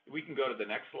 We can go to the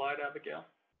next slide, Abigail.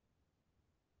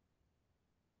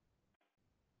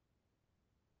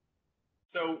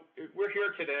 So we're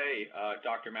here today,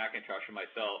 Dr. McIntosh and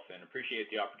myself, and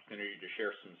appreciate the opportunity to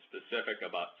share some specifics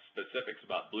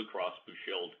about Blue Cross Blue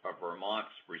Shield of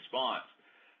Vermont's response.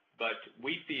 But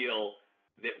we feel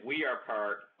that we are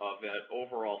part of an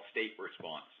overall state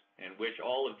response in which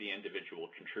all of the individual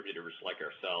contributors like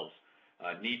ourselves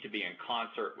need to be in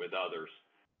concert with others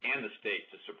and the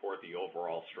state to support the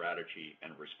overall strategy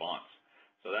and response.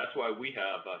 So that's why we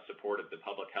have supported the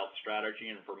public health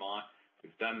strategy in Vermont.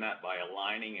 We've done that by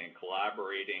aligning and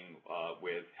collaborating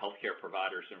with healthcare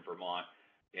providers in Vermont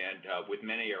and with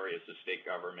many areas of state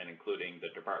government, including the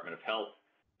Department of Health,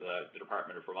 the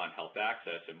Department of Vermont Health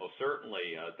Access, and most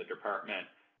certainly the Department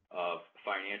of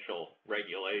Financial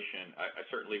Regulation. I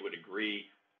certainly would agree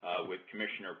with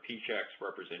Commissioner Piechek's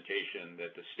representation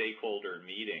that the stakeholder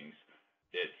meetings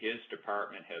that his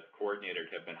department has coordinated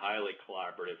have been highly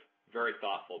collaborative, very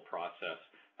thoughtful process.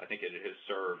 I think it has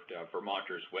served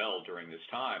Vermonters well during this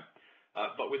time.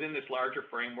 But within this larger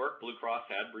framework, Blue Cross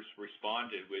had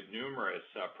responded with numerous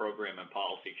program and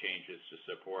policy changes to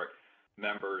support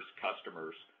members,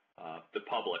 customers, the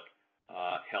public,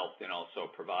 health, and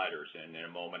also providers. And in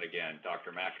a moment, again,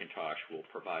 Dr. McIntosh will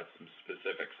provide some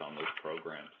specifics on those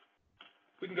programs.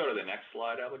 We can go to the next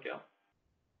slide, Abigail.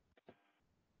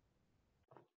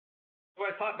 So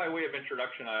I thought by way of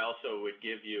introduction, I also would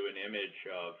give you an image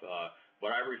of what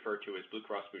I refer to as Blue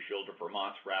Cross Blue Shield of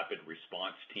Vermont's rapid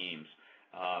response teams.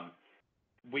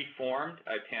 We formed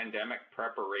a pandemic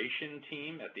preparation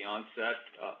team at the onset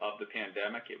of the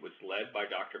pandemic. It was led by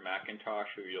Dr. McIntosh,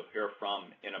 who you'll hear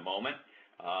from in a moment.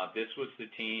 This was the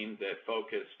team that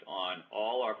focused on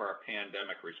all of our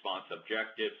pandemic response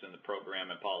objectives and the program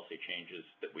and policy changes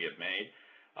that we have made.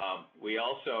 We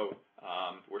also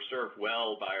were served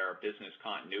well by our business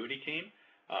continuity team.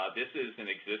 This is an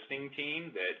existing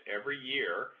team that every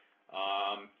year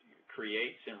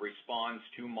creates and responds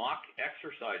to mock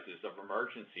exercises of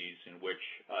emergencies in which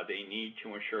they need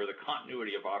to ensure the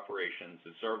continuity of operations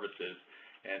and services.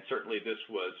 And certainly this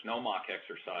was no mock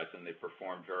exercise, and they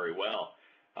performed very well.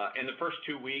 In the first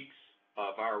 2 weeks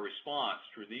of our response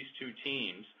through these two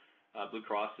teams, Blue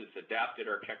Cross has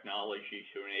adapted our technology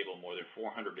to enable more than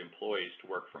 400 employees to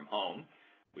work from home.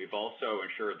 We've also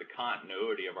ensured the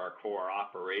continuity of our core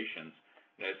operations.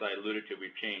 And as I alluded to,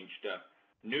 we've changed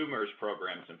numerous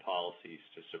programs and policies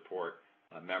to support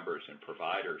members and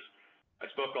providers.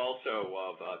 I spoke also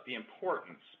of the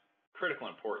critical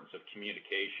importance of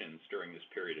communications during this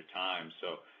period of time.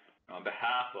 So on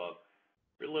behalf of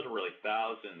literally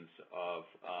thousands of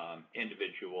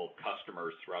individual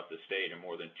customers throughout the state and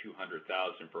more than 200,000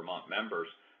 Vermont members,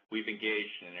 we've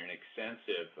engaged in an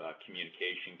extensive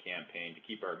communication campaign to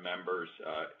keep our members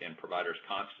and providers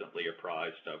constantly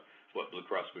apprised of what Blue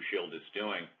Cross Blue Shield is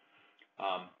doing.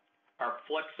 Our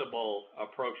flexible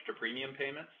approach to premium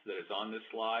payments that is on this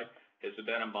slide has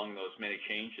been among those many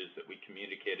changes that we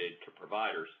communicated to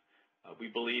providers.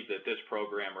 We believe that this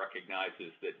program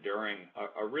recognizes that during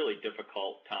a really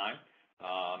difficult time,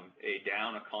 a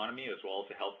down economy as well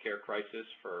as a healthcare crisis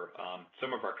for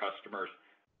some of our customers,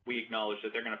 we acknowledge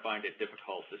that they're going to find it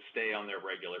difficult to stay on their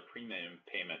regular premium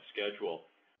payment schedule.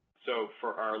 So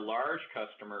for our large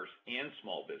customers and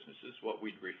small businesses, what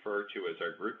we'd refer to as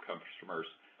our group customers,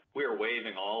 we are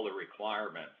waiving all the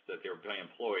requirements that their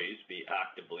employees be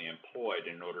actively employed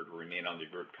in order to remain on the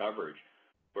group coverage.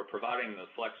 We're providing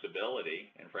the flexibility,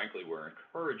 and frankly, we're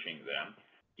encouraging them,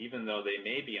 even though they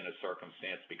may be in a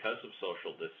circumstance because of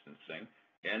social distancing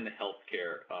and the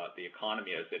healthcare, the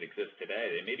economy as it exists today,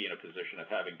 they may be in a position of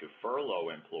having to furlough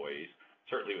employees,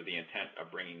 certainly with the intent of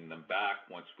bringing them back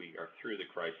once we are through the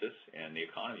crisis and the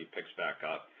economy picks back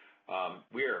up.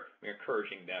 We're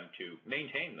encouraging them to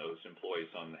maintain those employees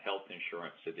on the health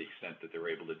insurance to the extent that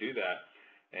they're able to do that.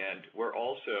 And we're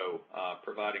also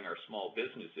providing our small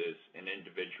businesses and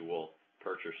individual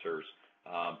purchasers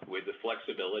with the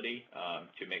flexibility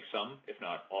to make some, if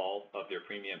not all, of their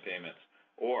premium payments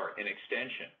or an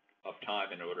extension of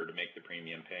time in order to make the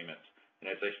premium payments.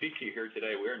 And as I speak to you here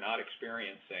today, we're not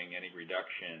experiencing any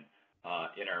reduction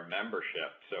in our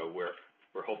membership. So we're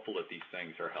hopeful that these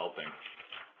things are helping.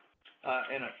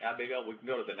 And Abigail, we can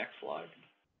go to the next slide.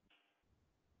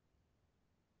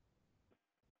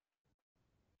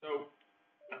 So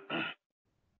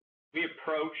we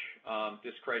approach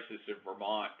this crisis in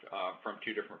Vermont from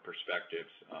two different perspectives.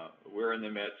 We're in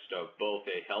the midst of both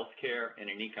a healthcare and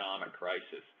an economic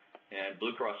crisis, and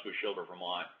Blue Cross Blue Shield of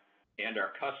Vermont and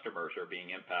our customers are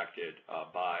being impacted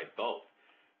by both.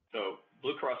 So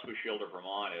Blue Cross Blue Shield of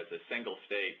Vermont is a single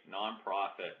state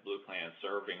nonprofit blue plan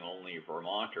serving only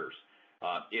Vermonters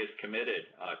is committed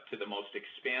to the most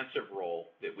expansive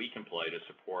role that we can play to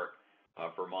support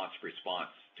Vermont's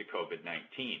response to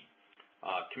COVID-19.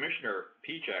 Commissioner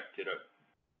Pieciak did a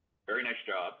very nice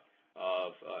job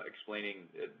of explaining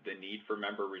the need for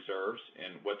member reserves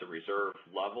and what the reserve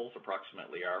levels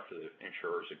approximately are for the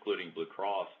insurers, including Blue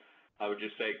Cross. I would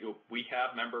just say we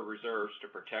have member reserves to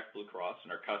protect Blue Cross and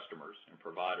our customers and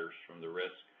providers from the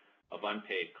risk of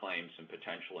unpaid claims and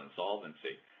potential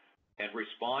insolvency. And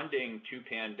responding to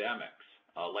pandemics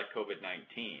like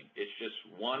COVID-19, it's just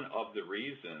one of the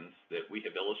reasons that we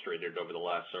have illustrated over the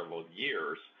last several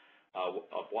years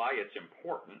of why it's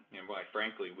important and why,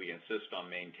 frankly, we insist on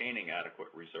maintaining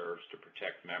adequate reserves to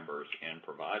protect members and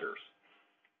providers.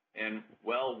 And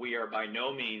while we are by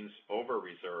no means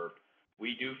over-reserved,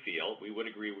 we would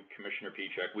agree with Commissioner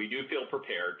Pieciak, we do feel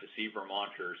prepared to see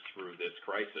Vermonters through this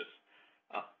crisis.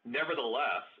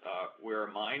 Nevertheless, we're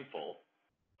mindful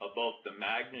of both the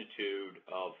magnitude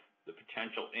of the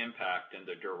potential impact and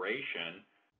the duration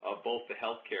of both the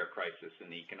healthcare crisis and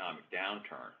the economic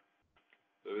downturn.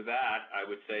 With that, I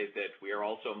would say that we are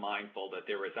also mindful that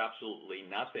there is absolutely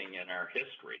nothing in our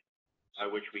history by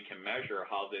which we can measure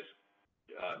how this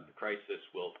crisis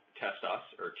will test us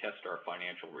or test our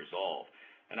financial resolve.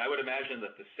 And I would imagine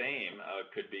that the same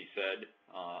could be said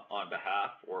on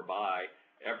behalf or by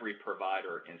every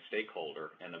provider and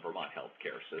stakeholder in the Vermont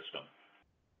healthcare system.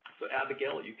 So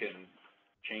Abigail, you can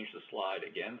change the slide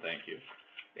again. Thank you.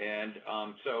 And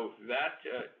so that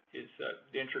is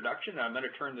the introduction. I'm going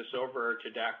to turn this over to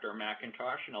Dr.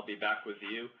 McIntosh, and I'll be back with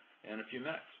you in a few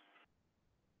minutes.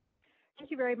 Thank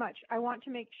you very much. I want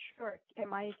to make sure,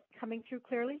 am I coming through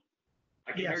clearly?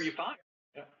 I can hear you fine.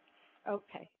 Yeah.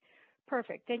 Okay,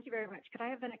 perfect. Thank you very much. Could I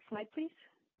have the next slide, please?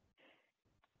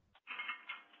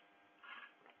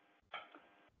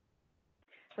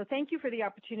 So thank you for the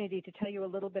opportunity to tell you a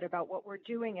little bit about what we're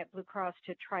doing at Blue Cross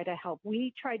to try to help.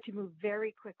 We tried to move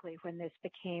very quickly when this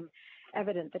became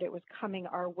evident that it was coming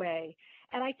our way.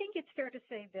 And I think it's fair to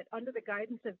say that under the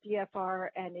guidance of DFR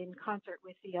and in concert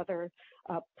with the other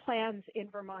plans in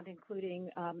Vermont, including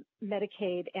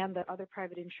Medicaid and the other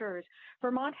private insurers,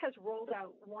 Vermont has rolled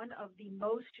out one of the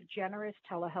most generous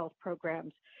telehealth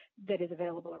programs that is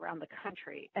available around the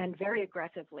country, and very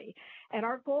aggressively. And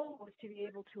our goal was to be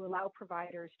able to allow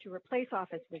providers to replace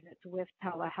office visits with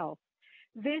telehealth.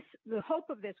 The hope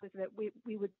of this was that we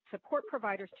would support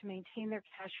providers to maintain their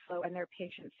cash flow and their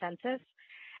patient census.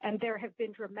 And there have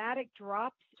been dramatic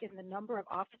drops in the number of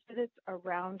office visits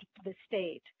around the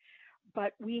state.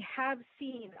 But we have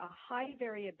seen a high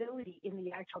variability in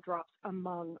the actual drops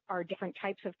among our different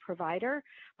types of provider.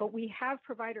 But we have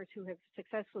providers who have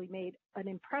successfully made an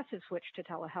impressive switch to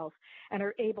telehealth and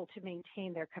are able to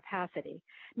maintain their capacity.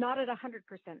 Not at 100%,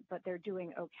 but they're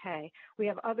doing okay. We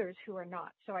have others who are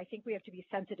not. So I think we have to be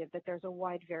sensitive that there's a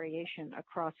wide variation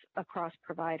across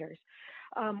providers.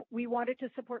 We wanted to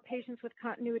support patients with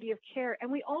continuity of care, and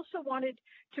we also wanted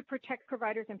to protect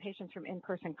providers and patients from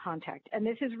in-person contact. And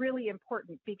this is really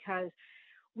important because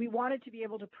we wanted to be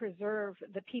able to preserve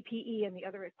the PPE and the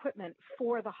other equipment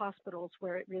for the hospitals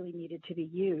where it really needed to be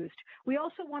used. We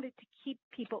also wanted to keep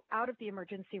people out of the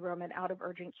emergency room and out of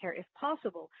urgent care if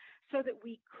possible, so that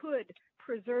we could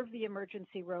preserve the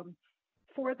emergency room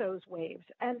for those waves.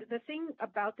 And the thing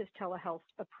about this telehealth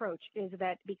approach is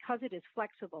that because it is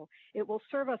flexible, it will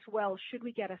serve us well should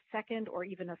we get a second or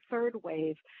even a third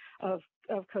wave of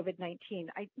COVID-19.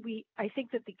 I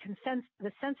think that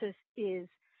the census is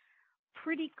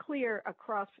pretty clear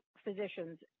across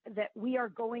physicians that we are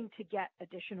going to get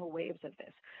additional waves of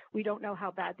this. We don't know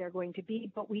how bad they're going to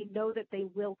be, but we know that they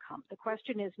will come. The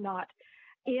question is not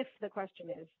if, the question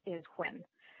is when.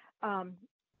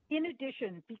 In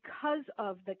addition, because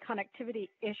of the connectivity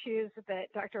issues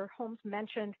that Dr. Holmes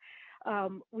mentioned,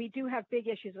 we do have big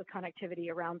issues with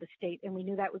connectivity around the state, and we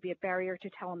knew that would be a barrier to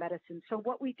telemedicine. So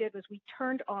what we did was we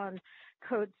turned on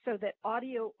codes so that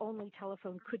audio-only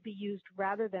telephone could be used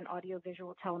rather than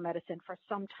audio-visual telemedicine for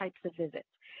some types of visits.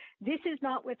 This is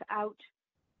not without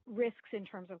risks in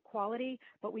terms of quality,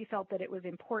 but we felt that it was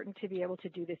important to be able to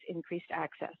do this increased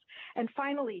access. And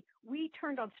finally, we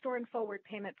turned on store and forward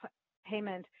payment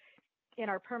in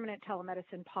our permanent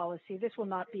telemedicine policy. This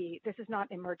is not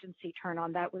emergency turn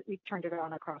on. That we turned it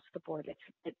on across the board.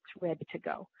 It's ready to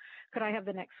go. Could I have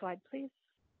the next slide, please?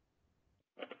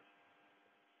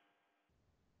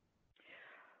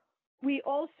 We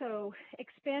also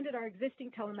expanded our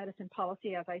existing telemedicine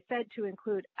policy, as I said, to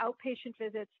include outpatient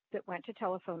visits that went to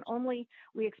telephone only.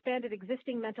 We expanded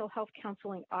existing mental health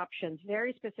counseling options,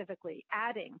 very specifically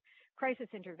adding crisis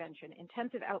intervention,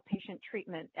 intensive outpatient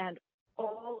treatment, and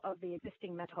all of the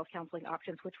existing mental health counseling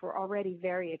options, which were already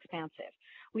very expansive.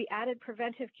 We added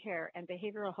preventive care and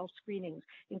behavioral health screenings,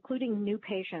 including new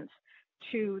patients,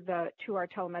 to our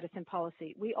telemedicine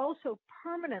policy. We also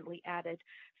permanently added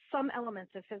some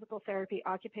elements of physical therapy,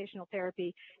 occupational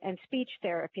therapy, and speech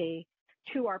therapy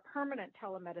to our permanent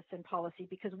telemedicine policy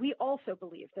because we also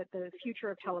believe that the future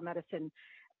of telemedicine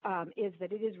is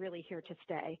that it is really here to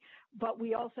stay. But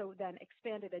we also then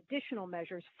expanded additional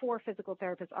measures for physical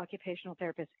therapists, occupational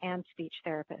therapists, and speech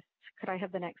therapists. Could I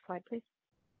have the next slide, please?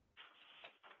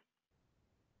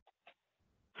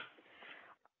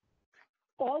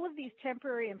 All of these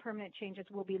temporary and permanent changes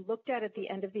will be looked at the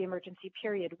end of the emergency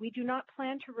period. We do not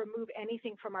plan to remove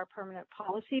anything from our permanent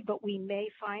policy, but we may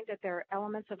find that there are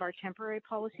elements of our temporary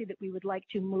policy that we would like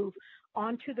to move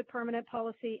onto the permanent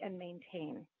policy and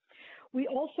maintain. We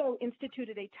also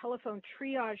instituted a telephone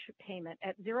triage payment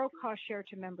at zero cost share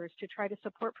to members to try to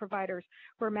support providers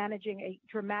who are managing a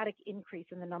dramatic increase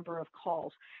in the number of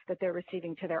calls that they're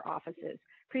receiving to their offices.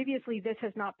 Previously, this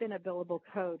has not been a billable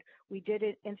code. We did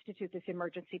institute this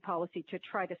emergency policy to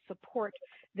try to support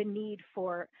the need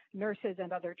for nurses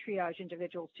and other triage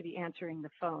individuals to be answering the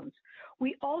phones.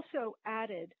 We also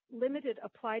added limited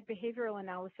applied behavioral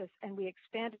analysis, and we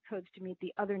expanded codes to meet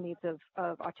the other needs of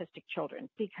autistic children,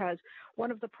 because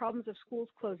one of the problems of schools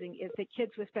closing is that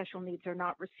kids with special needs are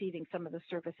not receiving some of the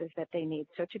services that they need.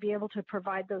 So to be able to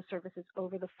provide those services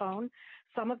over the phone,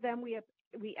 some of them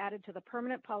we added to the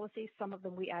permanent policy, some of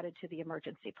them we added to the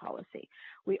emergency policy.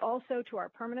 We also, to our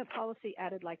permanent policy,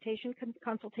 added lactation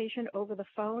consultation over the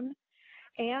phone,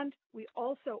 and we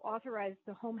also authorized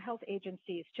the home health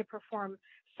agencies to perform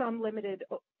some limited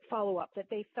follow-up that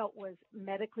they felt was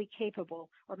medically capable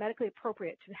or medically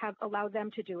appropriate to have allow them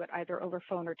to do it either over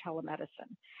phone or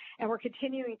telemedicine. And we're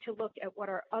continuing to look at what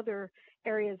our other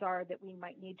areas are that we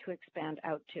might need to expand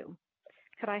out to.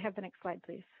 Could I have the next slide,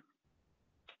 please?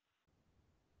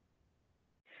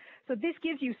 So this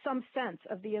gives you some sense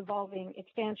of the evolving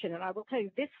expansion. And I will tell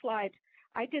you this slide,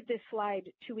 I did this slide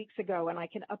 2 weeks ago, and I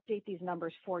can update these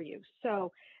numbers for you.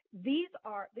 So this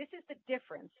is the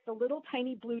difference. The little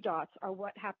tiny blue dots are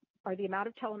the amount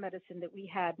of telemedicine that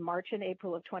we had March and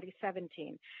April of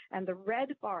 2017. And the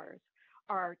red bars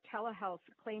are telehealth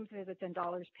claims visits and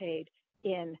dollars paid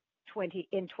in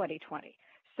 2020.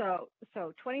 So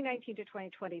 2019 to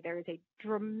 2020, there is a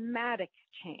dramatic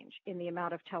change in the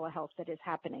amount of telehealth that is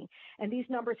happening. And these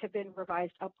numbers have been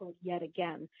revised upward yet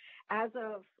again. As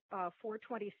of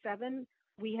 4/27,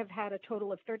 we have had a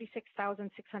total of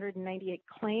 36,698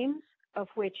 claims, of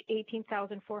which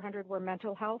 18,400 were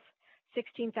mental health,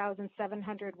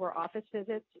 16,700 were office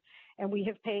visits, and we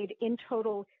have paid in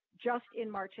total just in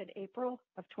March and April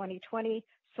of 2020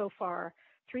 so far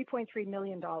 $3.3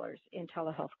 million in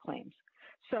telehealth claims.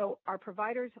 So our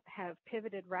providers have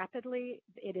pivoted rapidly.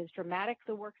 It is dramatic,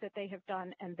 the work that they have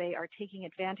done, and they are taking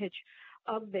advantage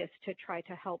of this to try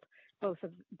to help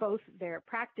both their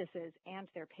practices and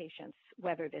their patients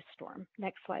weather this storm.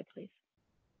 Next slide, please.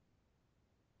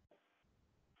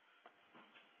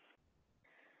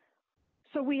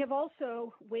 So we have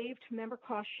also waived member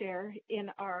cost share in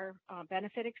our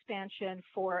benefit expansion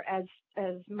for, as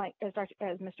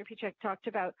Mr. Pichek talked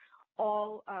about,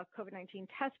 all COVID-19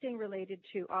 testing related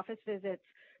to office visits,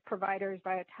 providers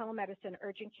via telemedicine,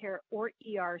 urgent care, or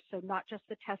ER, so not just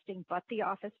the testing, but the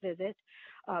office visit,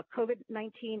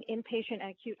 COVID-19 inpatient and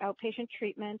acute outpatient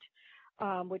treatment,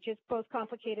 which is both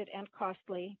complicated and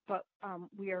costly, but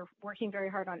we are working very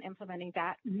hard on implementing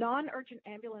that. Non-urgent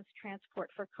ambulance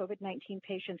transport for COVID-19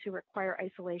 patients who require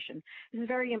isolation. This is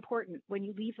very important. When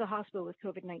you leave the hospital with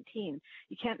COVID-19,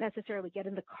 you can't necessarily get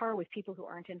in the car with people who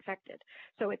aren't infected.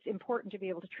 So it's important to be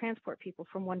able to transport people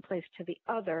from one place to the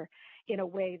other in a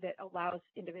way that allows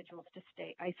individuals to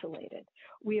stay isolated.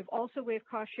 We have also waived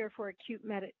cost share for acute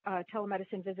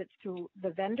telemedicine visits through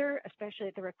the vendor, especially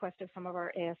at the request of some of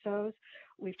our ASOs.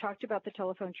 We've talked about the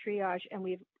telephone triage, and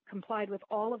we've complied with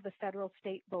all of the federal,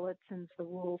 state bulletins, the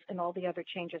rules, and all the other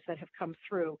changes that have come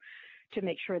through to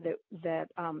make sure that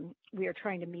we are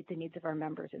trying to meet the needs of our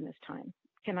members in this time.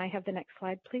 Can I have the next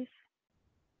slide, please?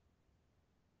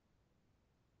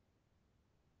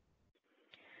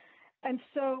 And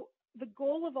so the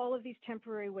goal of all of these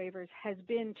temporary waivers has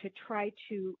been to try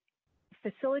to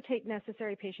facilitate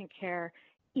necessary patient care,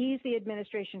 ease the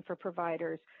administration for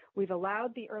providers. We've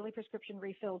allowed the early prescription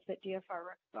refills that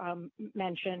DFR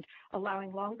mentioned,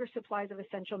 allowing longer supplies of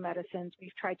essential medicines.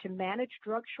 We've tried to manage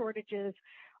drug shortages.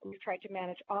 We've tried to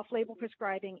manage off-label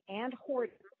prescribing and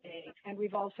hoarding, and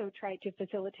we've also tried to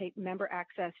facilitate member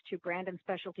access to brand and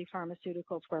specialty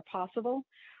pharmaceuticals where possible.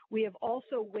 We have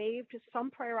also waived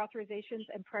some prior authorizations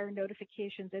and prior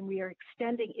notifications, and we are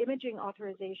extending imaging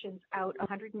authorizations out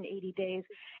 180 days.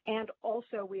 And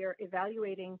also we are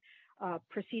evaluating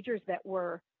procedures that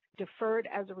were deferred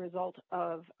as a result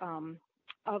of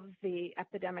of the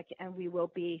epidemic, and we will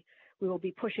be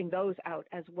pushing those out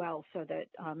as well, so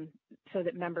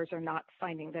that members are not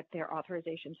finding that their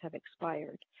authorizations have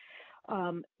expired.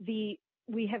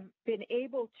 We have been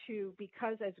able to,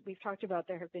 because as we've talked about,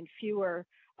 there have been fewer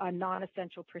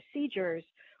non-essential procedures.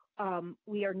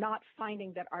 We are not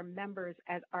finding that our members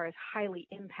are as highly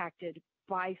impacted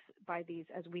by these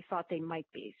as we thought they might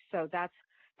be. So that's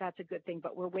a good thing,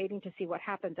 but we're waiting to see what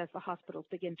happens as the hospitals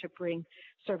begin to bring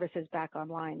services back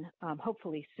online,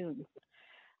 hopefully soon.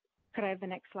 Could I have the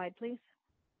next slide, please?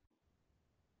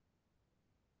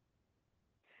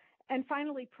 And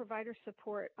finally, provider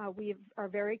support. We are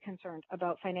very concerned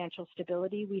about financial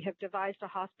stability. We have devised a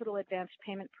hospital advanced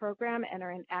payment program and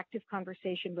are in active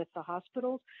conversation with the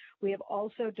hospitals. We have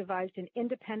also devised an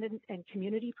independent and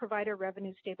community provider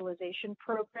revenue stabilization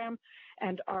program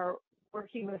and are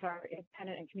working with our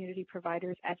independent and community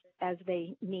providers as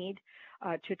they need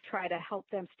to try to help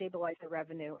them stabilize the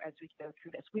revenue as we go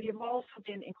through this. We have also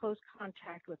been in close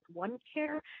contact with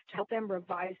OneCare to help them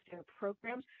revise their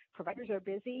programs. Providers are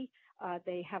busy.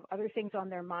 They have other things on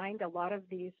their mind. A lot of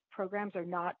these programs are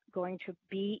not going to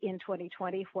be in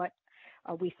 2020 what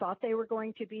we thought they were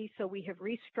going to be. So we have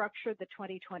restructured the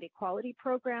 2020 quality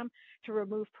program to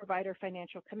remove provider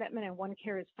financial commitment, and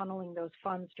OneCare is funneling those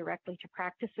funds directly to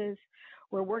practices.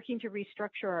 We're working to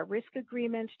restructure our risk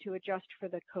agreement to adjust for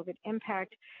the COVID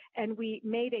impact, and we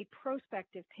made a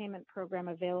prospective payment program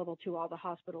available to all the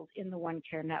hospitals in the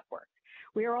OneCare network.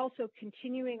 We are also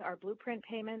continuing our blueprint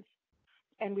payments,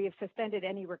 and we have suspended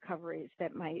any recoveries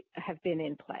that might have been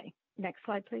in play. Next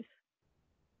slide, please.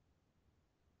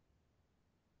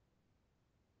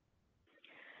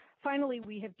 Finally,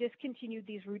 we have discontinued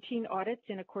these routine audits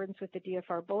in accordance with the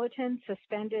DFR bulletin,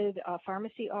 suspended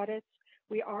pharmacy audits.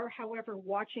 We are, however,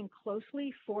 watching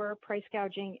closely for price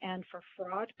gouging and for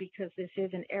fraud because this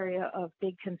is an area of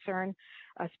big concern,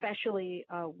 especially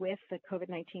with the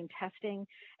COVID-19 testing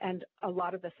and a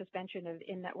lot of the suspension of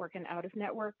in-network and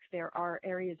out-of-network. There are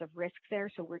areas of risk there,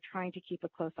 so we're trying to keep a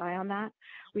close eye on that.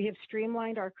 We have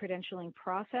streamlined our credentialing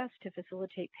process to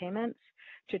facilitate payments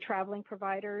to traveling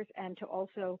providers and to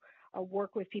also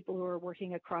work with people who are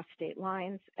working across state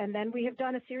lines. And then we have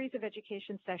done a series of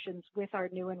education sessions with our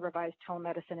new and revised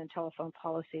telemedicine and telephone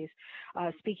policies,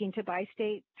 speaking to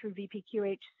bi-state through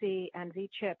VPQHC and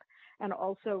VCHIP, and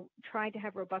also trying to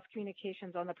have robust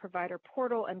communications on the provider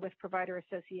portal and with provider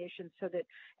associations so that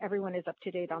everyone is up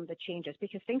to date on the changes,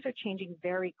 because things are changing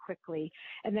very quickly.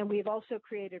 And then we've also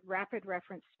created rapid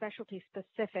reference specialty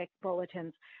specific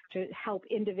bulletins to help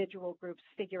individual groups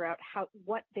figure out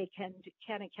what they can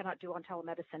and cannot do on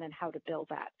telemedicine and how to build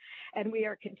that. And we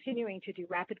are continuing to do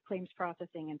rapid claims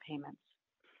processing and payments.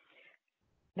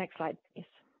 Next slide, please.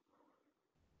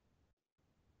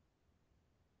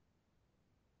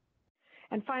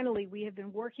 And finally, we have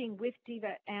been working with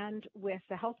DVA and with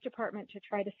the health department to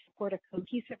try to support a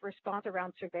cohesive response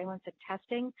around surveillance and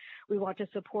testing. We want to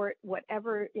support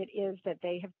whatever it is that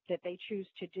they choose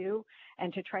to do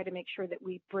and to try to make sure that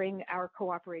we bring our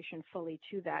cooperation fully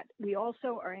to that. We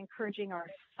also are encouraging our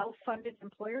self-funded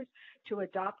employers to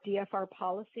adopt DFR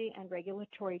policy and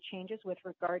regulatory changes with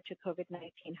regard to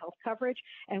COVID-19 health coverage.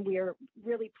 And we are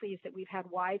really pleased that we've had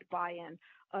wide buy-in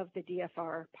of the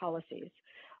DFR policies.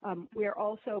 We are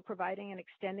also providing and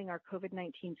extending our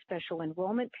COVID-19 special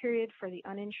enrollment period for the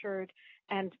uninsured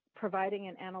and providing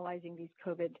and analyzing these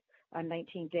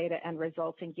COVID-19 data and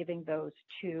results and giving those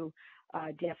to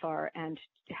DFR and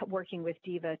working with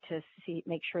DVA to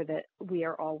make sure that we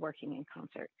are all working in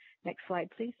concert. Next slide,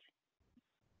 please.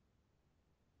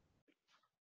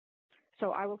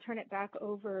 So I will turn it back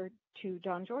over to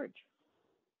Don George.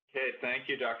 Okay, thank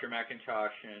you, Dr.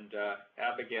 McIntosh. And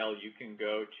Abigail, you can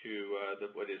go to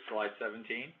what is slide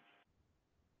 17.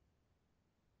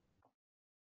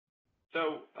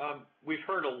 So we've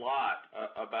heard a lot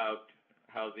about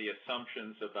how the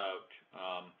assumptions about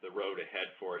the road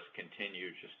ahead for us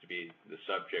continue just to be the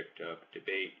subject of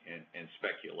debate and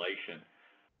speculation.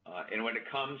 And when it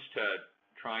comes to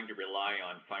trying to rely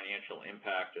on financial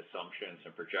impact assumptions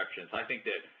and projections, I think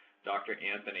that Dr.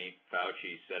 Anthony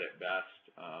Fauci said it best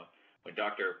when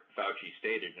Dr. Fauci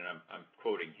stated, and I'm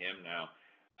quoting him now,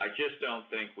 I just don't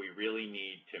think we really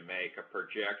need to make a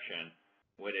projection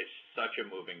when it's such a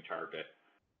moving target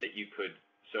that you could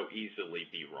so easily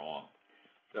be wrong.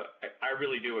 So I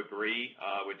really do agree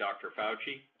with Dr.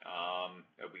 Fauci.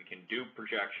 We can do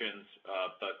projections,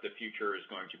 but the future is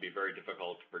going to be very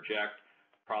difficult to project,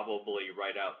 probably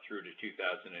right out through to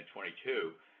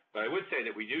 2022. But I would say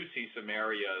that we do see some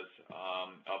areas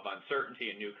of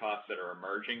uncertainty and new costs that are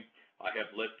emerging. I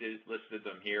have listed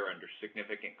them here under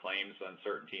significant claims,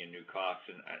 uncertainty, and new costs.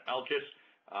 And I'll just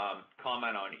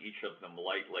comment on each of them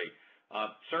lightly.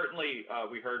 Certainly,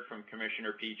 we heard from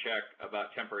Commissioner Pichek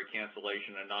about temporary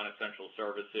cancellation and non-essential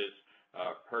services,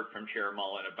 heard from Chair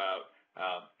Mullen about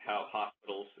how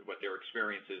hospitals, what their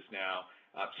experience is now.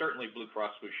 Certainly, Blue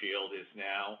Cross Blue Shield is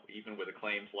now, even with a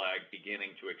claims lag,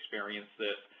 beginning to experience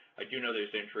this. I do know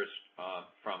there's interest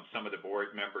from some of the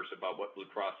board members about what Blue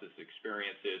Cross's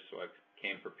experience is, so I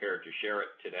came prepared to share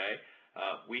it today.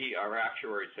 Our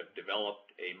actuaries have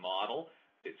developed a model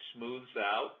that smooths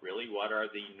out really what are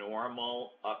the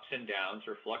normal ups and downs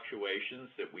or fluctuations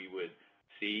that we would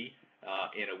see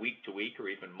in a week-to-week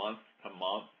or even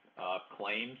month-to-month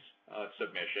claims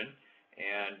submission,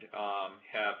 and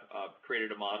have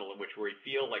created a model in which we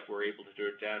feel like we're able to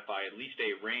identify at least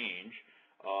a range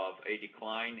of a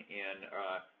decline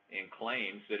in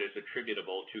claims that is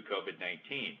attributable to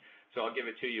COVID-19. So I'll give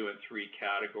it to you in three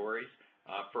categories.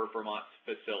 For Vermont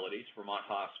facilities, Vermont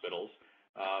hospitals,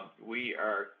 we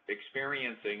are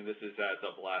experiencing, this is as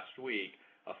of last week,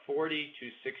 a 40 to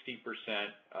 60%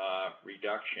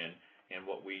 reduction in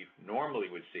what we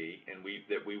normally would see and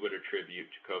that we would attribute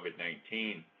to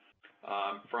COVID-19.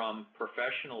 From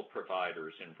professional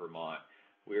providers in Vermont,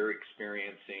 we're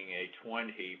experiencing a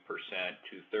 20%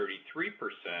 to 33%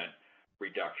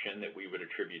 reduction that we would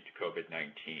attribute to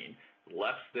COVID-19,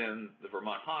 less than the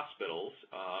Vermont hospitals,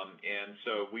 and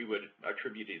so we would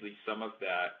attribute at least some of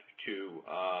that to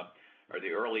the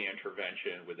early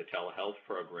intervention with the telehealth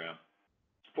program.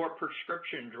 For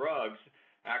prescription drugs,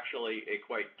 actually a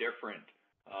quite different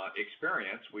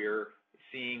experience. We're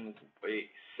seeing a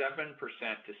 7%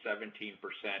 to 17%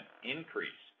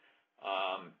 increase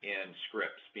in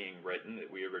scripts being written that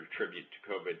we would attribute to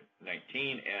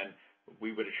COVID-19, and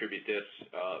we would attribute this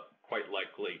quite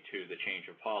likely to the change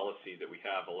of policy that we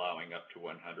have allowing up to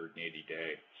 180-day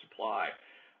supply.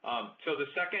 So the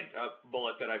second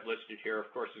bullet that I've listed here,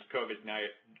 of course, is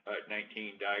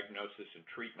COVID-19 diagnosis and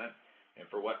treatment, and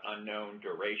for what unknown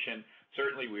duration.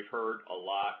 Certainly, we've heard a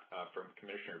lot from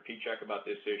Commissioner Pichek about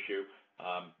this issue.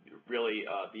 Really,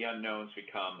 the unknowns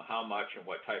become how much and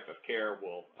what type of care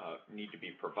will need to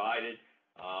be provided,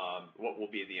 what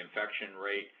will be the infection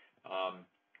rate.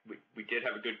 We did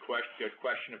have a good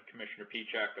question of Commissioner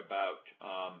Pichek about,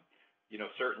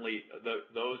 certainly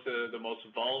those that are the most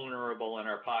vulnerable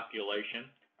in our population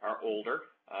are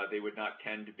older. They would not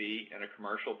tend to be in a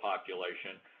commercial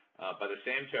population. By the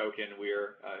same token,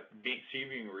 we're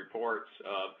receiving reports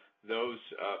of those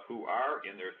who are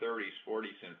in their 30s,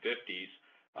 40s, and 50s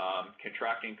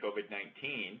contracting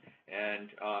COVID-19 and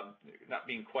not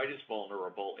being quite as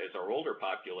vulnerable as our older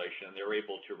population. They're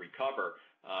able to recover,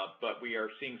 but we are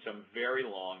seeing some very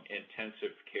long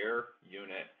intensive care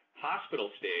unit hospital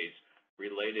stays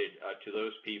related to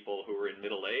those people who are in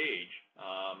middle age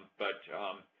but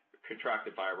contract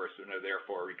the virus and are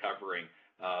therefore recovering,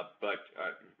 but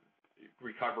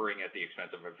recovering at the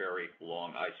expense of a very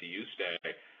long ICU stay.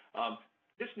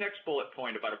 This next bullet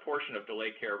point about a portion of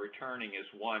delayed care returning is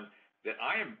one that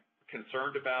I am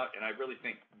concerned about and I really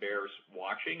think bears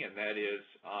watching, and that is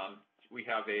we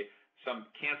have some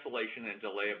cancellation and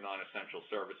delay of non-essential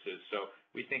services. So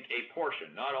we think a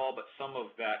portion, not all, but some of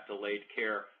that delayed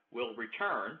care will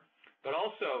return. But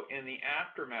also in the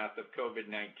aftermath of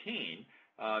COVID-19,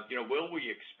 will we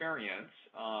experience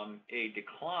a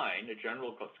decline, a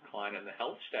general decline in the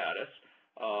health status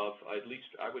of at least,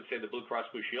 I would say, the Blue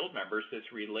Cross Blue Shield members that's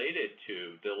related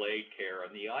to delayed care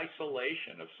and the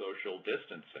isolation of social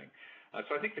distancing.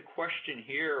 So I think the question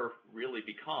here really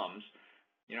becomes,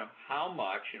 how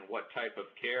much and what type of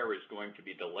care is going to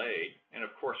be delayed, and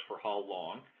of course for how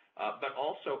long, but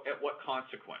also at what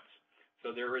consequence.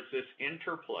 So there is this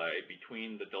interplay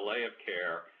between the delay of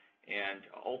care and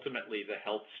ultimately the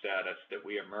health status that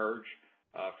we emerge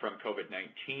from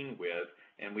COVID-19 with,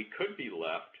 and we could be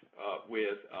left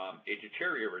with a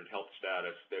deteriorated health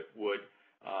status that would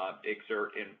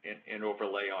exert and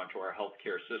overlay onto our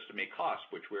healthcare system a cost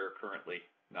which we're currently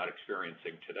not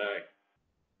experiencing today.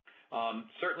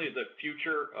 Certainly the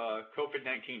future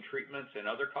COVID-19 treatments and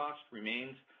other costs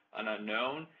remains an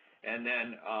unknown. And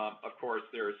then, of course,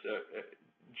 there's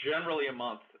generally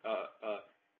amongst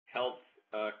health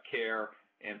care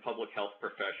and public health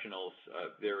professionals,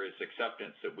 there is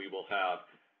acceptance that we will have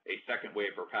a second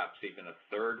wave or perhaps even a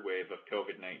third wave of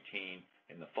COVID-19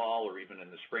 in the fall or even in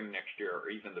the spring next year, or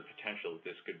even the potential that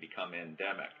this could become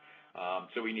endemic.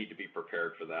 So we need to be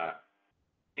prepared for that.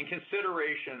 In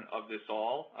consideration of this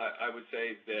all, I would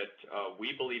say that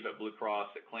we believe at Blue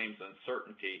Cross that claims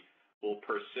uncertainty will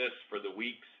persist for the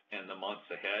weeks and the months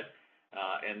ahead,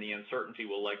 and the uncertainty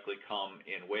will likely come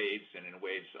in waves and in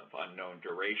waves of unknown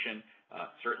duration.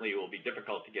 Certainly it will be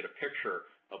difficult to get a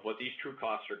picture of what these true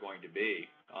costs are going to be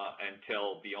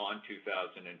until beyond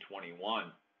 2021.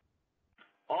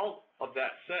 All of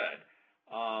that said,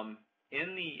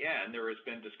 in the end, there has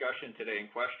been discussion today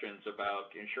and questions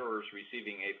about insurers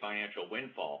receiving a financial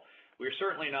windfall. We're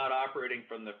certainly not operating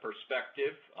from the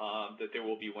perspective that there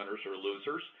will be winners or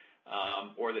losers,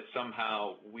 or that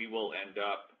somehow we will end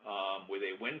up with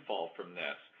a windfall from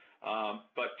this.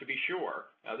 But to be sure,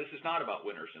 this is not about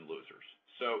winners and losers.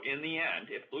 So in the end,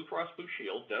 if Blue Cross Blue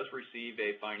Shield does receive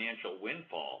a financial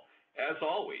windfall, as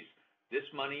always, this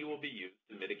money will be used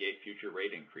to mitigate future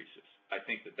rate increases. I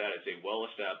think that that is a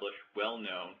well-established,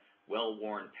 well-known,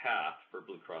 well-worn path for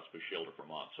Blue Cross Blue Shield of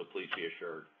Vermont, so please be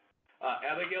assured.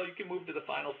 Abigail, you can move to the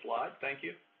final slide. Thank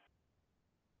you.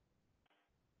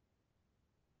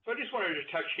 So I just wanted to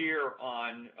touch here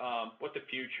on what the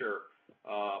future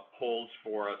holds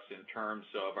for us in terms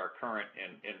of our current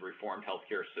and reformed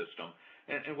healthcare system.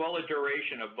 And while the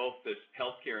duration of both this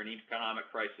healthcare and economic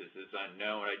crisis is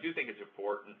unknown, I do think it's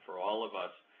important for all of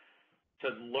us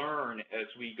to learn as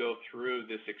we go through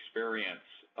this experience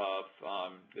of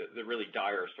the really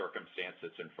dire circumstance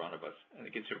that's in front of us. I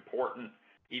think it's important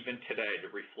even today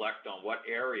to reflect on what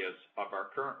areas of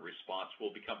our current response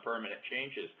will become permanent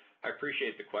changes. I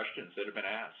appreciate the questions that have been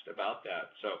asked about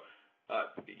that. So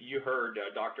you heard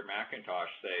Dr.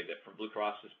 McIntosh say that from Blue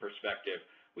Cross's perspective,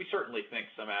 we certainly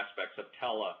think some aspects of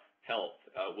telehealth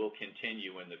will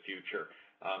continue in the future.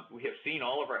 We have seen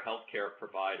all of our healthcare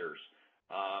providers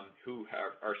who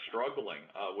are struggling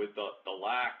with the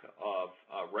lack of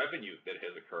revenue that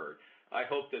has occurred. I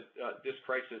hope that this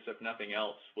crisis, if nothing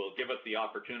else, will give us the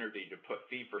opportunity to put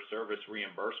fee-for-service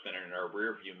reimbursement in our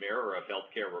rearview mirror of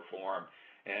healthcare reform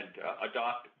and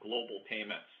adopt global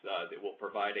payments that will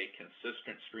provide a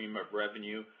consistent stream of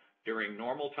revenue during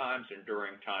normal times and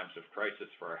during times of crisis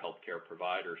for our healthcare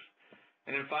providers.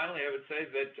 And then finally, I would say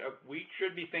that we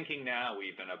should be thinking now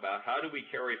even about how do we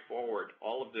carry forward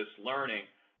all of this learning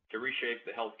to reshape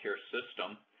the healthcare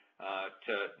system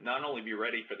to not only be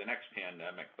ready for the next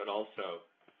pandemic, but also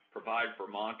provide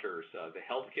Vermonters the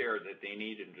healthcare that they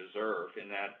need and deserve in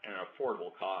an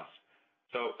affordable cost.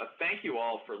 So thank you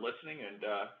all for listening, and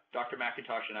Dr.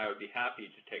 McIntosh and I would be happy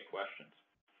to take questions.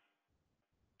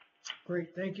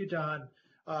 Great. Thank you, Don.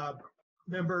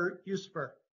 Member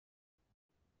Usper.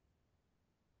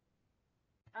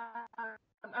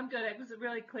 I'm good. It was a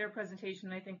really clear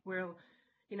presentation. I think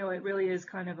it really is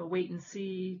kind of a wait and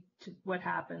see to what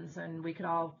happens, and we could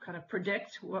all kind of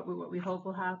predict what we hope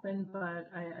will happen, but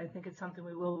I think it's something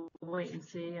we will wait and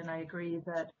see. And I agree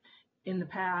that in the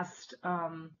past,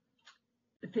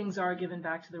 things are given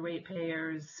back to the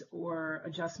ratepayers or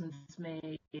adjustments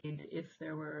made if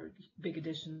there were big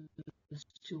additions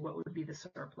to what would be the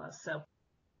surplus. So,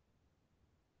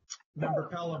 Member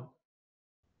Pelham.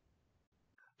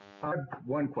 I have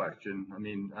one question. I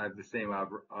mean, I have the same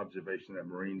observation that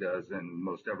Maureen does and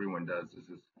most everyone does,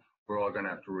 is we're all going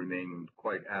to have to remain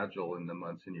quite agile in the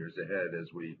months and years ahead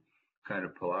as we kind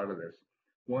of pull out of this.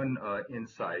 One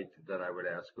insight that I would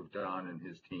ask of Don and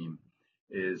his team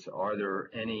is, are there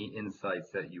any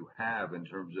insights that you have in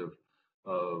terms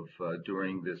of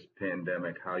during this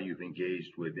pandemic, how you've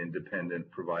engaged with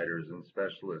independent providers and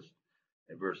specialists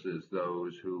versus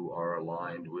those who are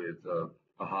aligned with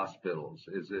hospitals?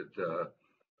 Is it,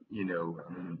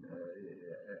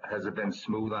 has it been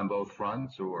smooth on both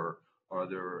fronts, or are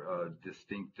there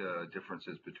distinct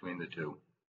differences between the two?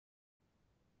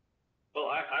 Well,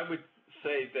 I would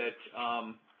say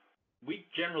that we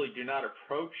generally do not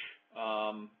approach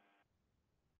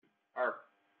our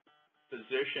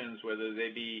physicians, whether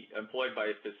they be employed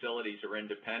by facilities or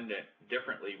independent,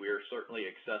 differently. We are certainly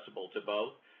accessible to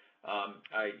both.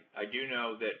 I do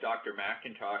know that Dr.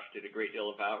 McIntosh did a great deal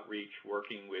of outreach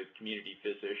working with community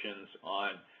physicians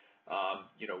on,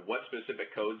 what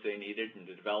specific codes they needed in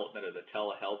the development of the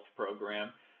telehealth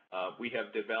program. We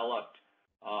have developed,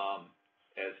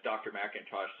 as Dr.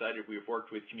 McIntosh cited, we've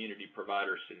worked with community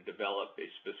providers to develop a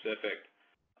specific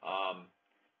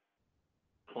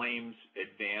claims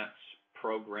advance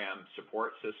program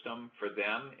support system for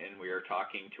them, and we are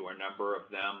talking to a number of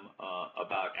them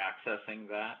about accessing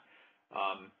that.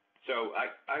 So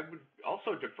I would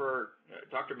also defer,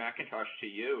 Dr. McIntosh, to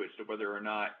you as to whether or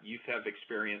not you have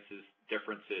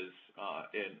differences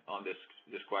on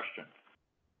this question.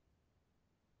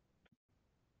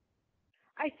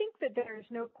 I think that there's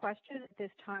no question at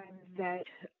this time that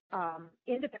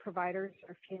independent providers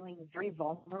are feeling very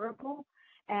vulnerable.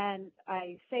 And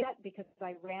I say that because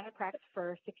I ran a practice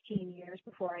for 16 years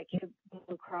before I came to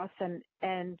Blue Cross,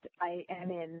 and I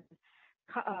am in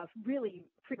really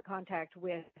frequent contact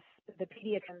with the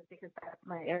pediatricians because that's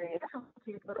my area of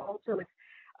expertise, but also with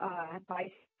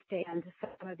bystand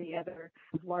some of the other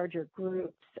larger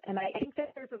groups. And I think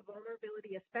that there's a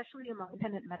vulnerability, especially among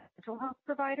independent mental health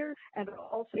providers and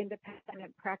also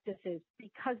independent practices,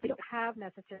 because they don't have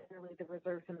necessarily the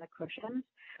reserves and the cushions.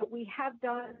 But we have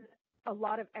done a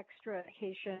lot of extra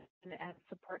education and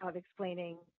support of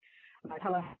explaining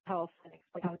telehealth and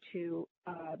explain how to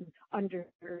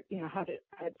how to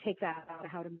take that out,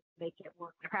 how to make it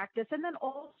work in practice, and then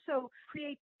also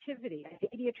creativity.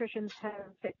 Pediatricians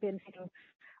have been taking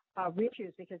real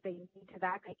issues because they need to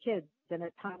vaccinate kids in a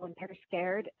time when they're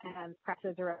scared and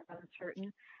practices are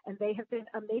uncertain, and they have been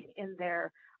amazing in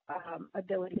their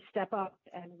ability to step up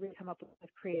and really come up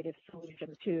with creative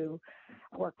solutions to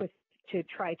work with, to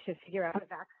try to figure out how to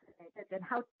vaccinate it and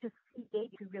how to see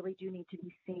babies who really do need to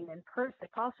be seen in person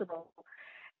if possible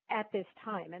at this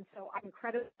time. And so I'm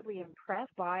incredibly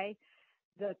impressed by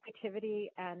the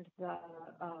creativity and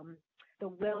the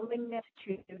willingness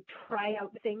to try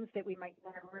out things that we might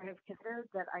never have considered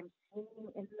that I'm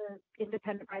seeing in the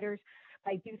independent providers.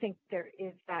 I do think there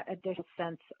is that additional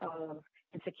sense of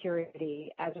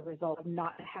insecurity as a result of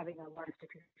not having a large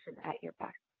institution at your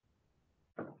back.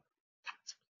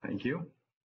 Thank you.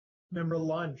 Member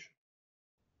Lunge.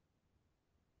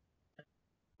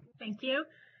 Thank you.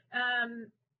 I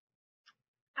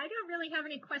don't really have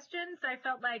any questions. I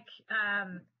felt like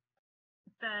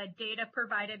the data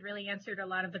provided really answered a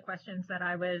lot of the questions that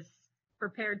I was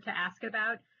prepared to ask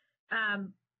about.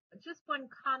 Just one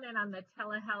comment on the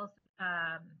telehealth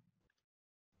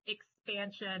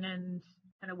expansion and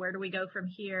kind of where do we go from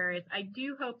here is I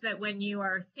do hope that when you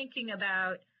are thinking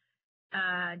about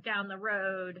down the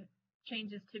road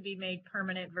changes to be made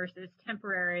permanent versus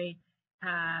temporary,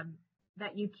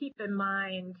 that you keep in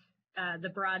mind the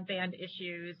broadband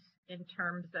issues in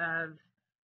terms of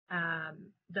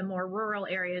the more rural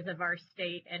areas of our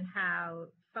state and how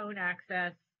phone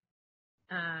access,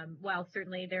 while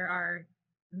certainly there are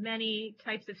many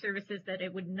types of services that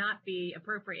it would not be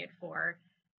appropriate for,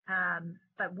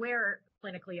 but where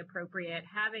clinically appropriate,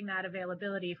 having that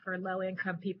availability for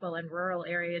low-income people in rural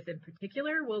areas in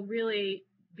particular will really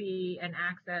be an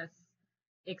access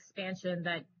expansion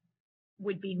that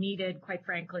would be needed, quite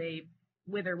frankly,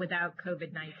 with or without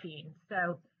COVID-19.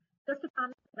 So just a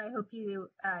comment that I hope you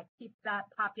keep that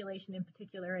population in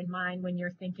particular in mind when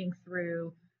you're thinking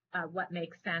through what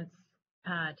makes sense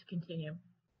to continue.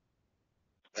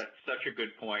 That's such a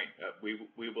good point. We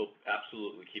will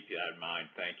absolutely keep that in mind.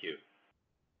 Thank you.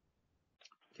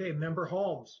 Okay, Member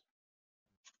Holmes.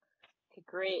 Okay,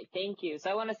 great, thank you. So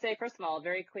I want to say, first of all, a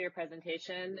very clear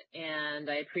presentation, and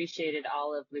I appreciated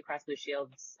all of Blue Cross Blue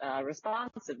Shield's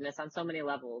responsiveness on so many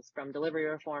levels, from delivery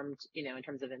reform, in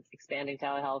terms of expanding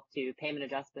telehealth to payment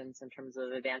adjustments in terms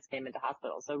of advanced payment to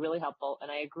hospitals. So really helpful, and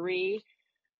I agree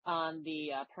on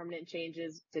the permanent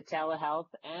changes to telehealth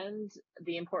and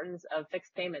the importance of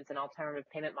fixed payments and alternative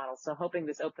payment models. So hoping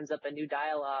this opens up a new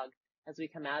dialogue as we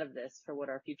come out of this for what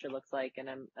our future looks like. And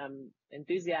I'm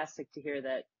enthusiastic to hear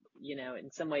that, in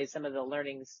some ways, some of the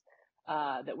learnings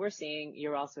that we're seeing,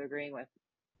 you're also agreeing with.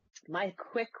 My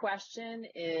quick question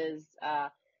is,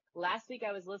 last week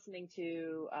I was listening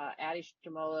to Addie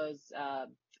Stromolo's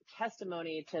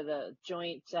testimony to the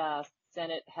joint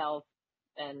Senate Health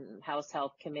and House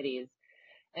Health Committees.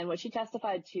 And what she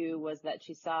testified to was that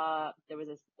she saw there was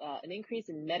an increase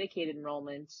in Medicaid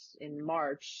enrollment in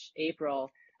March, April,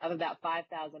 of about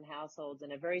 5,000 households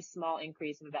and a very small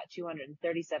increase of about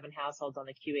 237 households on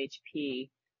the QHP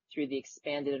through the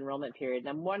expanded enrollment period. And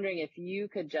I'm wondering if you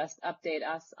could just update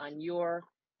us on your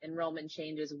enrollment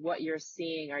changes, what you're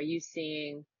seeing. Are you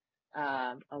seeing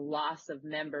a loss of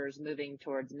members moving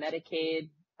towards Medicaid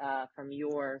from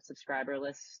your subscriber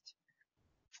list?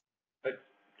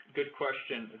 Good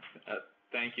question.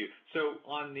 Thank you. So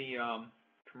on the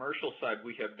commercial side,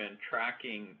 we have been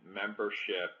tracking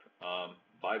membership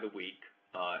by the week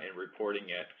and reporting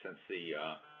it since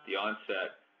the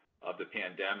onset of the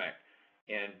pandemic.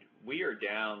 And we are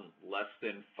down less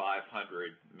than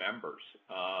 500 members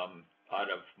out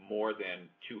of more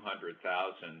than 200,000.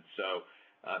 So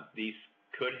these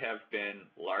could have been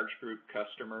large group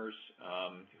customers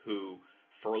who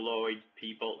furloughed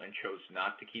people and chose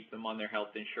not to keep them on their health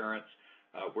insurance.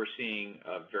 We're seeing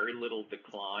very little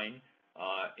decline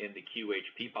in the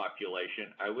QHP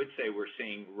population. I would say we're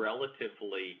seeing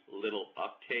relatively little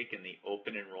uptake in the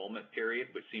open enrollment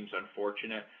period, which seems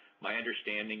unfortunate. My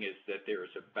understanding is that there is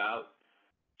about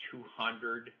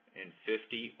 250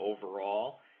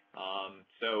 overall.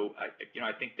 So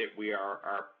I think that we are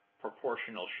our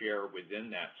proportional share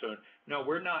within that. So no,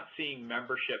 we're not seeing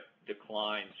membership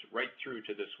declines right through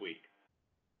to this week.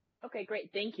 Okay,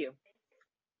 great. Thank you.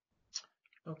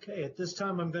 Okay, at this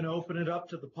time, I'm going to open it up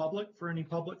to the public for any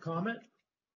public comment.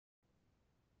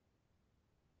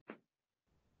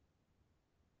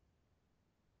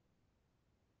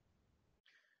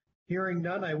 Hearing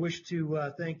none, I wish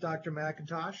to thank Dr.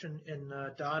 McIntosh and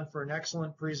Don for an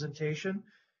excellent presentation.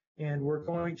 And we're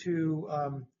going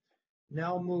to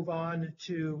now move on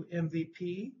to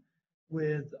MVP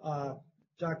with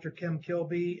Dr. Kim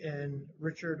Kilby and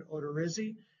Richard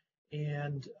Odorizzi.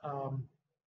 And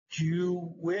do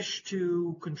you wish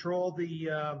to control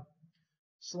the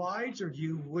slides, or do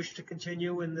you wish to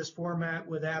continue in this format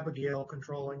with Abigail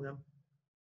controlling them?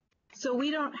 So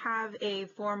we don't have a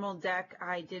formal deck.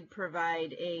 I did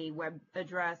provide a web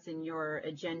address in your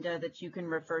agenda that you can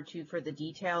refer to for the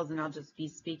details, and I'll just be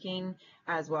speaking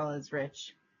as well as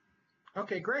Rich.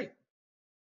 Okay, great.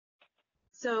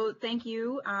 So thank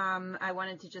you. I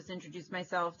wanted to just introduce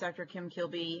myself, Dr. Kim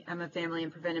Kilby. I'm a family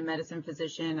and preventive medicine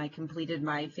physician. I completed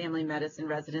my family medicine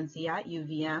residency at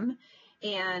UVM.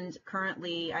 And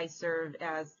currently I serve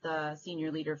as the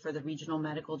senior leader for the regional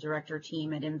medical director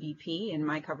team at MVP, and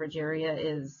my coverage area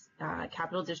is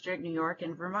Capital District, New York,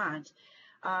 and Vermont.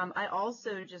 I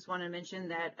also just want to mention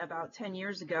that about 10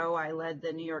 years ago, I led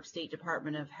the New York State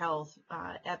Department of Health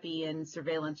epi and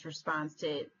surveillance response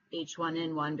to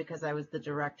H1N1 because I was the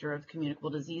director of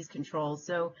communicable disease control.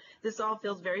 So this all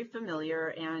feels very familiar,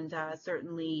 and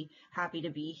certainly happy to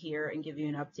be here and give you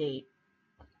an update.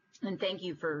 And thank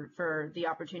you for the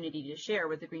opportunity to share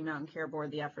with the Green Mountain Care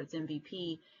Board the efforts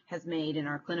MVP has made in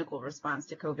our clinical response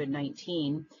to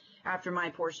COVID-19. After my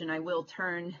portion, I will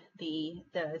turn the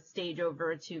stage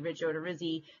over to Rich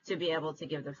Odorizzi to be able to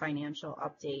give the financial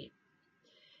update.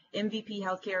 MVP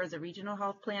Healthcare is a regional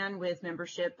health plan with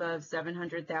membership of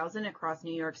 700,000 across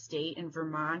New York State and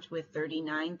Vermont, with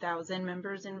 39,000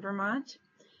 members in Vermont.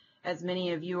 As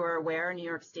many of you are aware, New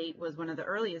York State was one of the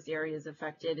earliest areas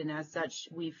affected, and as such,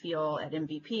 we feel at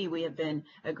MVP we have been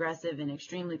aggressive and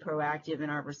extremely proactive in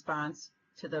our response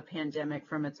to the pandemic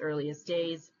from its earliest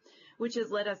days, which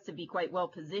has led us to be quite well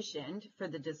positioned for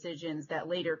the decisions that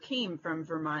later came from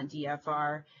Vermont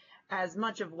DFR, as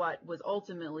much of what was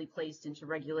ultimately placed into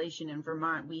regulation in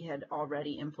Vermont we had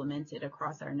already implemented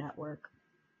across our network.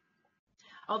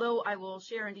 Although I will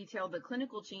share in detail the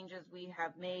clinical changes we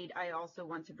have made, I also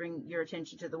want to bring your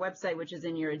attention to the website, which is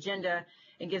in your agenda,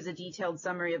 and gives a detailed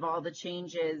summary of all the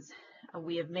changes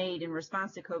we have made in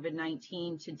response to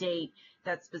COVID-19 to date,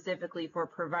 that's specifically for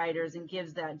providers, and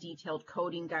gives that detailed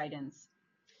coding guidance.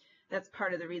 That's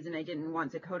part of the reason I didn't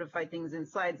want to codify things in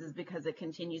slides, is because it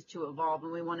continues to evolve,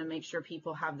 and we want to make sure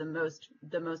people have the most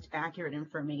accurate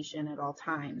information at all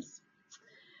times.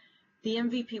 The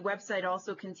MVP website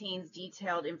also contains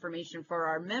detailed information for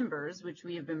our members, which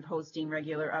we have been posting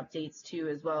regular updates to,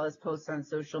 as well as posts on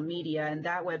social media. And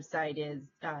that website is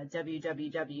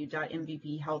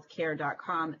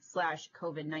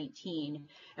www.mvphealthcare.com/COVID-19.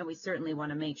 And we certainly want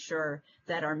to make sure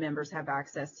that our members have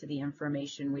access to the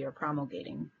information we are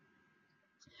promulgating.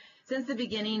 Since the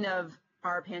beginning of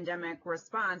our pandemic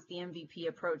response, the MVP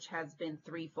approach has been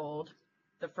threefold.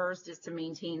 The first is to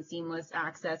maintain seamless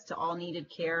access to all needed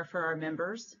care for our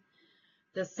members.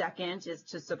 The second is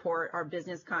to support our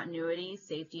business continuity,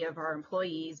 safety of our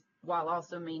employees, while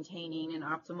also maintaining an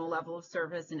optimal level of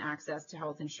service and access to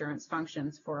health insurance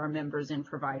functions for our members and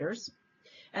providers.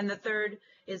 And the third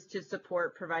is to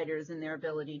support providers in their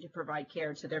ability to provide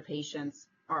care to their patients,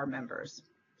 our members.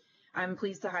 I'm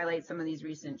pleased to highlight some of these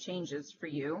recent changes for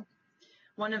you.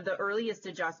 One of the earliest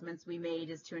adjustments we made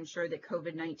is to ensure that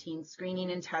COVID-19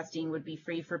 screening and testing would be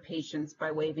free for patients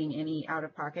by waiving any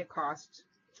out-of-pocket costs.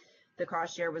 The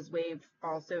cost share was waived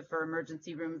also for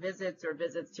emergency room visits or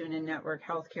visits to an in-network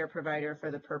healthcare provider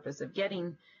for the purpose of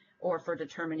getting or for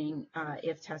determining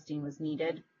if testing was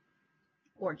needed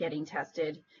or getting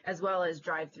tested, as well as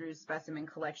drive-through specimen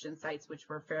collection sites, which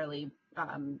were fairly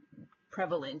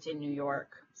prevalent in New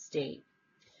York State.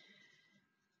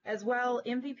 As well,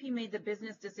 MVP made the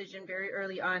business decision very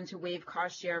early on to waive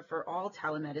cost share for all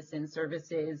telemedicine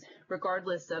services,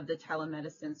 regardless of the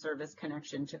telemedicine service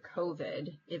connection to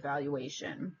COVID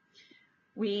evaluation.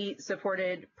 We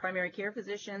supported primary care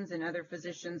physicians and other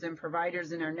physicians and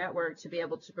providers in our network to be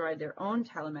able to provide their own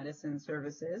telemedicine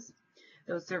services.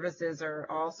 Those services are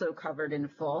also covered in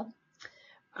full.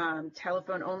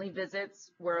 Telephone-only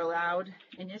visits were allowed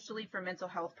initially for mental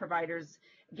health providers,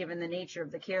 given the nature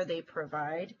of the care they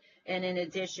provide. And in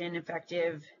addition,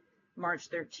 effective March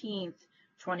 13th,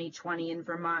 2020 in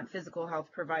Vermont, physical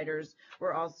health providers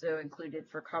were also included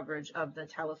for coverage of the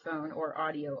telephone or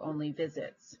audio-only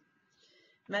visits.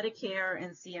 Medicare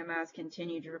and CMS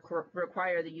continue to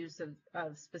require the use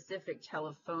of specific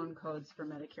telephone codes for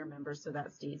Medicare members, so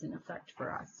that stays in effect for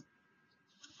us.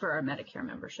 for our Medicare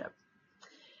membership.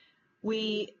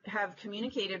 We have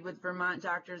communicated with Vermont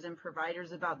doctors and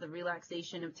providers about the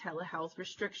relaxation of telehealth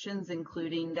restrictions,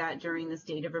 including that during the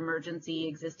state of emergency,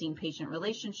 existing patient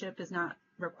relationship is not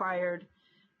required.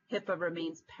 HIPAA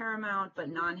remains paramount, but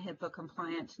non-HIPAA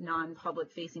compliant,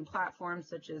 non-public facing platforms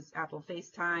such as Apple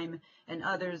FaceTime and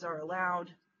others are allowed.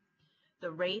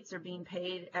 The rates are being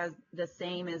paid as the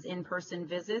same as in-person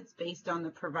visits based on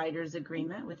the provider's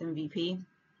agreement with MVP.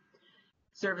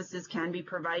 Services can be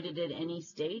provided at any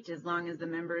state as long as the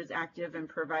member is active and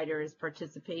provider is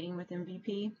participating with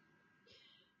MVP.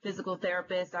 Physical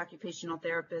therapists, occupational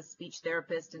therapists, speech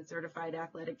therapists, and certified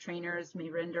athletic trainers may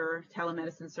render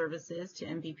telemedicine services to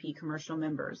MVP commercial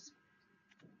members.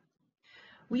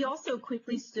 We also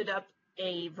quickly stood up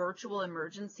a virtual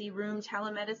emergency room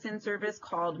telemedicine service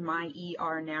called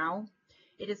MyER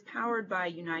It is powered by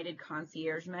United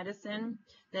Concierge Medicine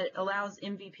that allows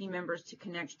MVP members to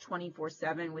connect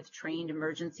 24/7 with trained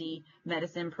emergency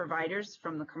medicine providers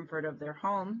from the comfort of their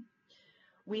home.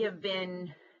 We have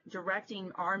been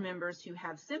directing our members who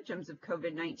have symptoms of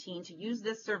COVID-19 to use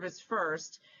this service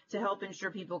first to help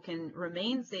ensure people can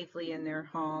remain safely in their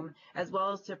home, as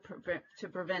well as to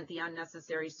prevent the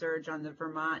unnecessary surge on the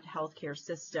Vermont healthcare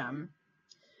system.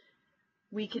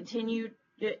 We continue,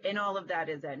 and all of that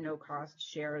is at no cost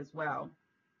share as well.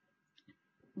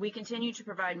 We continue to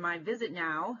provide My Visit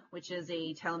Now, which is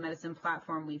a telemedicine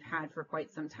platform we've had for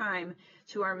quite some time,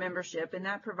 to our membership, and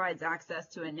that provides access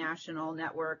to a national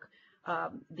network,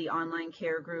 the online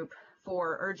care group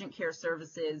for urgent care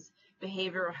services,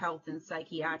 behavioral health and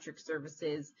psychiatric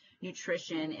services,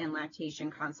 nutrition, and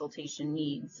lactation consultation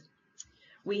needs.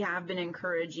 We have been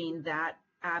encouraging that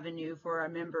avenue for our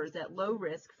members at low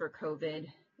risk for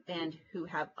COVID and who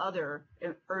have other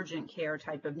urgent care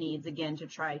type of needs, again, to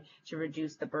try to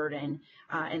reduce the burden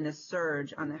and the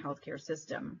surge on the healthcare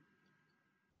system.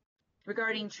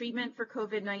 Regarding treatment for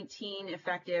COVID-19,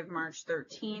 effective March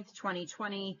 13th,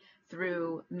 2020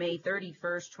 through May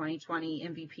 31st, 2020,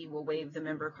 MVP will waive the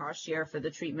member cost share for the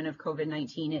treatment of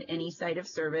COVID-19 at any site of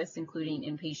service, including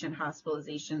inpatient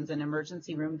hospitalizations and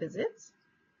emergency room visits.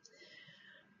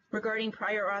 Regarding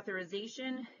prior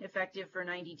authorization, effective for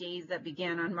 90 days that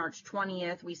began on March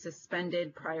 20th, we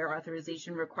suspended prior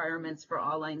authorization requirements for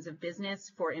all lines of business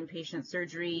for inpatient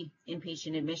surgery,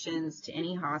 inpatient admissions to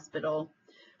any hospital,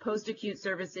 post-acute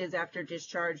services after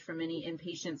discharge from any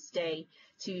inpatient stay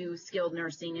to skilled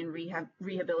nursing and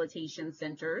rehabilitation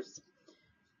centers,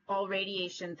 all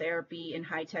radiation therapy and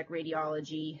high-tech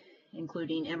radiology,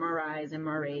 including MRIs,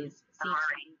 MRAs,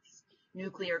 CTs,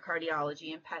 nuclear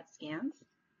cardiology, and PET scans,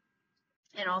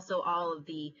 and also all of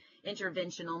the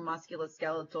interventional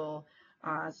musculoskeletal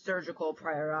surgical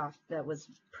prior auth that was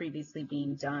previously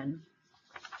being done.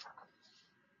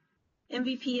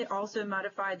 MVP also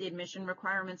modified the admission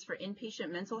requirements for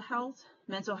inpatient mental health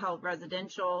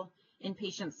residential,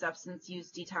 inpatient substance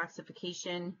use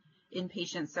detoxification,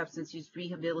 inpatient substance use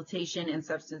rehabilitation, and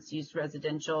substance use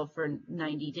residential for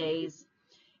 90 days.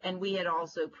 And we had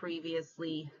also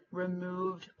previously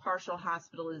removed partial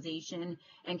hospitalization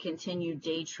and continued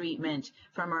day treatment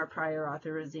from our prior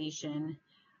authorization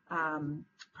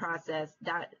process.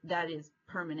 That is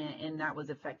permanent, and that was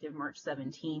effective March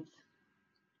 17th.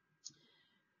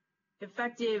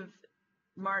 Effective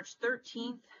March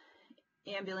 13th,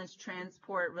 ambulance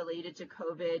transport related to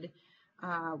COVID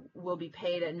will be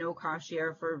paid at no cost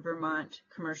share for Vermont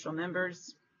commercial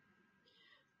members.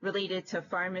 Related to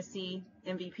pharmacy,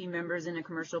 MVP members in a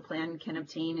commercial plan can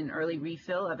obtain an early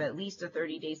refill of at least a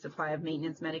 30-day supply of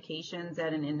maintenance medications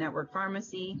at an in-network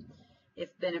pharmacy. If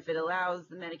benefit allows,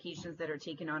 the medications that are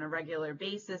taken on a regular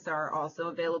basis are also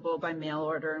available by mail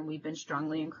order, and we've been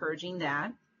strongly encouraging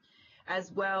that.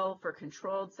 As well, for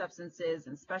controlled substances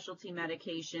and specialty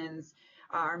medications,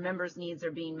 our members' needs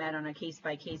are being met on a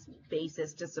case-by-case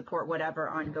basis to support whatever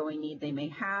ongoing need they may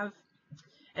have.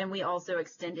 And we also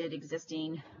extended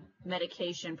existing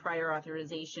medication prior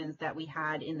authorizations that we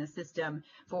had in the system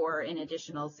for an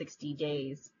additional 60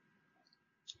 days.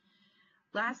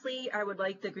 Lastly, I would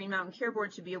like the Green Mountain Care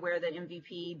Board to be aware that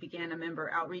MVP began a member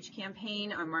outreach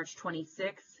campaign on March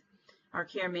 26th. Our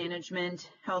care management,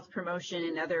 health promotion,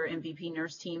 and other MVP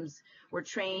nurse teams were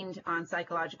trained on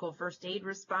psychological first aid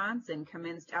response and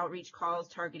commenced outreach calls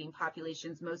targeting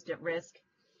populations most at risk,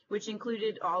 which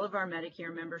included all of our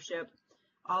Medicare membership,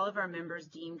 all of our members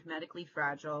deemed medically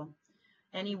fragile,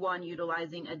 anyone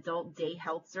utilizing adult day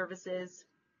health services,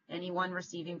 anyone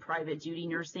receiving private duty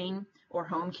nursing or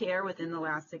home care within the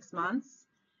last 6 months,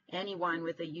 anyone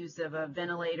with the use of a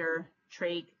ventilator,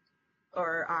 trach,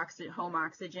 or home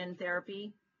oxygen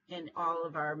therapy, and all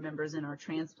of our members in our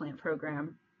transplant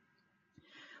program.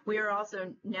 We are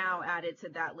also now added to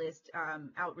that list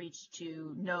outreach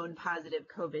to known positive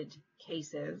COVID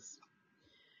cases.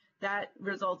 That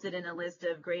resulted in a list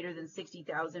of greater than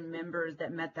 60,000 members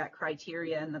that met that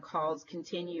criteria, and the calls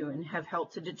continue and have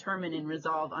helped to determine and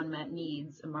resolve unmet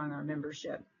needs among our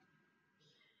membership.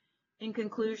 In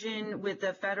conclusion, with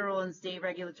the federal and state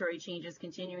regulatory changes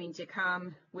continuing to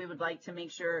come, we would like to make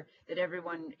sure that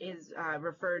everyone is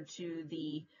referred to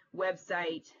the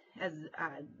website, as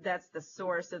that's the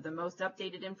source of the most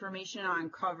updated information on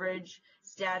coverage,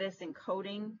 status, and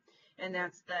coding. And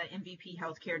that's the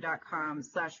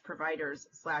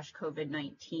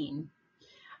mvphealthcare.com/providers/COVID-19.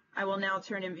 I will now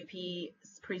turn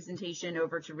MVP's presentation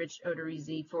over to Rich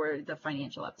Odorizzi for the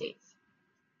financial updates.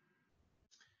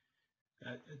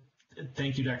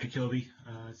 Thank you, Dr. Kilby.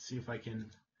 Let's see if I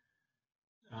can.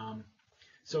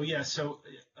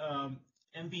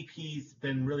 MVP's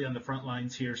been really on the front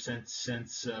lines here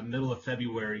since middle of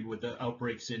February with the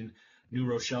outbreaks in New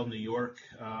Rochelle, New York.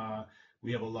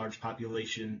 We have a large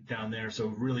population down there, so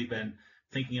we've really been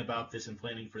thinking about this and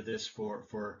planning for this for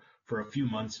a few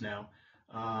months now.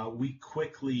 We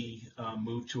quickly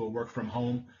moved to a work from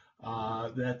home.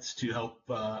 That's to help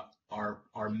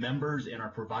our members and our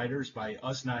providers by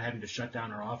us not having to shut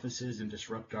down our offices and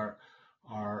disrupt our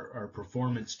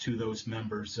performance to those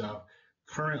members.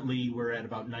 Currently, we're at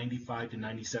about 95 to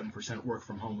 97% work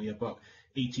from home. We have about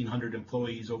 1,800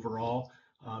 employees overall.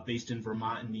 Based in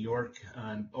Vermont and New York,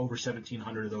 and over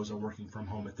 1,700 of those are working from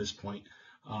home at this point.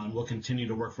 We'll continue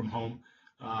to work from home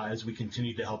as we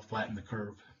continue to help flatten the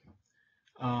curve.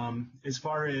 As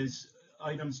far as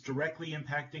items directly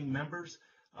impacting members,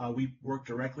 we worked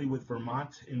directly with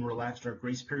Vermont and relaxed our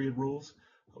grace period rules.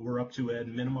 We're up to a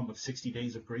minimum of 60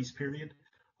 days of grace period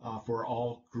for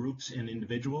all groups and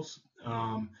individuals.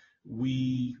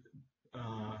 We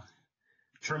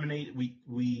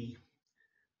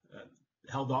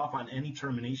held off on any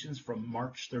terminations from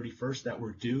March 31st that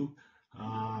were due,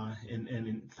 and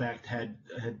in fact had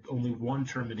only one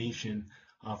termination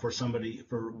for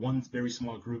one very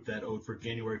small group that owed for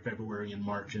January, February, and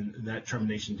March, and that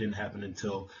termination didn't happen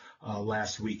until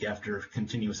last week after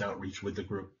continuous outreach with the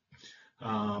group.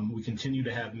 We continue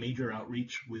to have major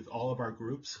outreach with all of our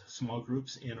groups, small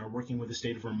groups, and are working with the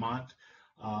state of Vermont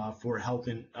for help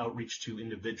and outreach to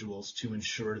individuals to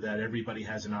ensure that everybody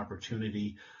has an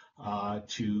opportunity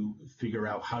to figure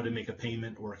out how to make a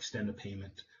payment or extend a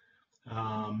payment.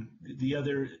 The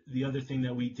other thing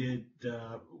that we did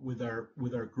with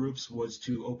our groups was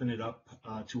to open it up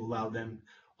to allow them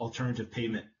alternative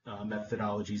payment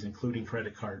methodologies, including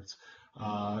credit cards.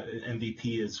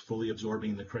 MVP is fully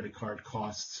absorbing the credit card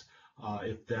costs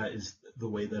if that is the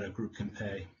way that a group can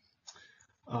pay.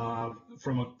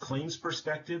 From a claims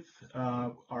perspective,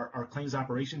 our claims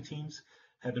operation teams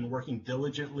have been working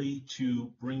diligently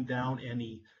to bring down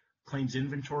any claims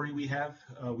inventory we have.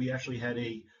 We actually had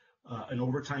an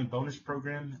overtime bonus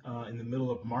program in the middle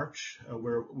of March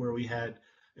where we had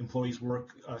employees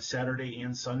work Saturday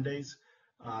and Sundays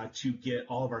to get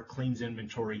all of our claims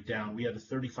inventory down. We had a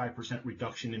 35%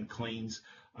 reduction in claims.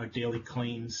 Our daily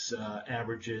claims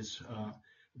averages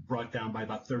brought down by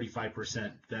about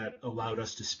 35%. That allowed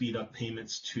us to speed up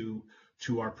payments to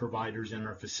our providers and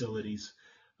our facilities.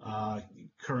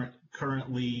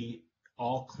 Currently,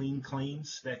 all clean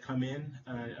claims that come in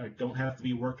don't have to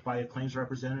be worked by a claims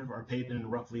representative, are paid in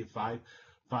roughly a 5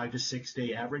 to 6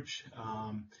 day average.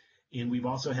 And we've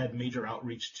also had major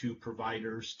outreach to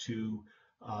providers to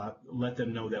let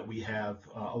them know that we have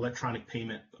electronic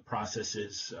payment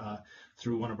processes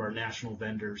through one of our national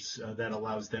vendors that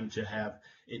allows them to have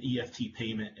an EFT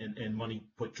payment and money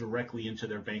put directly into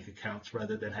their bank accounts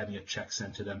rather than having a check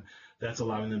sent to them. That's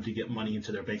allowing them to get money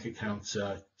into their bank accounts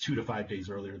 2 to 5 days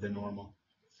earlier than normal.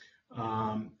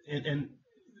 And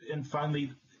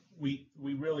finally, we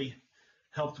really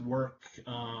helped work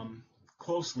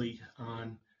closely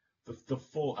on the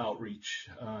full outreach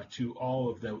to all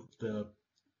of the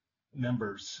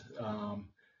members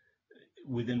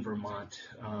within Vermont,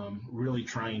 really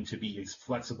trying to be as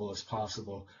flexible as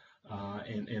possible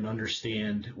and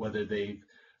understand whether they've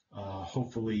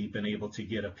hopefully been able to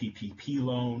get a PPP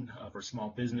loan for small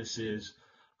businesses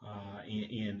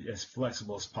and as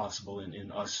flexible as possible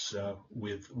in us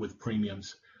with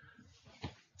premiums.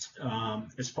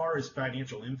 As far as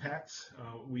financial impacts,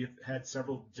 we have had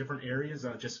several different areas.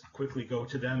 I'll just quickly go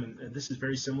to them, and this is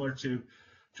very similar to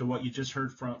what you just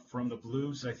heard from the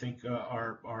Blues. I think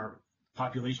our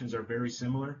populations are very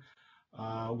similar.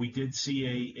 We did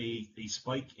see a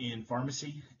spike in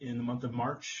pharmacy in the month of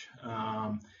March.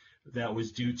 That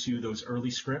was due to those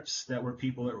early scripts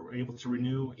people that were able to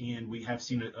renew, and we have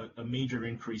seen a major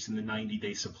increase in the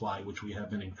 90-day supply, which we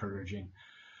have been encouraging.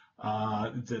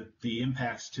 The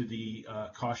impacts to the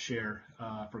cost share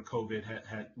for COVID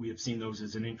we have seen those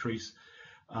as an increase.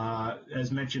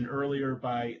 As mentioned earlier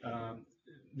by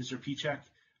Mr. Pichek,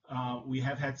 we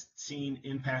have seen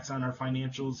impacts on our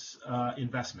financials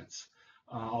investments.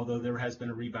 Although there has been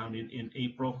a rebound in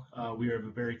April, we have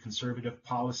a very conservative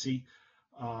policy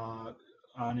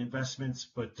on investments,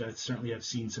 but certainly have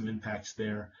seen some impacts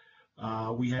there.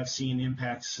 We have seen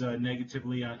impacts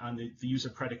negatively on the use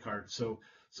of credit cards.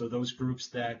 So those groups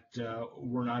that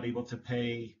were not able to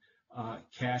pay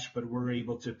cash, but were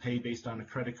able to pay based on a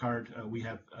credit card, we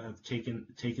have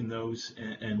taken those,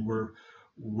 and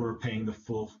we're paying the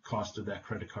full cost of that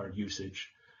credit card usage.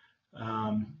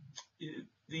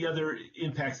 The other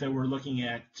impacts that we're looking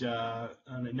at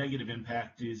on a negative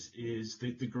impact is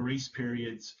the grace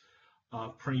periods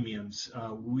of premiums.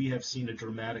 We have seen a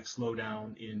dramatic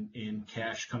slowdown in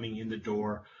cash coming in the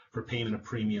door for payment of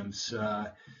premiums,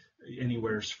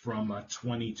 anywhere from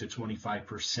 20 to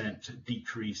 25%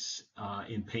 decrease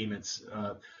in payments,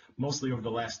 mostly over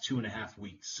the last 2.5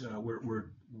 weeks.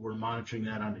 We're monitoring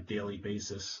that on a daily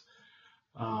basis.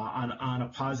 On a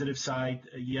positive side,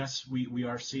 yes, we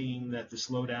are seeing that the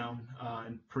slowdown,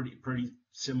 and pretty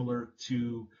similar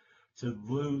to the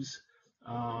blues,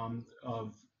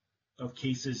 of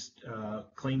cases,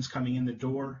 claims coming in the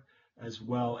door, as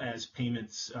well as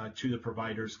payments to the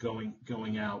providers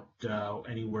going out,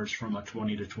 anywhere from a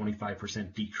 20 to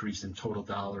 25% decrease in total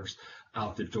dollars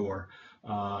out the door.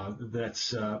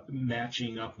 That's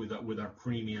matching up with our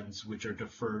premiums, which are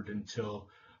deferred until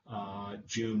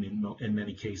June in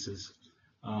many cases.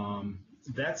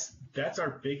 That's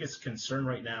our biggest concern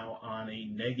right now on a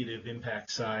negative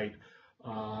impact side.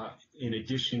 In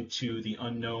addition to the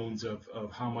unknowns of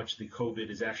how much the COVID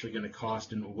is actually going to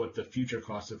cost and what the future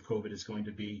cost of COVID is going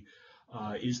to be,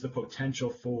 is the potential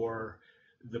for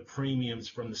the premiums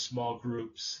from the small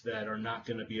groups that are not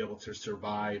going to be able to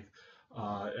survive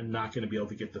and not going to be able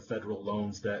to get the federal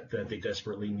loans that they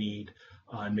desperately need,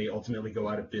 and may ultimately go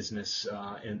out of business,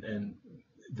 and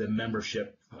the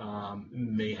membership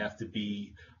may have to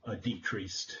be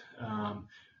decreased.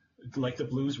 Like the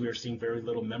blues, we are seeing very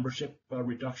little membership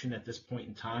reduction at this point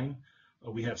in time.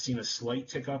 We have seen a slight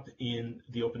tick up in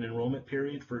the open enrollment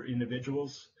period for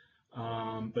individuals,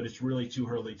 but it's really too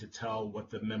early to tell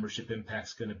what the membership impact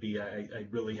is going to be. I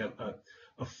really have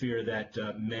a fear that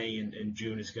May and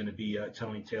June is going to be a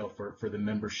telling tale for the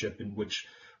membership, and which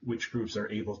groups are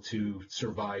able to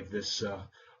survive this,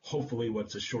 hopefully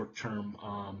what's a short-term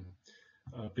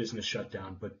business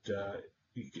shutdown, but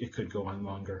it could go on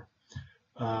longer.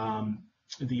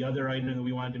 The other item that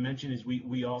we wanted to mention is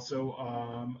we also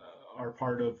are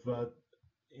part of,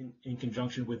 in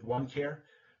conjunction with OneCare,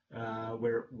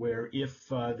 where if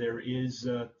there is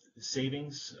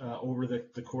savings over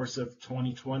the course of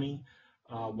 2020,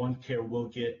 OneCare will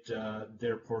get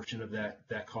their portion of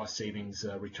that cost savings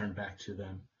returned back to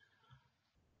them.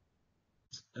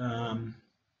 And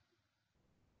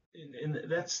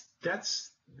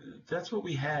that's what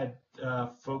we had,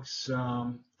 folks,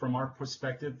 from our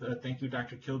perspective. Thank you,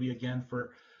 Dr. Kilby, again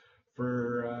for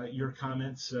your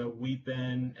comments. We've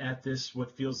been at this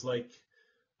what feels like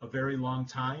a very long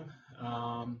time.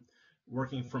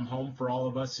 Working from home for all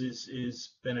of us is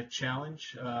been a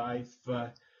challenge. I've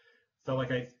felt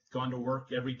like I've gone to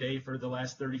work every day for the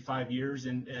last 35 years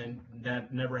and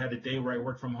never had a day where I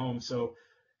work from home. So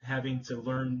having to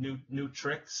learn new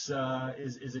tricks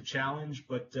is a challenge,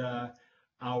 but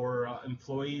our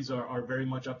employees are very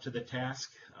much up to the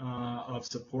task of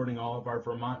supporting all of our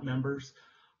Vermont members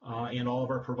and all of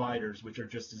our providers, which are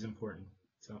just as important.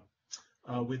 So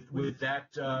with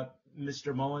that,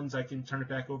 Mr. Mullins, I can turn it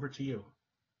back over to you.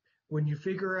 When you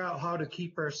figure out how to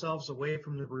keep ourselves away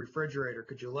from the refrigerator,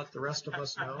 could you let the rest of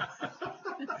us know?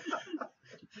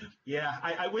 Yeah,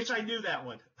 I wish I knew that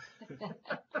one.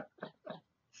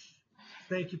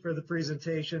 Thank you for the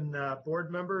presentation.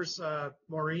 Board members,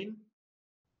 Maureen?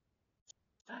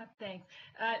 Thanks.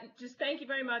 Just thank you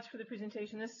very much for the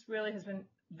presentation. This really has been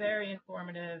very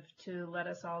informative to let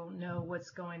us all know what's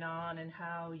going on and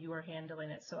how you are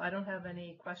handling it. So I don't have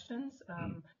any questions.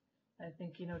 I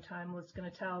think, time was going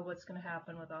to tell what's going to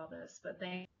happen with all this, but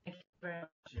thank you very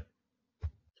much.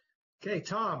 Okay,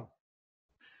 Tom.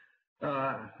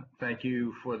 Thank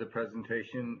you for the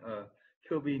presentation.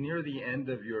 Kilby, near the end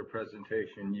of your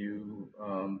presentation, you,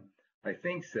 I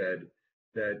think, said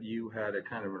that you had a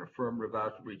kind of an affirmative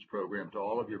outreach program to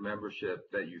all of your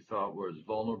membership that you thought was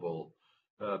vulnerable,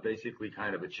 basically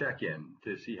kind of a check-in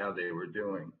to see how they were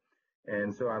doing.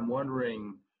 And so I'm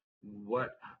wondering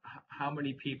how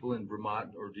many people in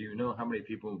Vermont, or do you know how many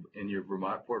people in your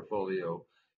Vermont portfolio,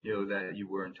 that you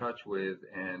were in touch with,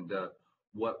 and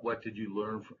what did you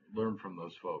learn from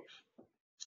those folks?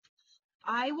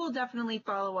 I will definitely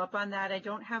follow up on that. I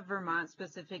don't have Vermont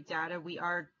specific data. We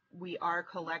are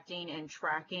collecting and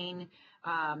tracking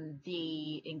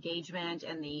the engagement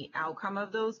and the outcome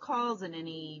of those calls and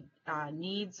any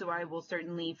needs. So I will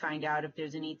certainly find out if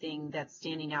there's anything that's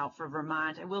standing out for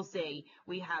Vermont. I will say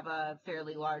we have a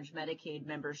fairly large Medicaid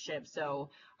membership. So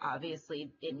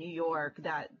obviously in New York,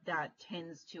 that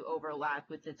tends to overlap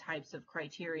with the types of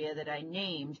criteria that I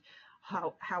named.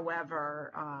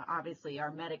 However, obviously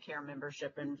our Medicare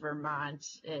membership in Vermont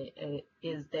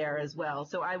is there as well.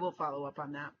 So I will follow up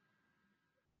on that.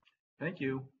 Thank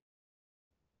you.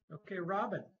 Okay,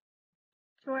 Robin.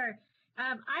 Sure.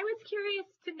 I was curious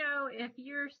to know if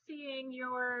you're seeing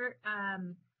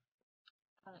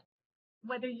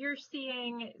whether you're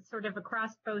seeing sort of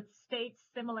across both states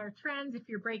similar trends, if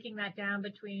you're breaking that down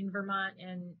between Vermont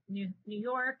and New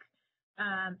York.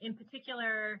 In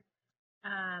particular,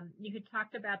 you had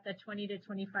talked about the 20 to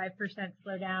 25%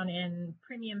 slowdown in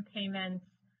premium payments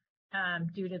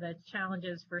due to the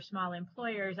challenges for small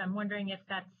employers. I'm wondering if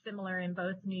that's similar in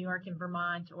both New York and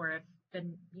Vermont, or if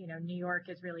New York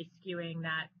is really skewing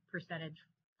that percentage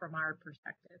from our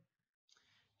perspective.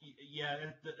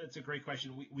 Yeah, that's a great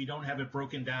question. We don't have it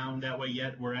broken down that way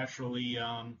yet. We're actually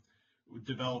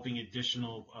developing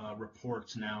additional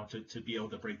reports now to be able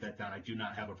to break that down. I do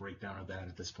not have a breakdown of that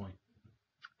at this point.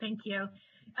 Thank you.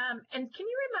 And can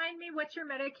you remind me what your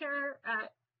Medicare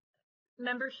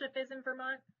membership is in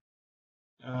Vermont?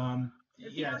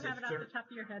 If you don't have it off the top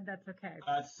of your head, that's okay.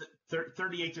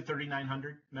 38 to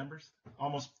 3,900 members,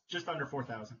 almost just under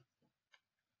 4,000.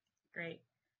 Great.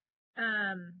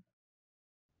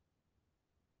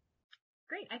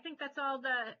 Great. I think that's all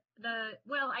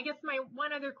well, I guess my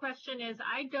one other question is,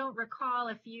 I don't recall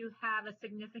if you have a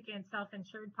significant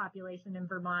self-insured population in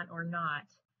Vermont or not.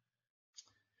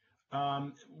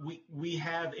 We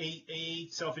have a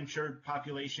self-insured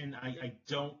population.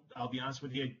 I'll be honest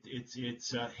with you,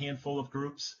 it's a handful of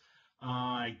groups.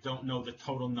 I don't know the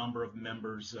total number of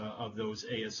members of those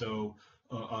ASO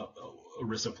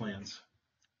ERISA plans.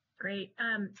 Great.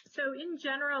 So in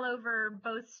general, over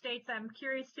both states, I'm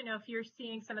curious to know if you're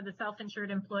seeing some of the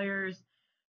self-insured employers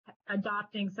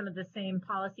adopting some of the same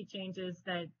policy changes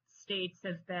that states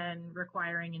have been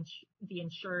requiring the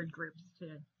insured groups to.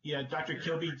 Yeah, Dr.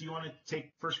 Kilby, do you want to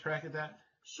take first crack at that?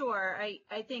 Sure.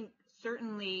 I think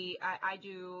certainly I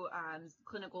do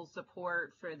clinical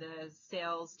support for the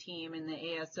sales team and the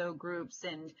ASO groups,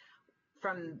 and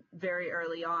from very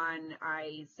early on,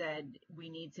 I said we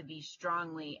need to be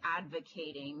strongly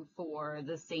advocating for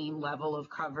the same level of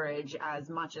coverage as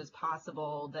much as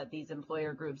possible, that these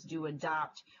employer groups do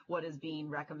adopt what is being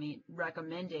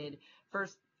recommended.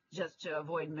 First, just to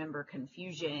avoid member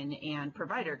confusion and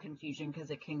provider confusion, because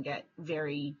it can get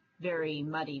very, very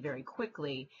muddy very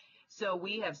quickly. So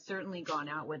we have certainly gone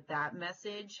out with that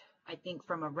message. I think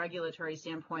from a regulatory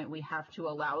standpoint, we have to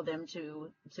allow them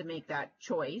to make that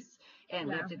choice, and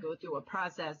we have to go through a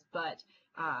process, but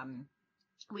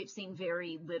we've seen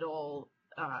very little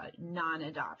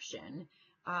non-adoption.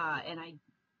 And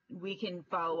we can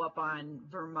follow up on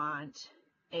Vermont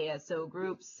ASO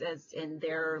groups as in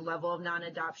their level of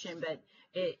non-adoption, but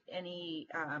any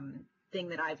thing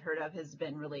that I've heard of has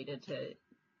been related to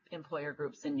employer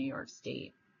groups in New York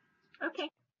State. Okay,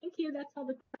 thank you. That's all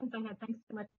the questions I had. Thanks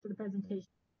so much for the presentation.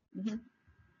 Mm-hmm.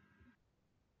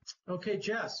 Okay,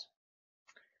 Jess.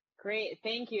 Great,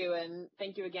 thank you, and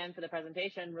thank you again for the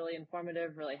presentation. Really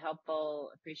informative, really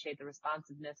helpful. Appreciate the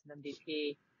responsiveness of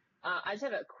MVP. I just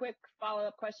have a quick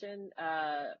follow-up question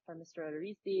from Mr.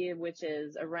 Odorizzi, which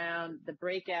is around the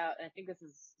breakout, and I think this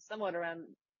is somewhat around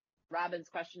Robin's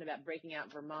question about breaking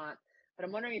out Vermont, but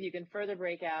I'm wondering if you can further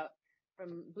break out.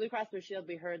 From Blue Cross Blue Shield,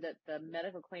 we heard that the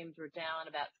medical claims were down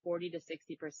about 40 to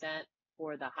 60%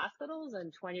 for the hospitals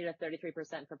and 20 to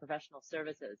 33% for professional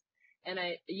services. And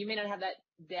you may not have that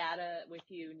data with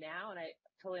you now, and I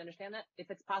totally understand that.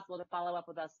 If it's possible to follow up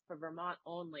with us for Vermont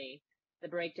only, the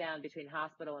breakdown between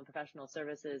hospital and professional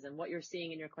services and what you're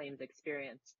seeing in your claims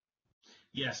experience.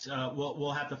 Yes,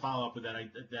 we'll have to follow up with that.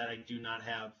 I do not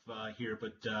have here,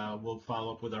 but we'll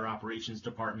follow up with our operations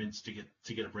departments to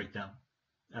get a breakdown.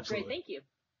 Absolutely. Great, thank you.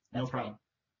 That's no problem. Great.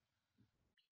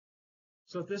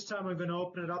 So at this time, I'm going to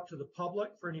open it up to the public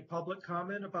for any public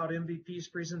comment about MVP's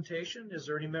presentation. Is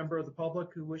there any member of the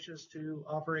public who wishes to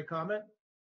offer a comment?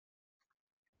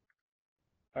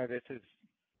 Hi, this is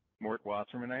Mort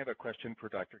Wasserman. I have a question for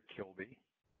Dr. Kilby.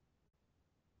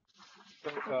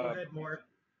 So, go ahead, Mort.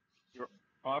 You're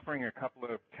offering a couple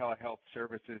of telehealth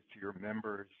services to your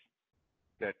members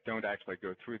that don't actually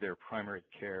go through their primary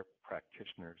care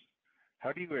practitioners.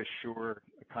 how do you assure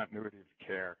a continuity of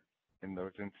care in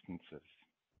those instances?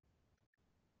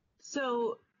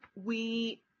 So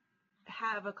we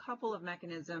have a couple of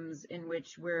mechanisms in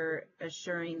which we're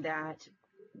assuring that.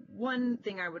 One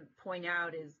thing I would point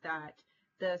out is that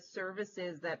the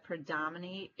services that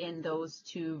predominate in those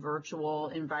two virtual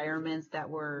environments that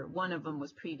were, one of them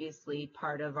was previously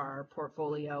part of our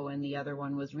portfolio and the other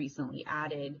one was recently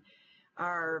added,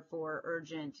 are for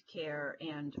urgent care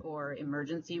and or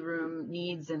emergency room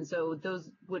needs. And so those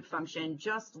would function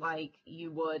just like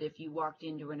you would if you walked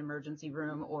into an emergency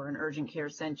room or an urgent care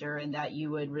center, and that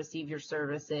you would receive your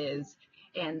services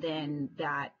and then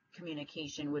that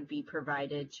communication would be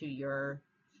provided to your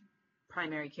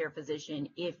primary care physician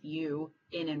if you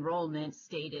in enrollment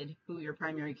stated who your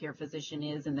primary care physician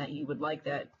is and that you would like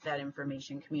that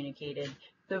information communicated.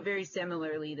 So very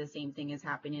similarly, the same thing is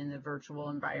happening in the virtual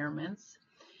environments.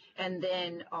 And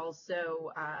then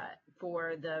also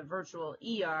for the virtual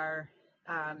ER,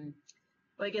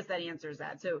 well, I guess that answers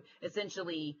that. So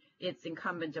essentially, it's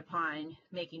incumbent upon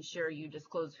making sure you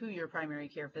disclose who your primary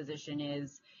care physician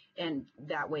is, and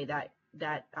that way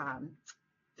that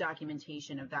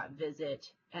documentation of that visit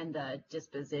and the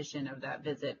disposition of that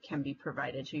visit can be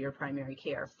provided to your primary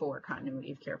care for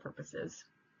continuity of care purposes.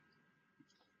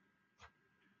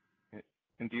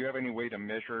 And do you have any way to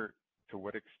measure to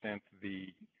what extent the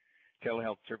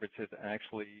telehealth services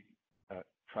actually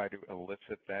try to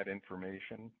elicit that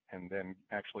information and then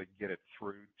actually get it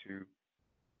through to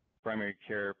primary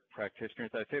care practitioners?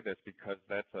 I say this because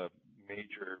that's a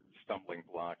major stumbling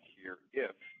block here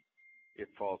if it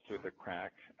falls through the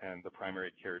crack and the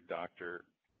primary care doctor,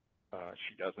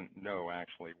 she doesn't know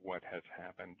actually what has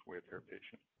happened with her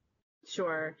patient.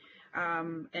 Sure.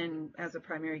 And as a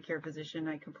primary care physician,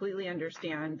 I completely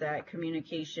understand that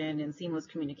communication and seamless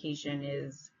communication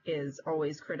is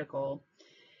always critical.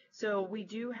 So we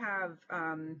do have,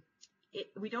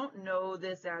 we don't know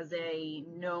this as a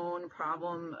known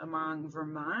problem among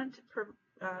Vermont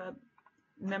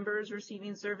members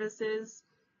receiving services.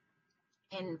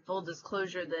 In full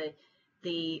disclosure,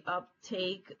 the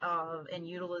uptake of and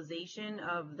utilization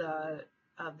of the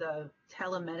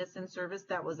telemedicine service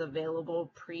that was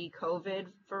available pre-COVID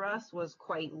for us was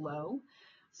quite low.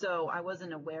 So I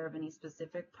wasn't aware of any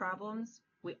specific problems.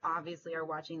 We obviously are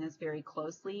watching this very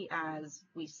closely as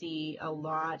we see a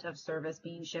lot of service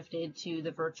being shifted to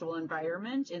the virtual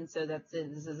environment. And so this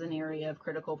is an area of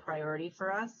critical priority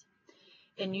for us.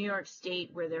 In New York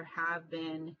State, where there have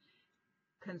been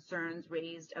concerns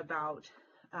raised about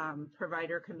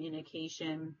provider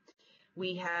communication,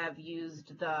 we have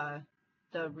used the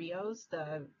RIOs,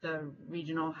 the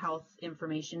Regional Health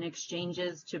Information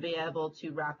Exchanges, to be able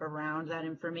to wrap around that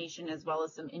information, as well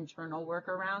as some internal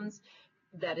workarounds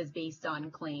that is based on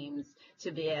claims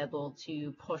to be able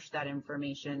to push that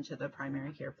information to the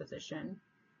primary care physician.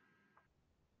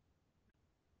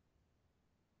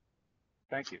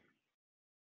 Thank you.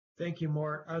 Thank you,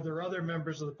 Mort. Are there other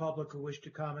members of the public who wish to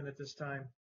comment at this time?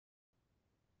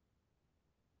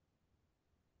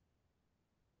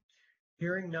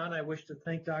 Hearing none, I wish to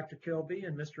thank Dr. Kilby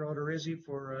and Mr. Odorizzi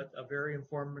for a very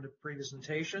informative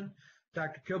presentation.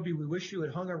 Dr. Kilby, we wish you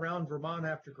had hung around Vermont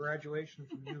after graduation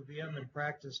from UVM and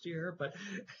practiced here, but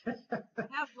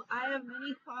I have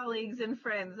many colleagues and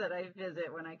friends that I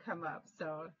visit when I come up,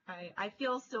 so I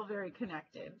feel still very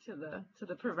connected to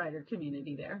the provider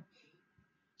community there.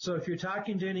 So if you're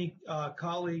talking to any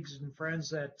colleagues and friends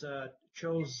that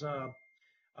chose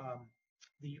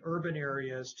the urban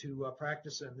areas to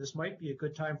practice in, this might be a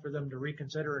good time for them to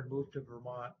reconsider and move to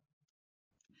Vermont.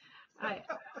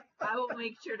 I will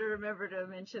make sure to remember to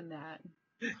mention that.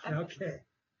 Okay.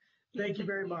 Thank you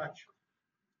very much.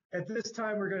 At this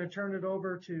time, we're going to turn it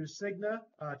over to Cigna,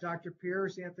 Dr.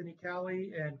 Pierce, Anthony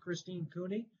Callie, and Christine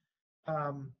Cooney.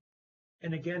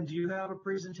 And again, do you have a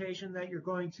presentation that you're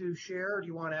going to share? Or do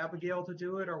you want Abigail to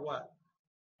do it or what?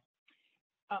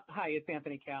 Hi, it's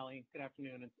Anthony Callie. Good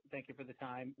afternoon, and thank you for the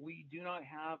time. We do not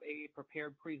have a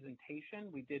prepared presentation.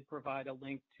 We did provide a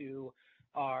link to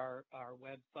our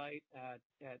website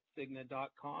at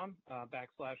cigna.com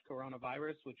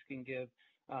 /coronavirus, which can give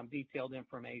detailed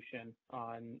information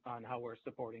on how we're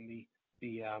supporting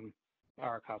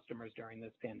our customers during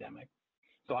this pandemic.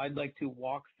 So I'd like to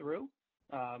walk through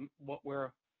what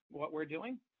we're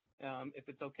doing, if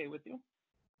it's okay with you.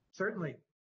 Certainly.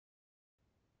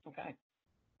 Okay.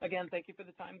 Again, thank you for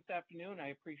the time this afternoon. I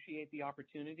appreciate the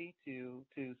opportunity to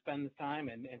spend this time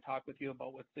and talk with you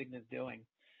about what Cigna is doing.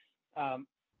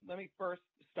 Let me first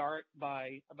start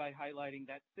by highlighting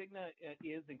that Cigna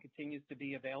is and continues to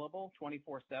be available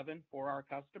 24/7 for our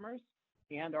customers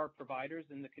and our providers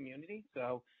in the community.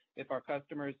 So If our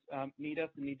customers need us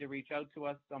and need to reach out to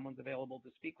us, someone's available to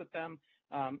speak with them.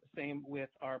 Same with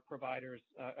our providers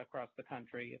across the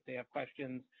country. If they have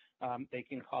questions, they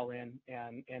can call in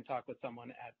and talk with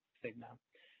someone at Cigna.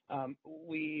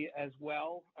 We as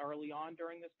well, early on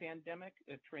during this pandemic,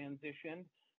 transitioned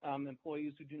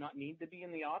employees who do not need to be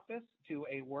in the office to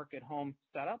a work-at-home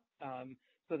setup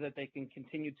so that they can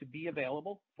continue to be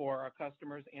available for our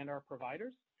customers and our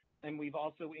providers. And we've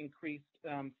also increased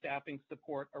staffing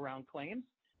support around claims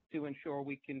to ensure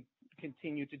we can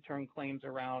continue to turn claims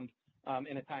around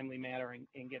in a timely manner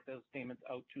and get those payments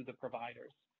out to the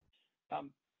providers.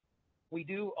 We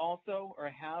do also or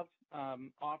have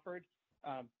offered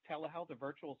telehealth or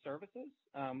virtual services.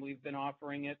 We've been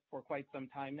offering it for quite some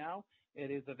time now. It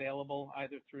is available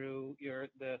either through your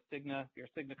Cigna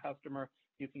customer.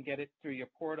 You can get it through your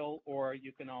portal, or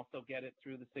you can also get it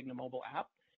through the Cigna mobile app.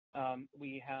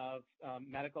 We have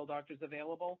medical doctors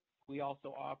available. We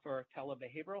also offer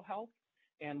telebehavioral health,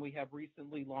 and we have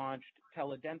recently launched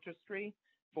teledentistry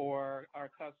for our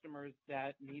customers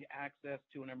that need access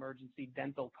to an emergency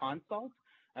dental consult.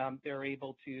 They're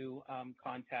able to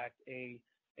contact a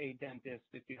dentist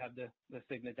if you have the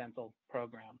Cigna dental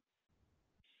program.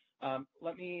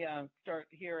 Let me start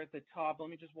here at the top. Let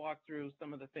me just walk through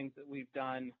some of the things that we've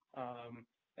done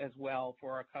as well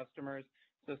for our customers.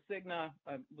 So Cigna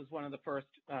was one of the first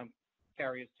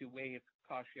carriers to waive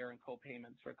cost sharing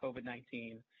co-payments for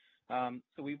COVID-19.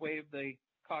 So we waived the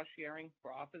cost sharing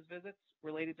for office visits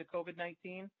related to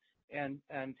COVID-19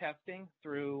 and testing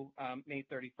through May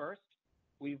 31st.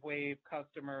 We've waived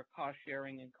customer cost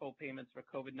sharing and co-payments for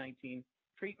COVID-19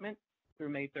 treatment through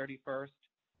May 31st.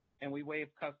 And we waived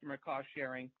customer cost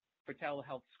sharing for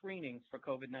telehealth screenings for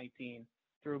COVID-19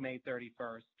 through May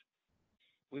 31st.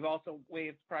 We've also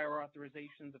waived prior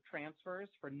authorizations of transfers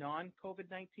for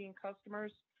non-COVID-19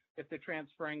 customers if they're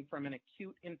transferring from an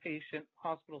acute inpatient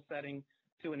hospital setting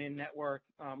to an in-network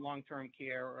long-term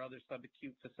care or other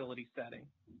subacute facility setting.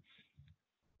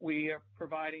 We are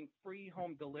providing free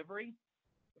home delivery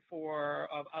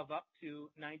of up to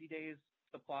 90 days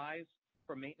supplies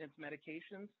for maintenance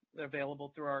medications. They're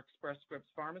available through our Express Scripts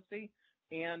pharmacy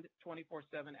and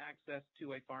 24/7 access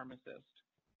to a pharmacist.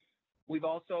 We've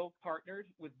also partnered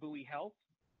with Buoy Health,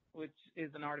 which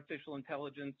is an artificial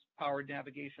intelligence-powered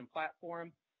navigation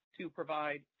platform to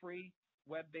provide free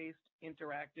web-based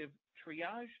interactive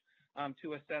triage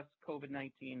to assess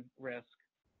COVID-19 risk.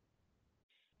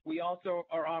 We also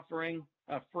are offering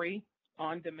a free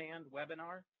on-demand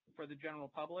webinar for the general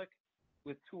public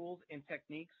with tools and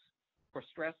techniques for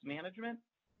stress management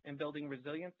and building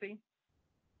resiliency.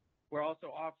 We're also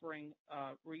offering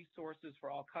resources for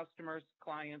all customers,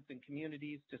 clients, and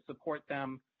communities to support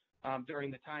them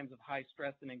during the times of high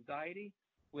stress and anxiety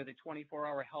with a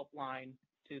 24-hour helpline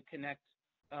to connect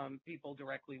people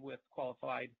directly with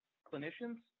qualified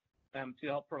clinicians to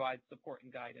help provide support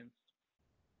and guidance.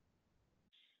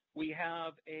 We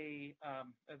have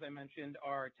as I mentioned,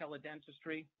 our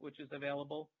teledentistry, which is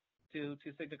available to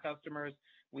Cigna customers.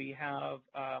 We have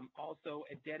also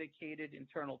a dedicated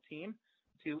internal team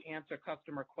to answer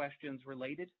customer questions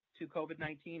related to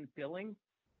COVID-19 billing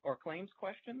or claims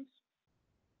questions.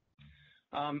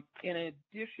 In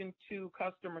addition to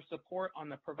customer support on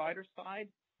the provider side,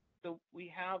 so we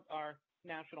have our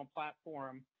national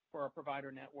platform for our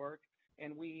provider network,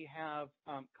 and we have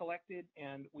collected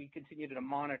and we continue to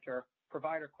monitor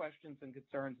provider questions and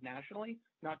concerns nationally,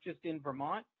 not just in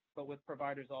Vermont, but with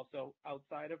providers also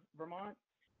outside of Vermont.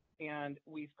 And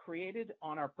we've created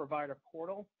on our provider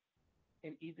portal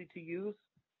an easy-to-use,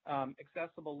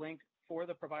 accessible link for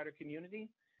the provider community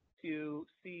to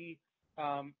see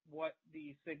what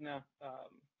the Cigna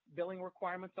billing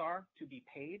requirements are to be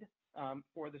paid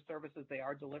for the services they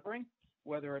are delivering,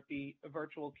 whether it be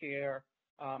virtual care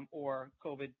or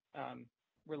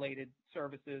COVID-related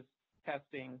services,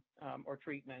 testing, or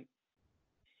treatment.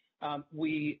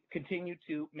 We continue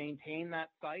to maintain that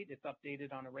site. It's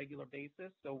updated on a regular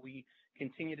basis, so we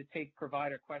continue to take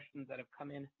provider questions that have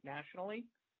come in nationally,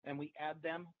 and we add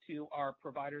them to our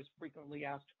providers' frequently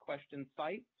asked questions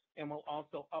site, and we'll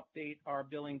also update our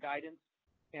billing guidance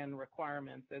and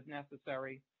requirements as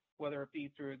necessary, whether it be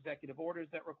through executive orders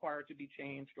that require to be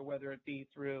changed or whether it be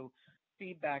through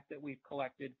feedback that we've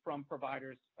collected from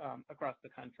providers across the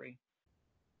country.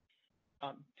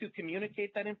 To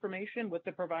communicate that information with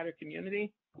the provider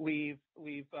community, we've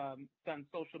done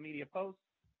social media posts,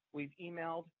 we've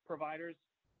emailed providers,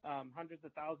 hundreds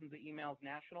of thousands of emails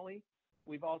nationally.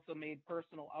 We've also made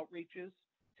personal outreaches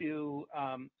to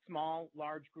small,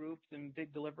 large groups and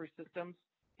big delivery systems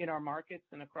in our markets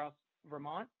and across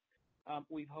Vermont.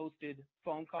 We've hosted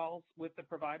phone calls with the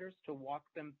providers to walk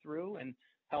them through and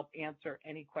help answer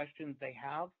any questions they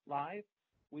have live.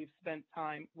 We've spent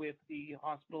time with the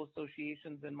hospital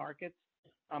associations and markets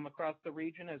across the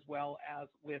region, as well as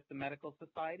with the medical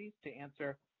societies to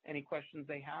answer any questions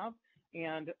they have,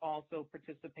 and also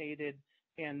participated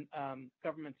in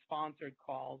government-sponsored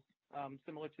calls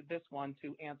similar to this one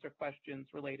to answer questions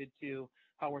related to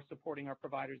how we're supporting our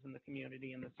providers in the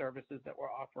community and the services that we're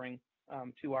offering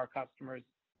to our customers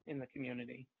in the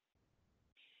community.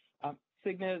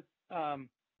 Cigna's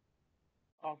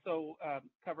also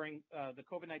covering the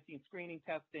COVID-19 screening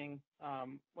testing,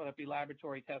 whether it be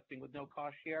laboratory testing with no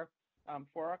cost share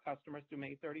for our customers through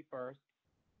May 31st.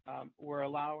 We're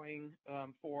allowing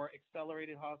for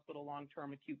accelerated hospital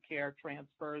long-term acute care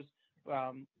transfers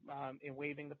and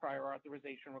waiving the prior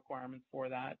authorization requirements for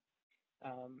that.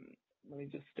 Let me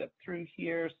just step through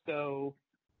here. So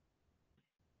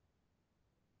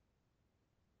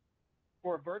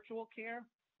for virtual care,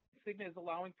 Cigna is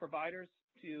allowing providers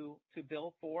to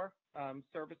bill for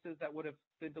services that would have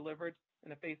been delivered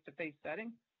in a face-to-face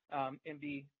setting and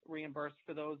be reimbursed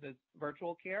for those as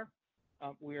virtual care.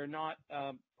 We are not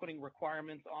putting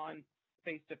requirements on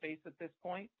face-to-face at this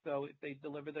point. So if they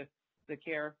deliver the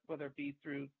care, whether it be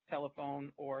through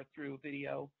telephone or through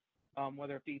video,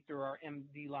 whether it be through our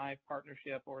MD Live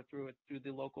partnership or through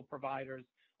the local providers'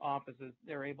 offices,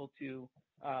 they're able to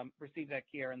receive that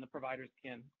care, and the providers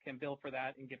can bill for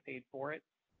that and get paid for it.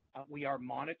 We are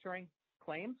monitoring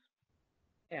claims,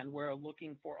 and we're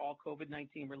looking for all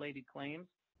COVID-19 related claims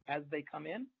as they come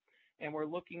in. And we're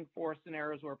looking for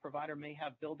scenarios where a provider may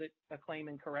have billed a claim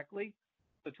incorrectly.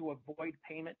 So to avoid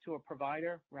payment to a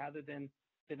provider, rather than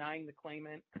denying the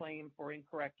claim for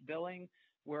incorrect billing,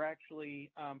 we're actually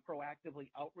proactively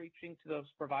outreaching to those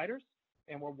providers,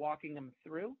 and we're walking them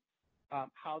through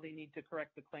how they need to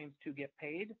correct the claims to get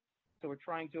paid. So we're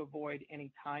trying to avoid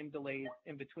any time delays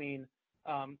in between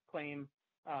claim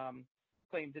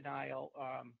denial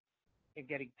and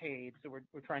getting paid. So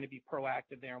we're trying to be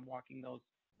proactive there and walking those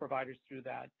providers through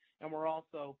that. And we're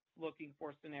also looking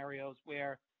for scenarios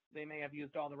where they may have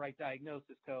used all the right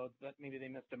diagnosis codes, but maybe they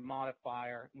missed a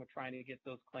modifier, and we're trying to get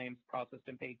those claims processed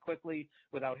and paid quickly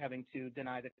without having to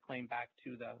deny the claim back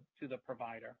to the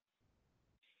provider.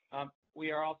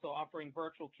 We are also offering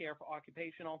virtual care for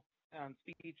occupational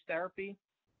speech therapy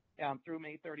through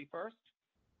May 31st.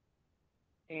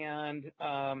 And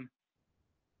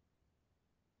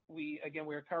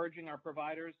we're encouraging our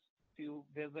providers to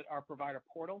visit our provider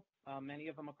portal. Many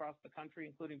of them across the country,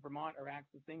 including Vermont, are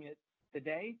accessing it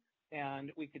today,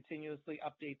 and we continuously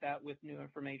update that with new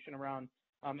information around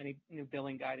any new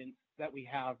billing guidance that we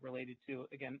have related to,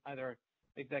 again, either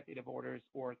executive orders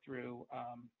or through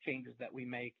changes that we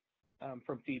make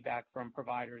from feedback from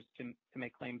providers to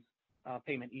make claims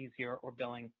payment easier or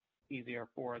billing easier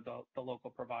for the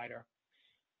local provider.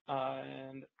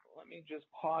 And let me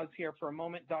just pause here for a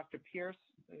moment. Dr. Pierce,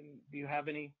 do you have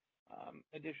any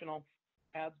additional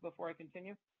adds before I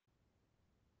continue?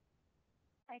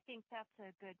 I think that's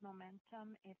a good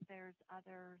momentum. If there's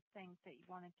other things that you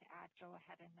wanted to add, go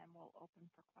ahead, and then we'll open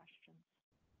for questions.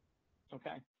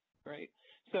 Okay, great.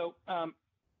 So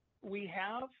we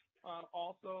have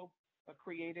also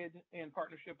created, in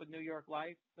partnership with New York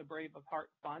Life, the Brave of Heart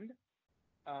Fund.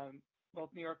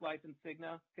 Both New York Life and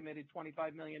Cigna committed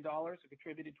 $25 million, or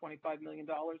contributed $25 million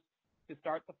to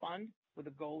start the fund with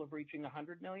a goal of reaching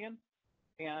 $100 million.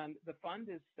 And the fund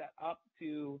is set up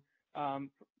to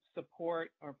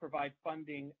support or provide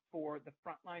funding for the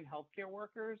frontline healthcare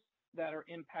workers that are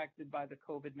impacted by the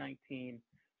COVID-19.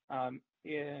 And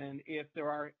if there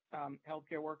are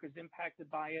healthcare workers impacted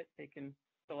by it, they can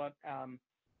fill out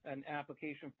an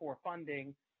application for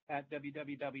funding at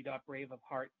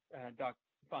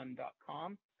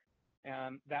www.braveofheart.fund.com.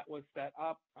 And that was set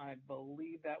up. I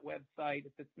believe that website,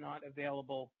 if it's not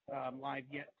available live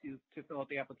yet to fill out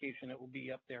the application, it will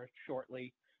be up there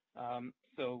shortly.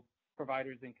 So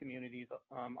providers and communities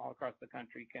all across the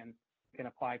country can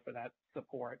apply for that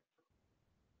support.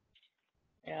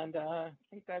 And I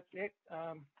think that's it.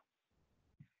 I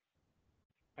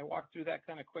walked through that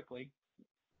kind of quickly.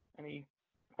 Any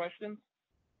questions?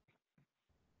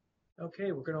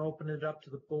 Okay, we're going to open it up to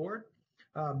the board.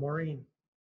 Maureen.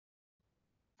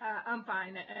 I'm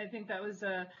fine. I think that was,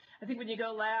 I think when you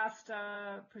go last,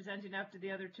 presenting after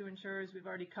the other two insurers, we've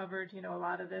already covered, a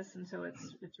lot of this. And so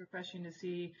it's refreshing to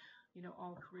see,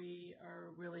 all three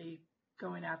are really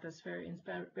going at this in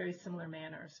very similar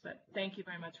manners. But thank you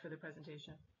very much for the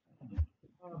presentation.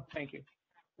 Thank you.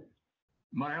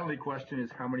 My only question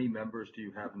is, how many members do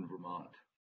you have in Vermont?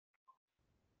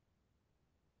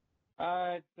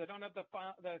 I don't have the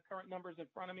current numbers in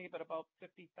front of me, but about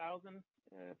 50,000,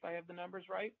 if I have the numbers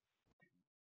right.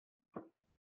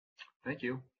 Thank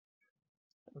you.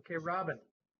 Okay, Robin.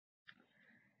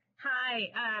 Hi,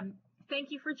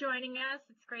 thank you for joining us.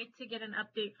 It's great to get an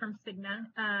update from Cigna.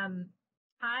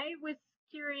 I was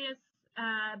curious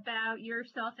about your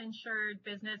self-insured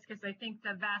business because I think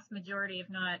the vast majority, if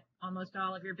not almost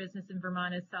all of your business in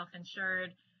Vermont is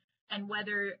self-insured, and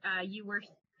whether you were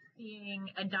seeing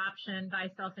adoption by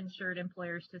self-insured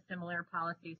employers to similar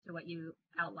policies to what you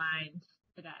outlined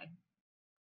today.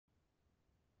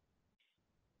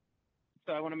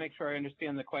 So I want to make sure I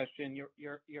understand the question.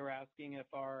 You're asking if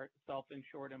our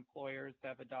self-insured employers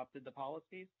have adopted the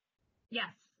policies?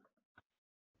 Yes.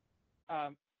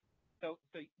 So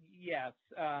yes,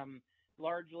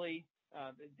 largely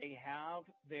they have.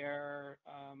 Their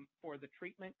for the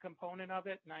treatment component of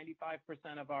it,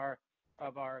 95% of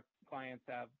our clients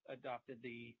have adopted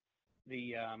the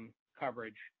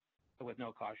coverage with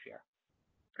no cost share.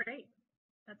 Great,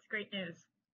 that's great news.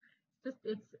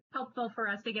 It's helpful for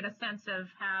us to get a sense of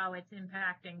how it's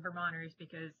impacting Vermonters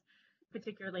because,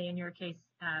 particularly in your case,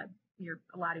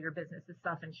 a lot of your business is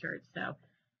self-insured. So,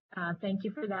 thank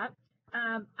you for that.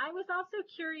 I was also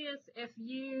curious if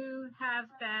you have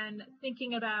been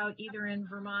thinking about either in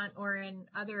Vermont or in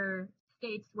other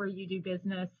states where you do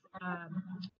business,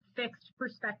 fixed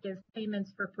prospective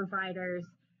payments for providers,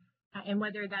 and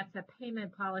whether that's a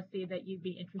payment policy that you'd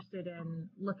be interested in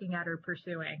looking at or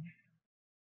pursuing.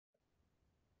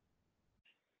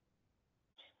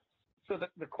 So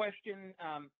the question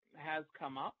has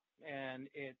come up, and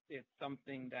it's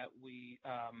something that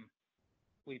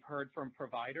we've heard from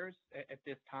providers. At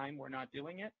this time, we're not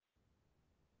doing it.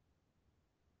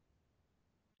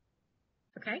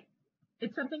 Okay.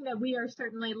 It's something that we are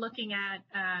certainly looking at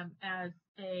as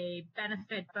a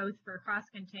benefit both for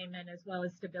cost containment as well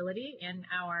as stability in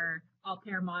our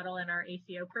all-payer model and our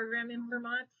ACO program in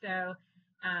Vermont. So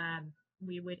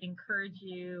we would encourage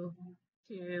you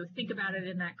to think about it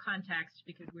in that context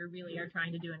because we really are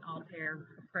trying to do an all-payer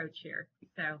approach here.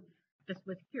 So just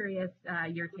was curious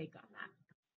your take on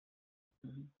that.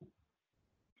 Mm-hmm.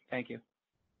 Thank you.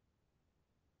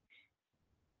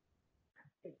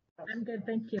 I'm good,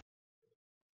 thank you.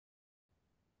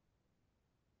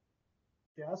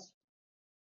 Yes?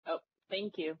 Oh,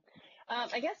 thank you.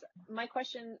 I guess my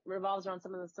question revolves around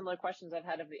some of the similar questions I've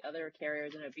had of the other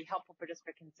carriers, and it would be helpful for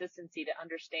consistency to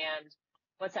understand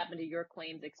what's happened to your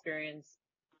claims experience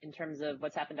in terms of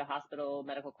what's happened to hospital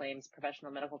medical claims,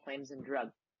 professional medical claims, and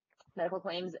drug medical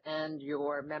claims, and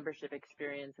your membership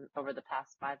experience over the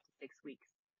past 5 to 6 weeks.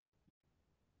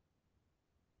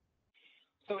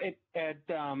 So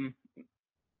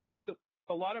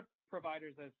a lot of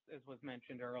providers, as was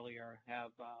mentioned earlier,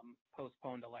 have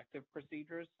postponed elective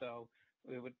procedures. So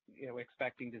we would,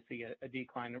 expecting to see a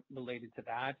decline related to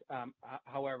that.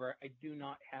 However, I do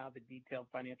not have a detailed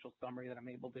financial summary that I'm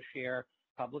able to share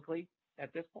publicly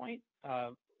at this point.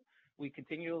 We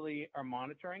continually are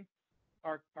monitoring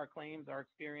our claims, our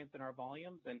experience, and our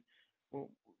volumes. And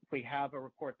if we have a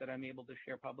report that I'm able to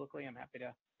share publicly, I'm happy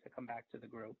to come back to the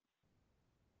group.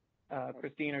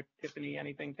 Christine or Tiffany,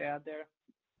 anything to add there?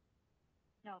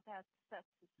 No, that's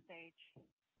the stage.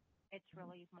 It's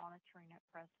really monitoring at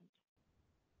present.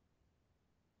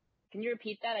 Can you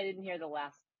repeat that? I didn't hear the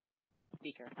last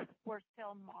speaker. We're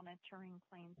still monitoring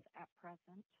claims at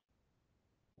present.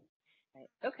 Right.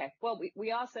 Okay. Well,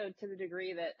 we also, to the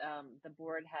degree that the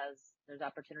board there's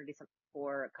opportunities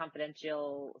for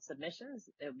confidential submissions,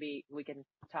 we can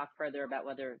talk further about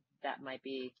whether that might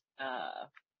be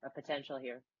a potential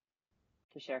here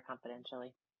to share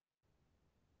confidentially.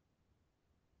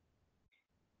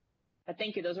 But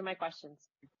thank you. Those are my questions.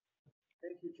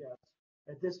 Thank you, Jess.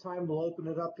 At this time, we'll open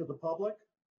it up to the public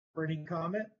for any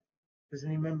comment. Does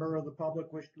any member of the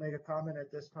public wish to make a comment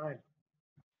at this time?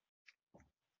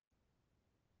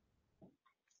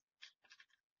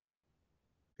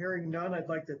 Hearing none, I'd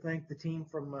like to thank the team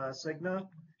from Cigna.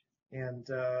 And,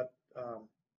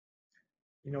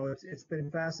 it's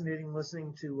been fascinating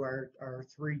listening to our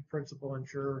three principal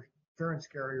insurance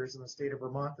carriers in the state of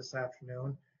Vermont this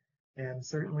afternoon. And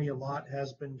certainly a lot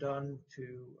has been done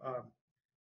to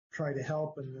try to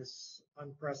help in this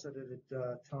unprecedented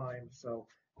time. So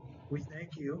we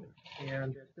thank you.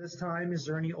 And at this time, is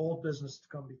there any old business to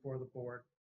come before the board?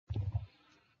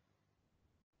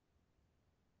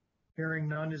 Hearing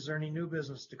none, is there any new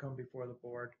business to come before the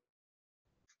board?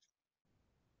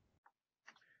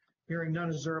 Hearing none,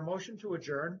 is there a motion to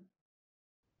adjourn?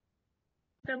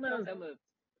 So moved. So moved.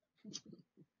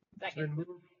 Second.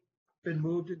 Been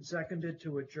moved and seconded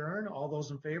to adjourn. All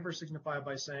those in favor signify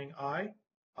by saying aye.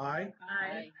 Aye.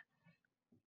 Aye.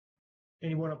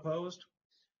 Anyone opposed?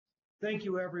 Thank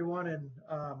you, everyone, and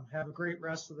have a great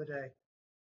rest of the day.